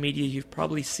social media, you've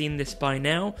probably seen this by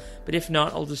now, but if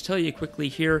not, I'll just tell you quickly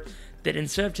here that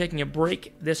instead of taking a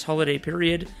break this holiday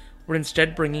period, we're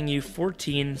instead bringing you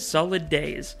 14 solid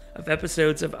days of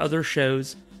episodes of other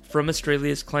shows from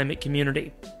Australia's climate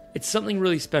community. It's something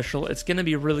really special, it's going to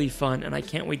be really fun, and I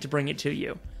can't wait to bring it to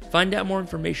you. Find out more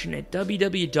information at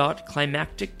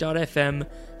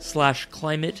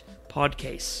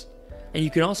www.climactic.fm/climatepodcast. And you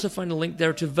can also find a link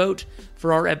there to vote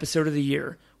for our episode of the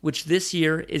year, which this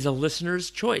year is a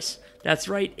listener's choice. That's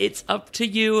right, it's up to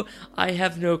you. I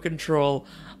have no control.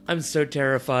 I'm so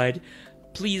terrified.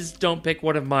 Please don't pick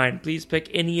one of mine. Please pick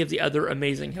any of the other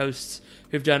amazing hosts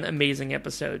who've done amazing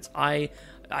episodes. I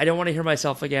don't want to hear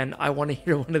myself again. I want to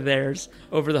hear one of theirs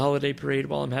over the holiday period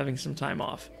while I'm having some time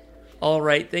off. All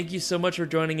right, thank you so much for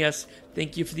joining us.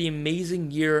 Thank you for the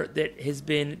amazing year that has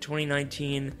been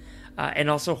 2019, and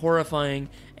also horrifying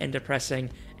and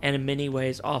depressing, and in many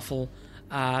ways awful.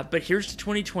 But here's to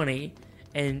 2020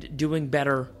 and doing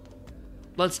better.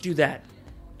 Let's do that.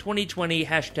 2020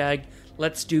 hashtag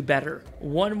let's do better.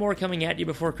 One more coming at you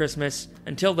before Christmas.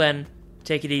 Until then,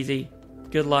 take it easy.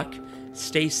 Good luck.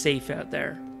 Stay safe out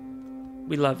there.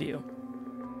 We love you.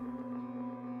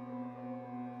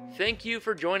 Thank you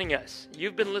for joining us.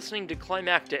 You've been listening to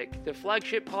Climactic, the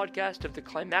flagship podcast of the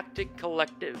Climactic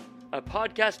Collective, a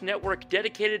podcast network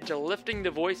dedicated to lifting the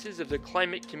voices of the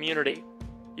climate community.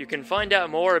 You can find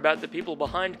out more about the people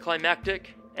behind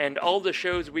Climactic and all the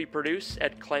shows we produce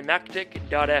at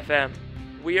climactic.fm.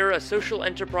 We are a social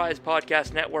enterprise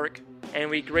podcast network, and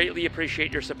we greatly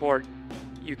appreciate your support.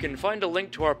 You can find a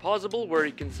link to our Pozible where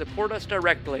you can support us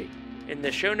directly in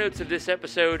the show notes of this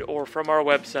episode or from our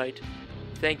website.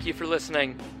 Thank you for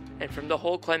listening, and from the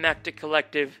whole Climactic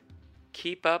Collective,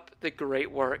 keep up the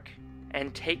great work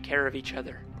and take care of each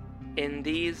other in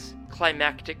these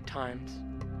climactic times.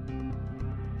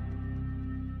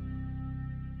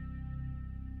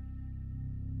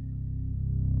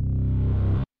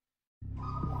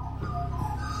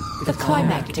 The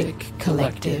Climactic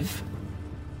Collective.